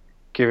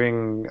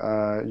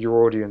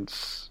your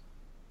audience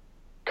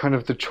kind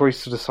of the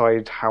choice to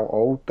decide how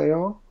old they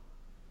are,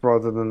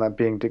 rather than that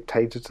being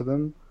dictated to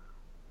them.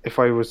 If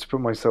I was to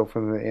put myself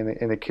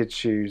in a kid's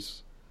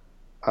shoes,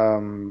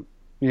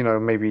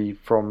 maybe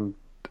from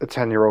a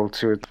 10-year-old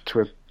to a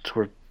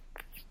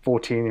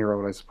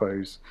 14-year-old, I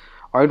suppose,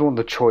 I'd want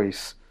the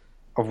choice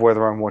of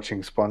whether I'm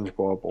watching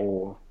SpongeBob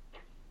or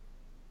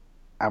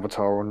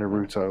Avatar or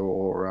Naruto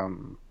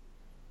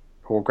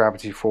or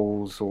Gravity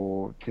Falls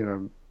or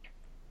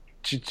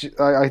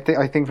I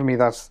think for me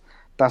that's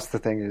the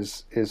thing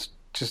is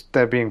just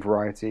there being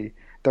variety.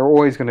 There are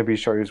always going to be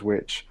shows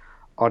which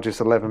are just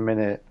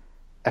 11-minute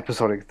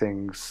episodic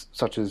things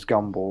such as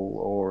Gumball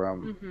or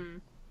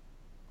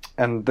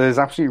and there's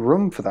absolutely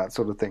room for that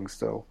sort of thing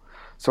still.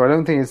 So I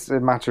don't think it's a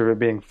matter of it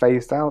being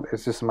phased out.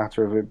 It's just a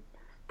matter of it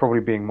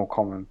probably being more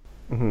common.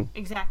 Mm-hmm.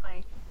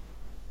 Exactly.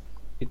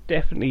 It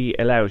definitely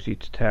allows you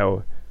to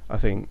tell, I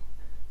think,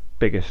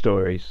 bigger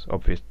stories.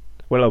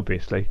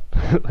 Obviously,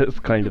 that's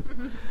kind of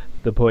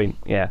the point.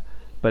 Yeah,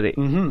 but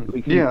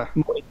we can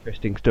more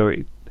interesting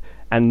story,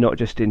 and not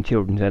just in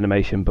children's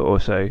animation, but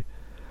also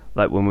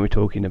like when we were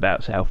talking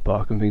about South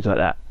Park and things like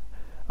that.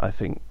 I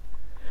think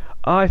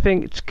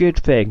it's a good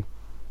thing.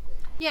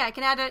 Yeah, it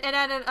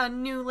added a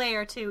new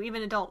layer to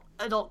even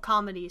adult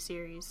comedy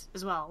series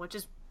as well, which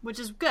is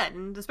good,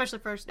 and especially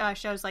for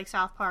shows like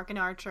South Park and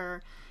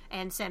Archer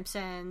and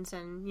Simpsons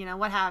and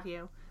what have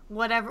you,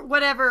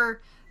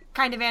 whatever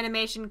kind of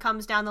animation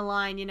comes down the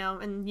line,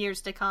 in years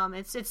to come.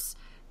 It's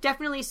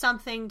definitely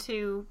something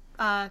to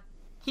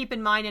keep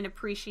in mind and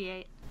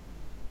appreciate.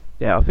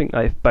 Yeah, I think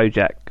if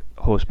BoJack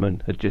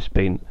Horseman had just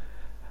been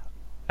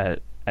an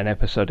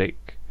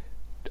episodic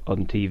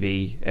on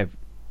TV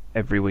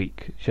every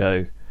week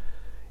show,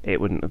 it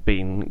wouldn't have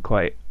been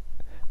quite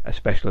as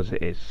special as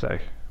it is. So.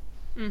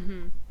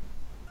 Mm-hmm.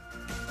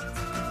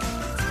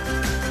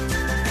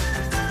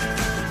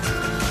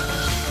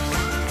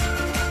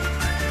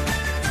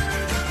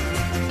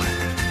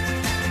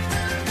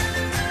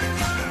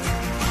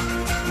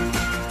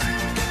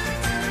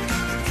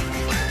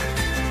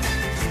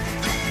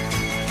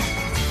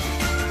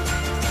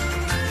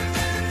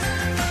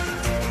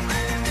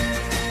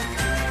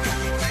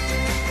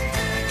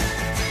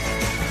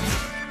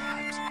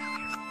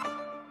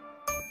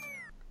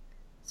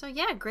 So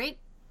yeah, great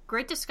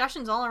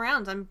discussions all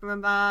around.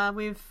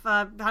 We've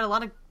had a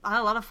lot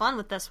of fun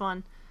with this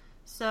one.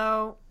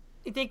 So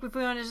think if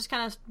we want to just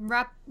kind of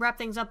wrap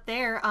things up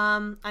there,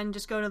 and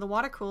just go to the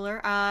water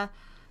cooler.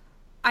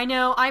 I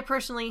know I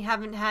personally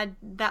haven't had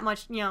that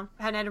much, hadn't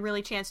had a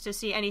really chance to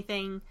see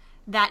anything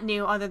that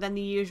new other than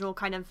the usual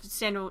kind of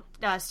standard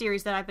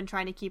series that I've been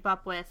trying to keep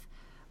up with.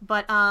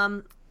 But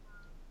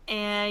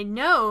I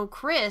know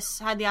Chris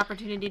had the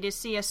opportunity to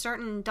see a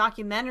certain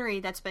documentary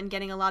that's been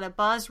getting a lot of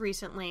buzz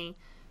recently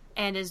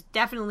and is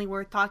definitely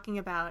worth talking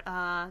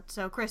about.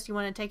 So, Chris, you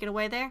want to take it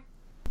away there?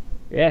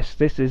 Yes,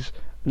 this is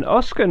an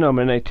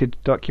Oscar-nominated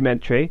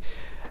documentary,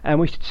 and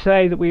we should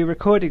say that we're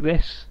recording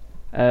this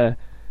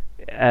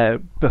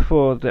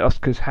before the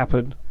Oscars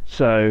happen,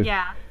 so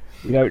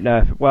we don't know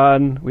if it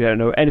won, we don't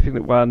know anything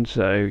that won,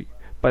 so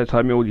by the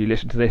time you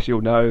listen to this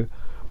you'll know,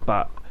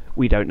 but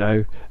we don't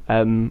know.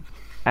 And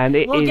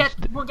we'll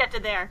get to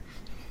there.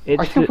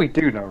 I think we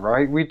do know,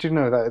 right? We do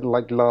know that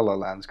like La La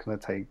Land's going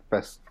to take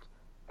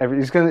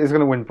it's going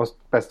to win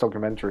best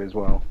documentary as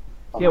well.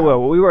 Yeah,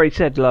 well, we already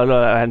said La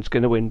La Land's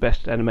going to win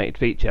Best Animated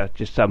Feature,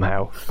 just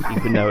somehow,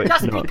 even though it's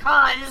just not.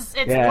 Just because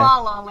it's La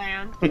La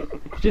Land.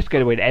 It's just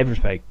going to win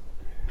everything.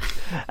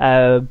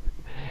 And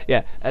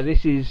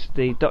this is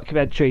the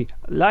documentary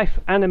Life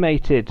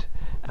Animated,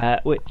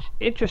 which,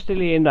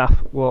 interestingly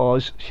enough,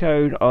 was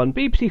shown on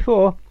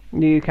BBC4 in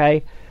the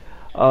UK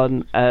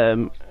on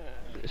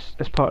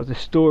as part of the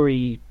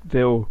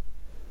Storyville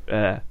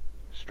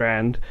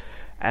strand.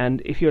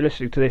 And if you're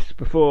listening to this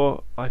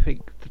before, I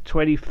think the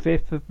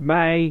 25th of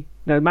May,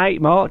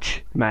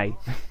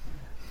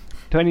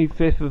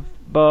 25th of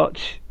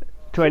March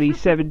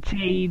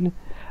 2017,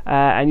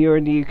 and you're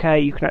in the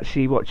UK, you can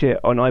actually watch it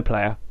on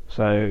iPlayer,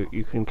 so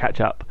you can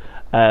catch up.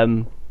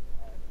 Dan,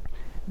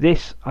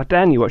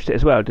 you watched it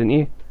as well, didn't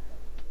you?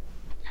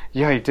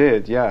 Yeah, I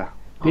did, yeah.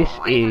 This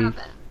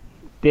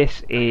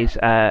is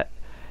a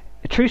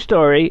true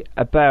story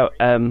about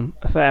a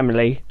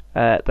family.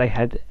 They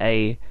had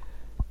a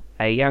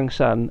young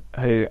son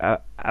who,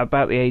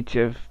 about the age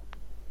of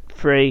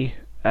 3,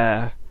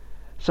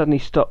 suddenly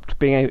stopped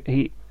being able.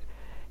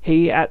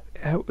 He had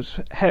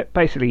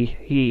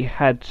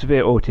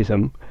severe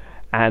autism,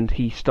 and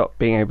he stopped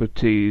being able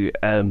to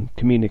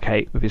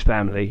communicate with his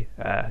family.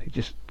 He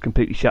just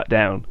completely shut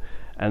down,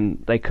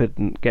 and they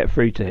couldn't get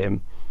through to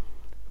him.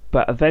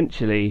 But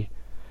eventually,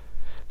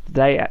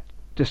 they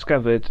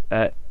discovered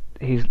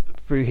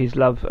through his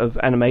love of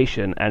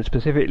animation, and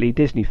specifically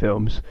Disney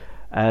films,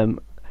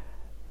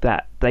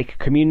 that they could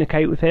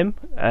communicate with him,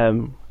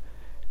 and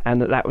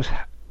that was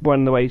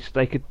one of the ways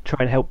they could try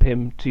and help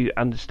him to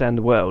understand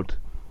the world.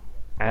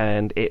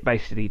 And it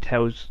basically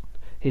tells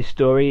his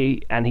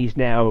story, and he's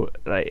now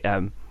at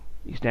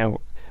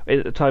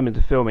the time of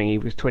the filming he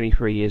was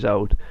 23 years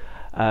old,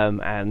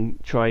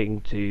 and trying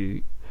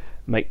to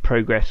make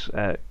progress,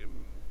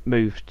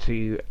 move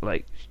to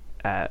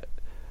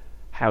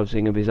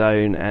housing of his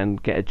own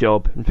and get a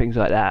job and things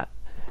like that.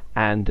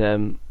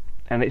 And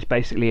it's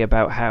basically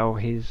about how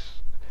his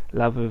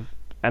love of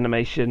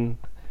animation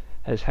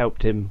has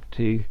helped him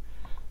to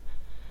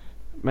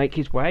make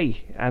his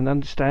way and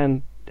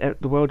understand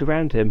the world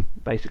around him,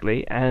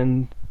 basically,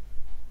 and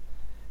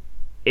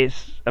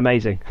it's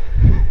amazing.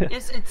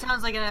 It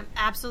sounds like an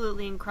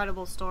absolutely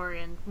incredible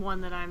story, and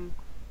one that I'm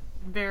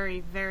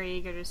very, very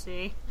eager to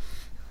see.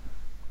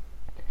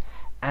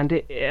 And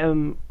it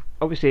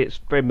obviously it's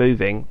very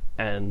moving,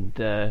 and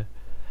but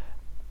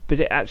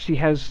it actually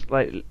has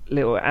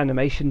little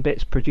animation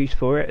bits produced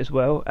for it as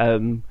well.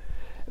 It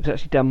was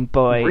actually done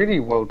by really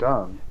well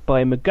done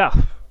by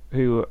McGuff,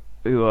 who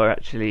are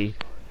actually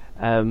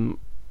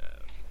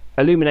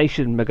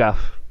Illumination McGuff.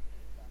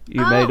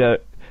 Made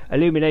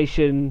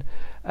Illumination.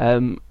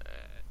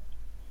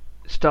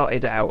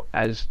 Started out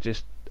as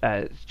just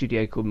a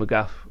studio called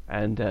McGuff,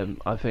 and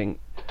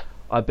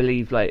I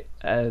believe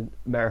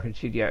American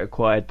studio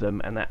acquired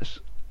them, and that's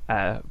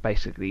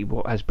basically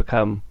what has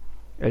become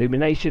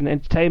Illumination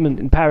Entertainment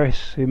in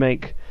Paris, who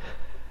make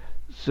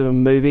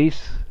some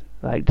movies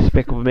like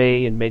Despicable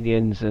Me and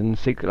Minions and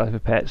Secret Life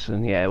of Pets,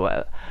 and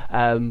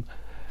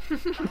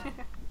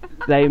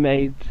they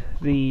made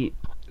these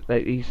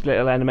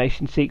little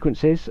animation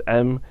sequences,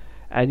 and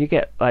you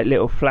get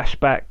little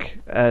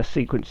flashback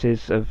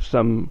sequences of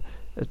some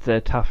of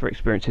the tougher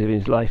experiences in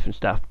his life and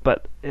stuff.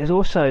 But there's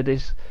also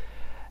this.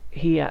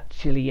 He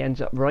actually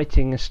ends up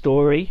writing a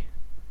story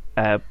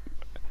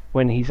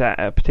when he's at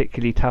a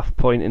particularly tough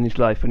point in his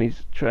life, when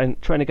he's trying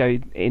to go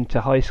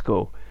into high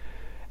school,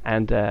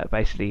 and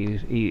basically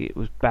he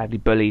was badly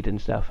bullied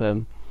and stuff.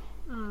 And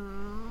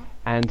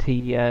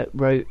he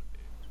wrote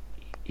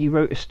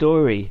a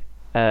story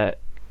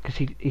because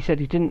he said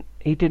he didn't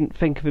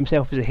think of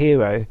himself as a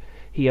hero.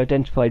 He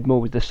identified more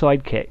with the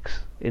sidekicks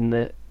in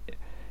the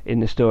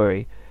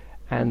story,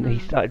 and he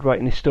started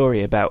writing this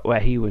story about where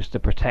he was the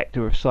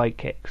protector of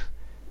sidekicks.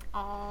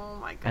 Oh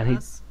my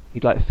goodness!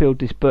 And he'd filled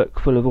this book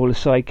full of all the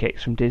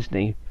sidekicks from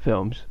Disney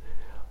films,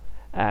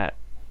 and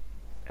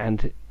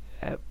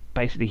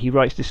basically he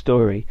writes this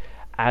story,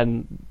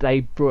 and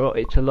they brought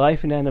it to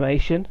life in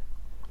animation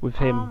with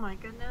him. Oh my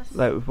goodness!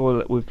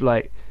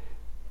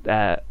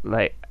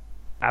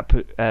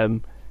 Apu,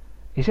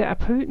 is it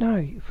Apu?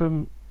 No,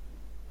 from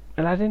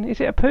Aladdin. Is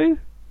it Apu?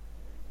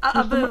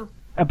 Abu.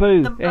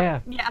 Abu. Yeah.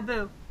 Yeah,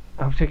 Abu.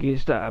 I'm thinking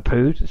it's not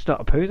Apu. It's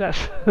not Apu.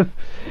 That's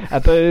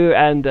Abu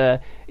and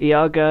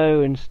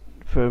Iago and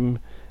from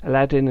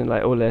Aladdin and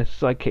like all their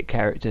sidekick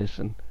characters.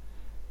 And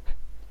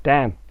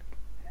Dan,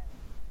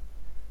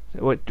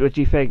 what do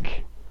you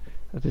think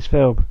of this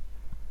film?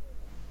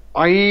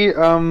 I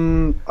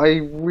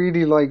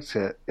really liked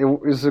it. It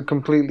was a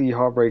completely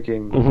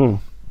heartbreaking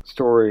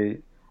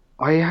story.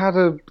 I had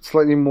a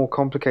slightly more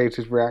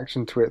complicated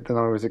reaction to it than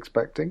I was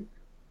expecting.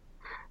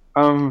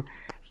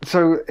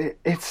 So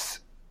it's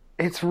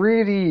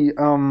really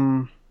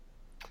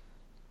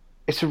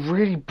it's a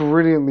really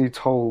brilliantly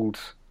told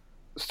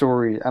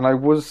story, and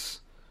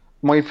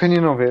my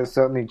opinion of it has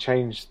certainly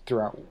changed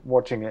throughout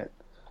watching it.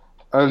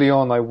 Early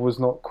on, I was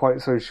not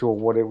quite so sure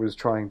what it was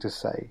trying to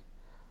say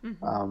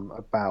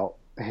about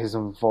his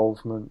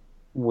involvement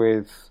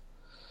with,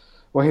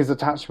 well, his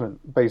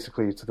attachment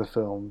basically to the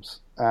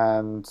films,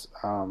 and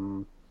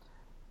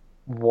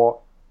what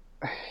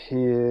he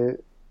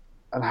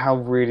and how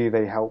really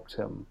they helped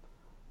him.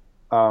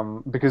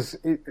 Because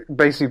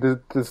basically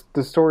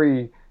the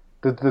story,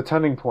 the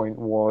turning point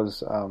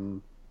was, I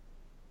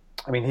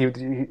mean,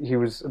 he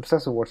was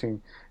obsessed with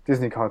watching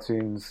Disney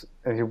cartoons,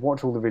 and he'd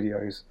watch all the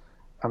videos.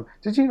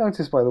 Did you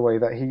notice, by the way,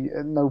 that he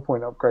at no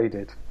point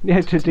upgraded? Yeah,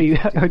 to do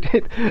that, I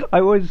did.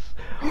 I was.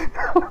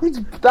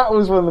 That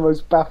was one of the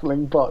most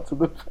baffling parts of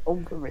the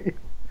film for me.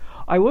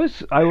 I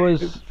was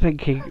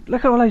thinking,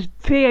 look at all those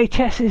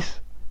VHSs.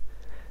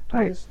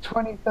 Like, it's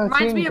 2013.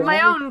 Reminds me of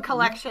my own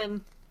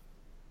collection.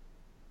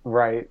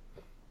 Right.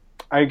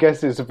 I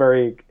guess it's a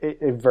very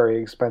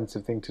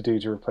expensive thing to do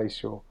to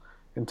replace your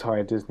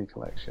entire Disney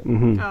collection.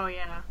 Mm-hmm. Oh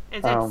yeah,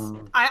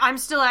 I'm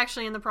still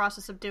actually in the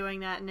process of doing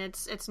that, and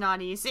it's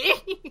not easy.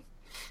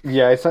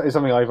 Yeah, it's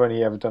something I've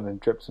only ever done in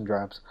drips and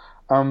drabs.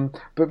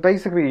 But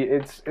basically,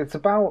 it's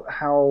about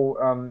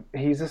how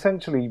he's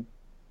essentially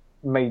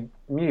made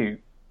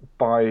mute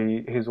by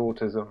his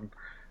autism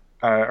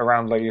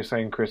around, like you're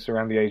saying, Chris,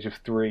 around the age of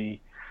 3,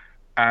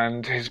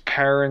 and his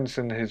parents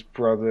and his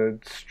brother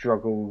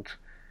struggled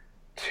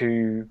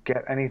to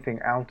get anything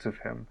out of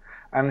him,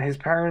 and his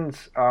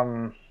parents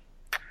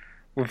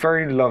were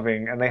very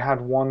loving, and they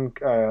had one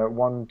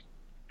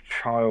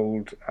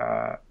child,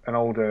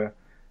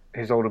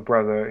 his older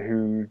brother,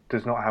 who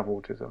does not have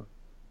autism.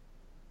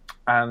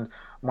 And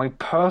my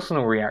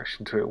personal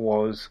reaction to it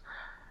was,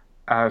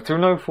 through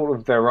no fault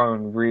of their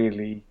own,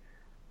 really,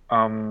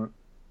 and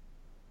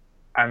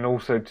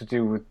also to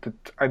do with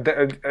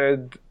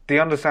the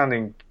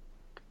understanding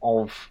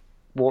of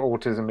what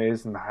autism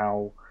is and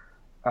how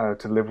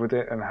to live with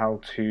it and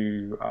how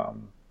to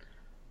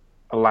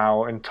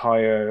allow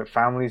entire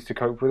families to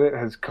cope with it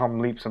has come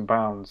leaps and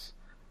bounds,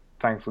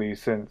 thankfully,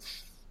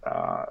 since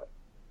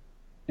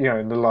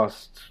in the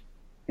last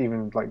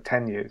even like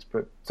 10 years,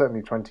 but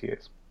certainly 20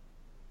 years.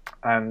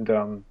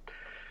 And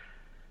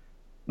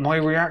my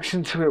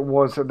reaction to it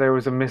was that there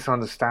was a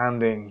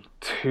misunderstanding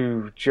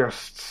to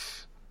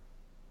just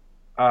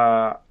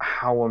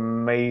how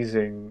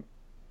amazing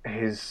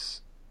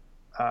his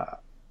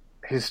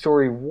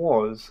story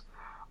was,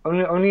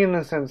 only in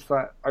the sense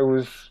that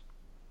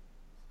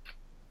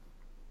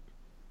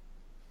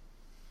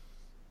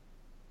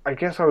I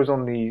guess I was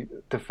on the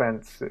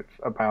defensive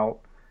about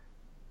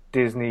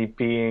Disney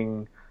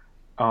being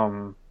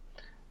a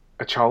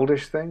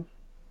childish thing.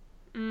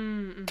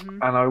 Mm-hmm.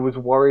 And I was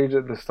worried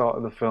at the start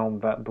of the film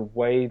that the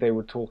way they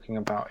were talking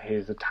about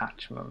his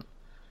attachment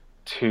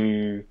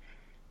to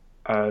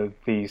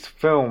these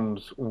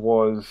films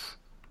was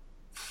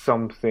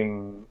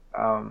something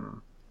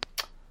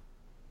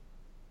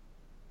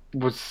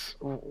was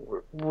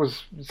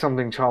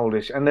something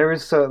childish, and there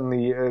is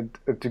certainly a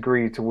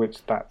degree to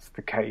which that's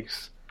the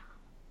case.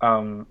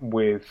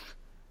 With,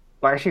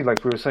 actually,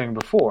 like we were saying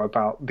before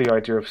about the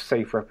idea of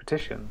safe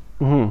repetition,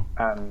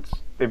 and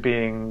it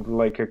being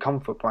like a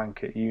comfort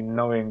blanket, you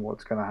knowing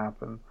what's going to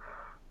happen.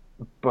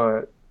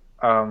 But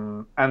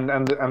and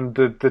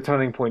the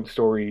turning point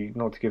story,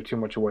 not to give too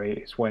much away,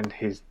 is when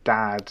his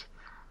dad,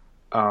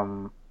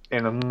 in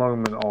a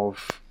moment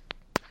of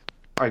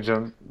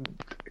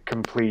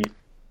complete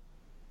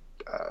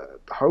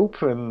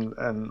hope and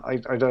I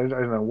don't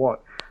know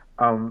what,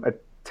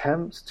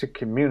 attempts to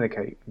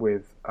communicate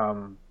with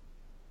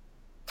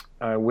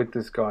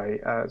this guy.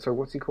 So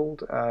what's he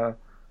called?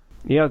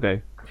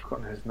 Iago. I've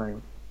forgotten his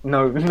name.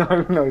 No.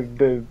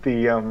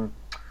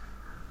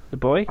 The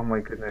boy. Oh my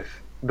goodness,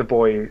 the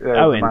boy,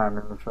 Owen. the man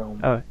in the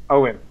film. Oh.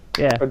 Owen.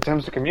 Yeah.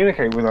 Attempts to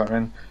communicate with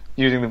Owen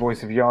using the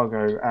voice of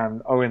Iago,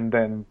 and Owen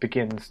then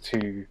begins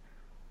to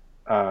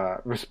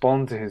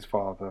respond to his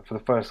father for the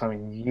first time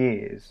in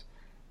years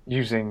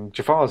using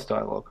Jafar's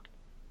dialogue.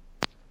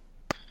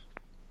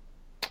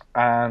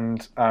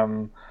 And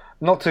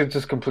not to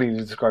just completely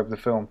describe the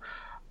film,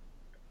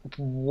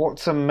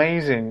 what's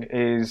amazing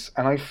is,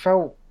 and I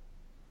felt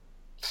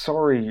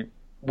sorry,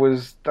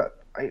 was that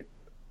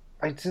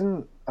I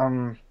didn't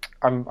I'm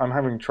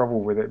having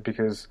trouble with it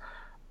because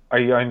I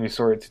only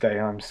saw it today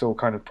and I'm still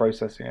kind of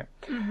processing it.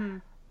 Mm-hmm.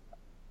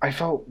 I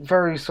felt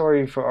very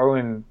sorry for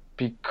Owen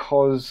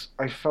because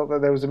I felt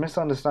that there was a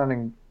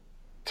misunderstanding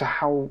to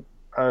how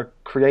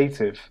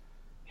creative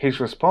his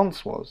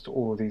response was to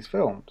all of these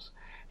films.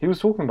 He was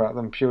talking about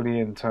them purely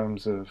in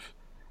terms of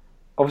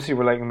obviously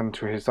relating them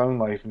to his own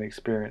life and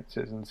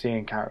experiences and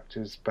seeing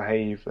characters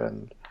behave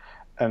and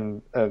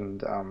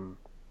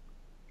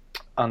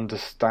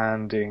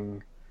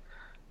understanding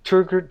to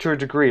a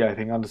degree, I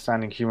think,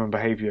 understanding human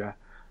behavior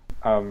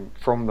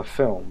from the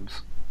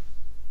films.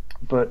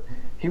 But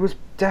he was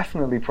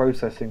definitely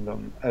processing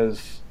them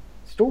as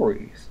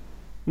stories.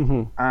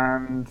 Mm-hmm.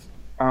 And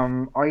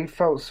I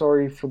felt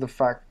sorry for the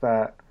fact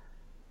that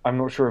I'm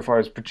not sure if I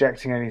was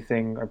projecting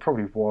anything, I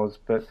probably was,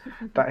 but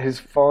that his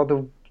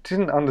father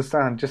didn't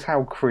understand just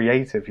how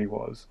creative he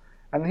was.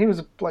 And he's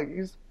a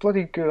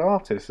bloody good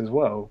artist as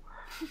well.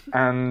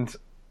 And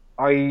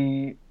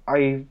I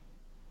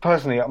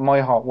personally,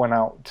 my heart went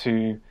out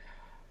to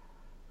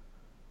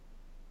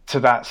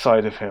that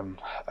side of him.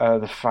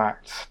 The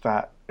fact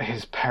that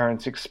his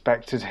parents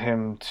expected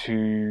him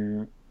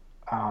to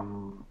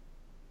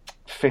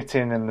fit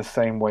in the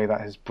same way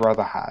that his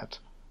brother had,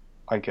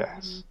 I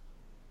guess.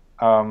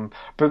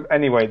 But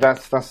anyway,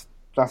 that's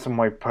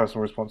my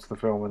personal response to the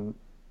film, and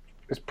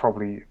it's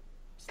probably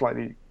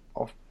slightly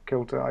off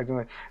kilter. I don't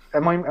know.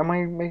 Am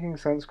I making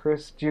sense,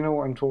 Chris? Do you know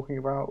what I'm talking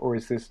about, or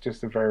is this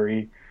just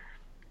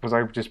was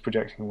I just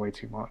projecting way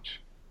too much?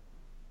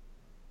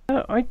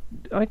 I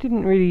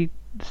didn't really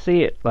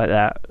see it like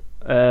that.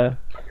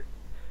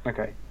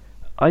 Okay.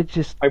 I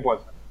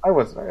was.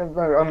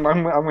 I'm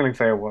going to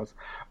say I was.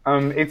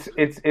 It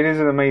is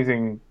an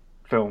amazing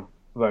film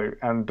though,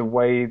 and the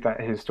way that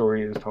his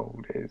story is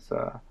told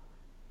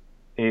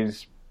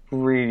is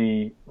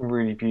really,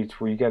 really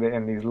beautiful. You get it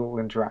in these little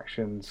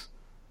interactions.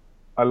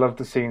 I love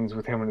the scenes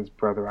with him and his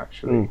brother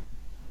actually.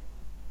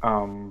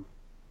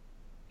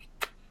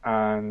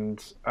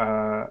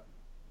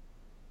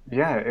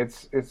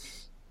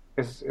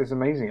 It's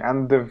amazing,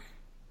 and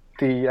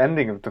the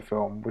ending of the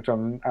film, which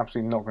I'm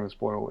absolutely not going to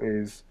spoil,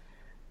 is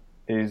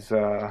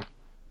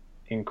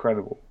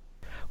incredible.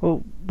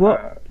 Well,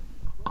 what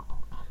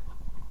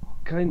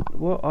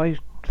I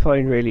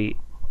find really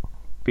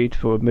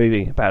beautiful and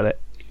moving about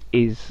it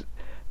is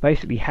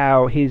basically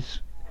how his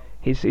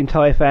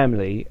entire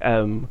family,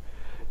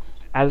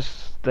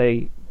 as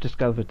they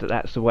discovered that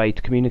that's the way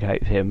to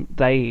communicate with him,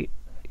 they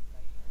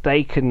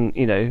can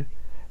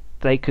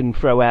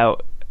throw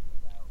out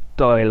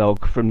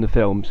dialogue from the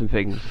films and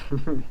things,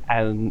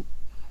 and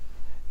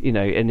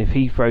and if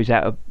he throws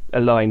out a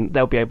line,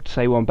 they'll be able to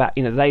say one back.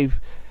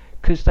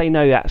 Because they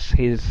know that's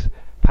his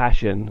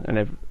passion,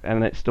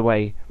 and it's the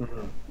way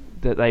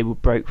that they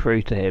broke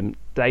through to him.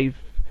 They've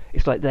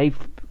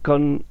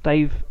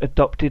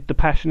adopted the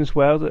passion as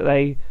well, that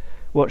they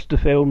watch the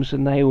films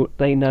and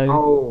they know.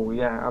 Oh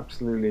yeah,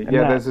 absolutely. And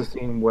there's a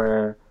scene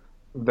where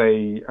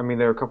there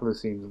are a couple of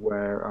scenes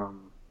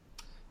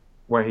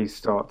where he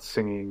starts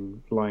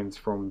singing lines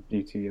from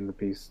Beauty and the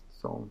Beast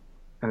song,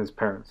 and his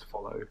parents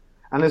follow.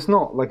 And it's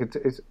not like I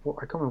can't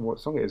remember what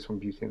song it is from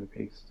Beauty and the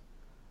Beast.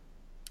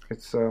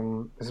 It's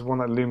one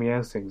that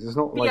Lumiere sings. It's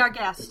not Be like Our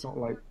Guest. It's not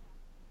like.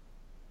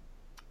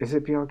 Is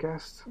it Be Our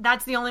Guest?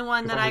 That's the only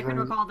one that I could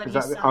recall that he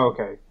sung. Oh,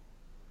 okay.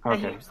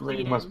 Okay.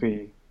 It must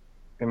be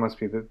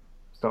the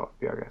start of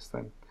Be Our Guest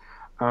then.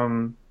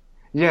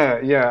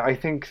 Yeah. I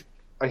think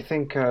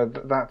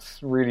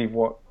that's really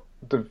what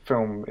the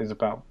film is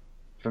about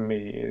for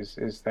me.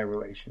 Is their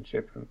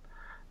relationship and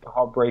the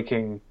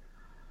heartbreaking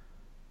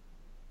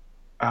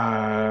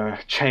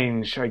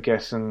change, I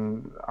guess,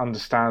 and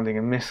understanding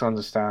and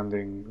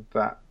misunderstanding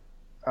that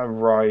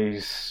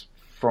arise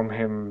from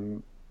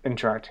him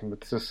interacting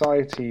with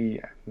society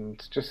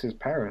and just his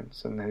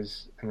parents and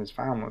his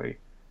family.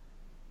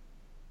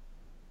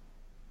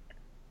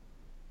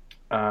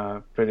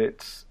 But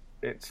it's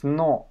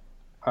not.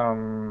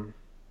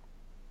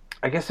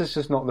 I guess it's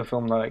just not the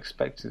film that I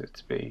expected it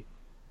to be.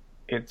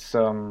 It's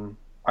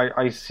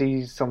I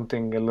see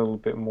something a little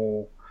bit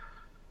more.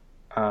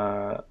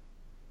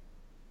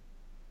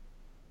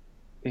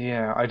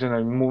 I don't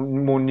know,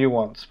 more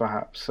nuance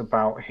perhaps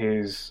about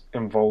his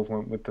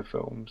involvement with the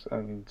films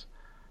and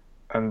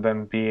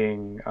then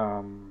being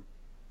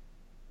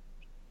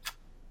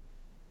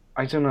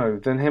I don't know,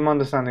 than him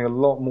understanding a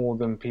lot more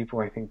than people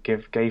I think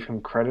gave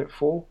him credit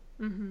for.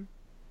 Mm-hmm.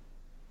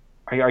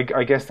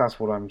 I guess that's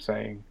what I'm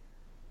saying.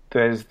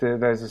 There's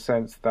a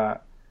sense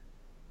that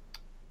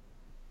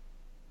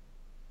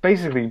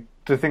basically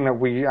the thing that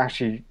we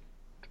actually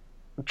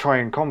try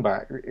and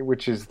combat,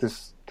 which is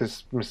this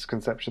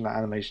misconception that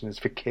animation is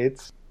for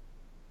kids.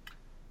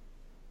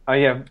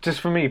 Just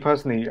for me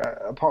personally,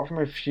 apart from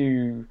a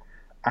few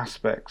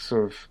aspects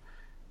of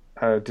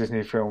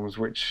Disney films,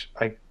 which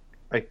I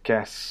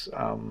guess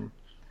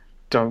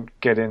don't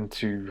get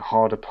into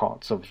harder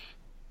parts of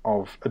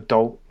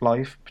adult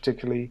life,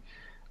 particularly,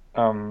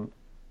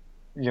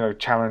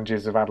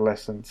 challenges of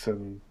adolescence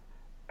and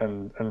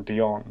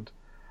beyond.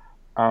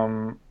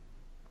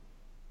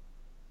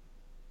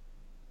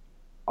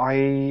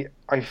 I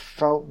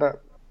felt that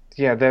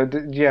I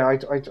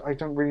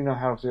don't really know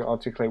how to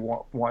articulate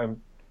what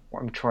I'm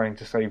trying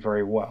to say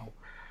very well,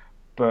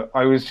 but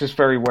I was just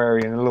very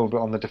wary and a little bit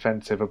on the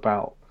defensive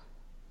about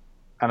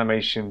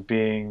animation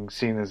being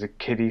seen as a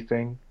kiddie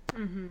thing.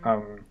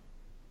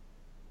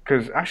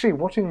 Because actually,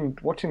 watching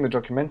the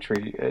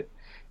documentary, it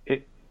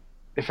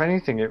if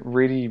anything, it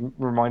really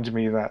reminded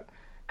me that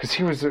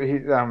because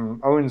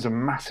Owen's a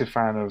massive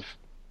fan of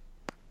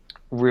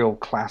real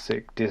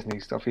classic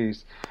Disney stuff.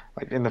 He's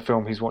like in the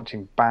film, he's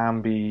watching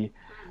Bambi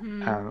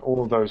and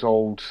all of those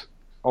older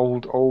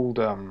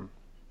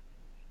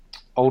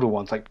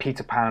ones. Like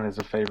Peter Pan is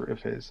a favorite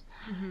of his,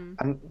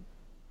 and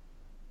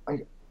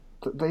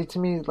they to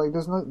me like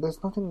there's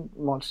nothing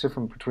much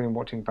different between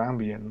watching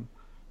Bambi and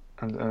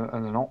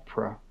an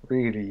opera,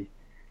 really.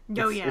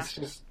 It's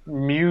just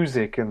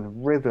music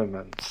and rhythm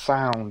and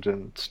sound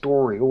and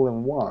story all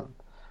in one.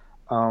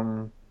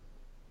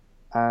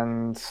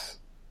 And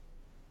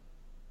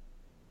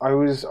I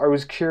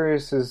was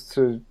curious as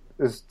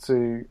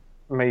to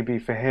maybe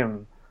for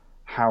him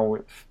how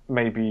it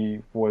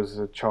maybe was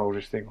a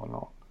childish thing or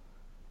not.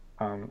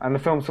 And the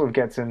film sort of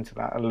gets into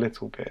that a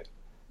little bit.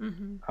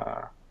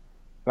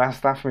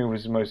 That for me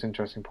was the most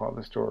interesting part of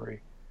the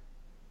story.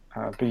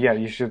 But yeah,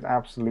 you should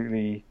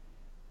absolutely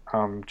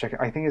check it.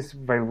 I think it's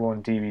available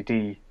on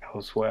DVD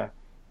elsewhere.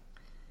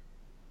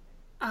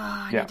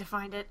 I need to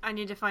find it. I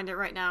need to find it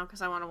right now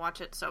because I want to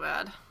watch it so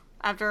bad.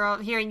 After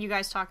hearing you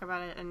guys talk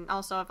about it, and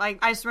also I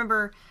just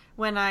remember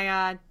when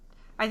I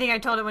think I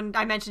told it when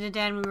I mentioned it,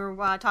 Dan, we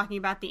were talking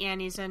about the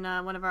Annies in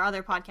one of our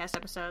other podcast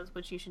episodes,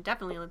 which you should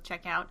definitely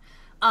check out.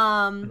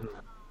 I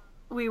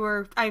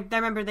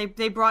remember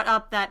they brought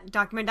up that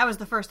documentary. That was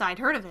the first I'd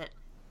heard of it.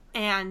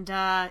 And,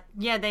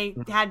 they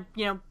had,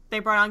 they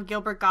brought on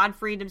Gilbert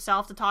Gottfried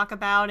himself to talk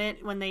about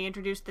it when they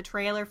introduced the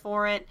trailer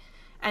for it.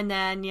 And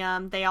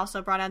then, they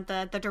also brought on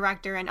the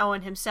director and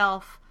Owen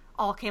himself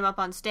all came up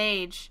on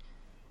stage.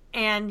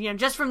 And,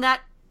 just from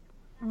that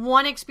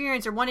one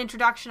experience or one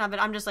introduction of it,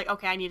 I'm just like,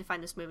 okay, I need to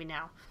find this movie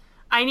now.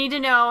 I need to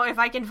know if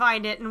I can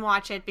find it and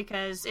watch it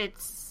because it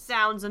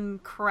sounds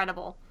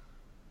incredible.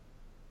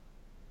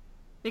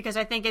 Because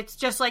I think it's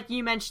just like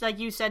you mentioned, like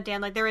you said,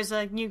 Dan, like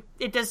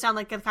it does sound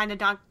like a kind of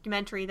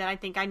documentary that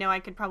I know I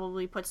could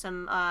probably put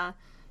some, I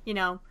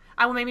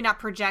will maybe not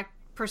project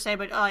per se,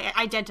 but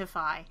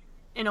identify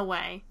in a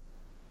way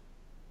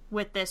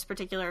with this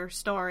particular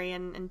story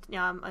and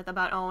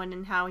about Owen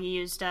and how he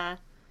used, how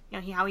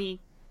he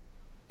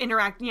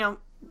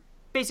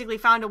basically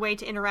found a way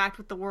to interact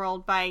with the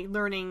world by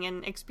learning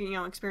and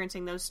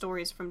experiencing those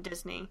stories from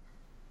Disney.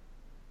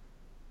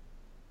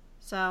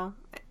 So.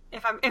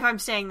 If I'm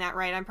saying that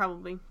right, I'm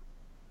probably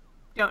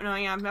don't know.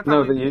 Yeah, I'm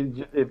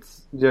probably...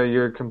 No,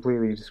 you're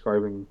completely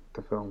describing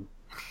the film.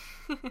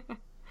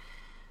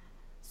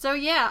 So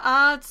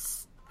yeah,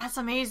 that's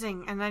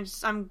amazing, and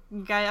I'm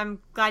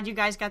glad you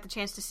guys got the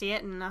chance to see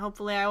it, and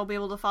hopefully I will be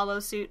able to follow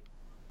suit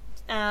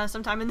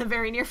sometime in the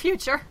very near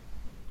future.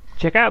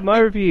 Check out my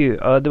review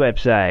on the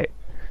website.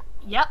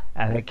 Yep,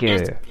 thank you.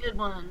 It's a good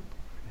one.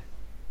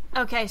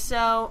 Okay,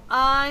 so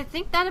I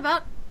think that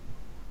about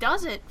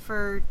does it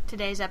for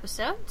today's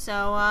episode.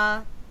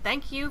 So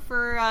thank you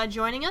for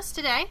joining us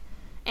today,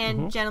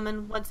 and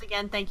gentlemen, once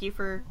again, thank you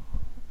for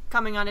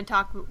coming on and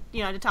talk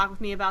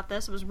with me about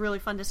this. It was a really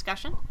fun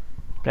discussion.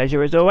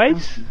 Pleasure as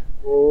always. Thank you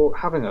for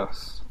having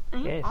us.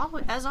 Yes.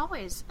 As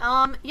always.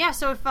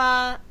 So if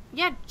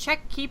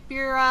keep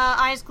your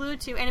eyes glued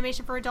to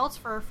Animation for Adults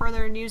for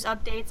further news,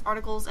 updates,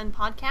 articles, and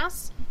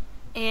podcasts.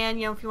 And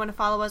if you want to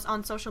follow us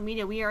on social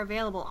media, we are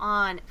available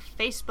on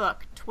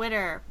Facebook,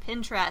 Twitter,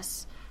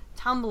 Pinterest,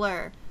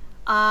 Tumblr.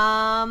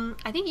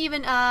 I think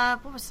even I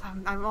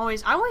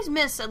always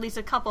miss at least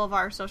a couple of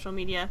our social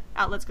media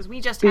outlets because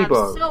we just have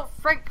Bebo. so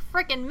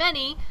frickin'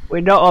 many.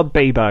 We're not on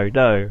Bebo,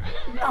 no.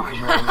 No,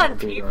 we're not on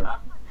Bebo.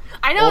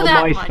 I know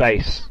that much.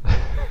 MySpace.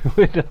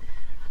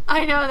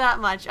 I know that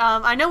much.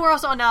 I know we're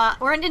also on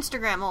we're on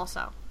Instagram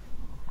also.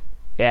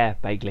 Yeah,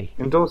 vaguely.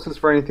 Endorse us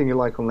for anything you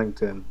like on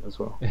LinkedIn as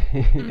well.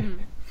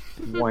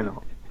 Why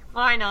not?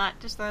 Why not?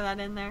 Just throw that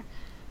in there.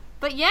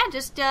 But yeah,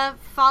 just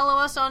follow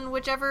us on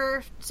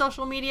whichever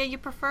social media you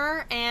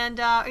prefer, and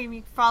you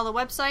can follow the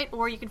website,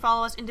 or you can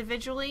follow us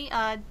individually.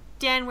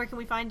 Dan, where can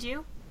we find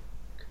you?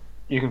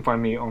 You can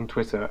find me on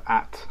Twitter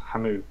at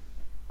Hamu.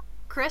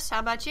 Chris, how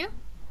about you?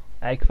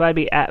 You can find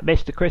me at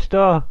Mr.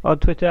 Christor on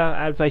Twitter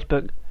and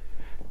Facebook.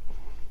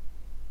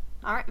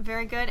 Alright,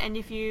 very good. And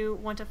if you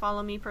want to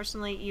follow me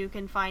personally, you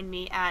can find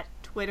me at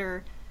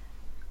Twitter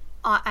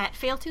at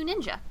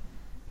Fail2Ninja.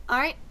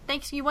 Alright,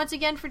 thanks you once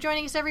again for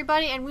joining us,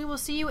 everybody, and we will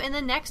see you in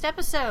the next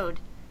episode.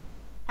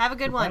 Have a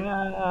good one.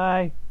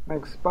 Bye.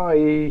 Thanks,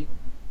 bye.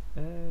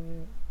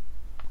 And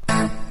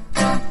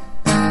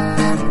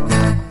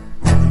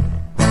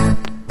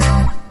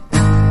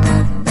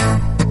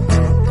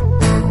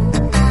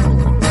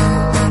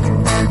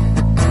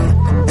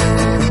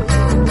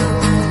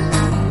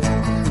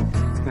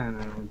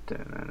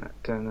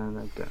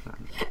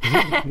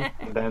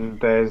then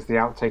there's the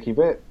outtakey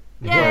bit.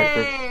 Yay!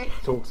 Where it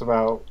talks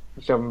about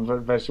shoving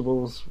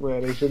vegetables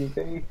where they shouldn't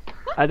be.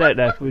 I don't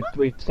know if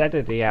we've said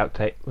any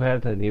outtake. We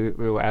haven't had any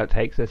real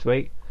outtakes this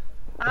week.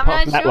 I'm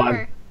not that sure.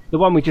 One. The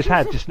one we just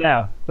had just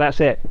now. That's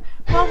it.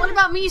 Well, what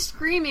about me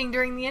screaming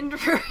during the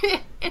intro?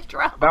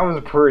 That was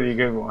a pretty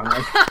good one.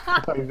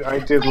 I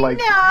did like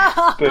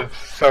the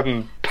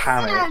sudden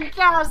panic.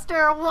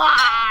 Sandcaster,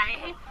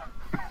 why?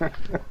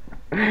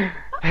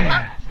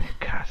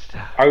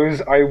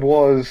 I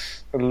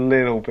was a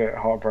little bit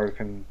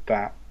heartbroken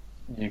that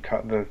you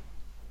cut the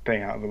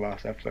thing out of the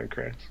last episode,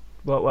 Chris.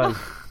 What one?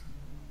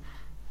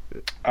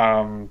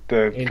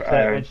 The insert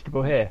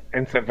vegetable hair.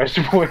 Insert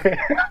vegetable hair.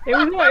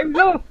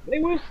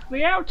 It was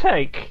the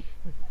outtake.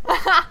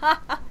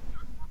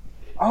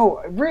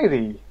 Oh,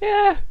 really?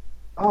 Yeah.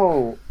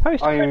 Oh,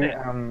 Post-credit.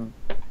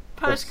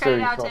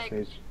 Post-credit outtake.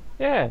 Sausage.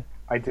 Yeah.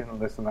 I didn't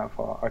listen that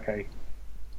far. Okay.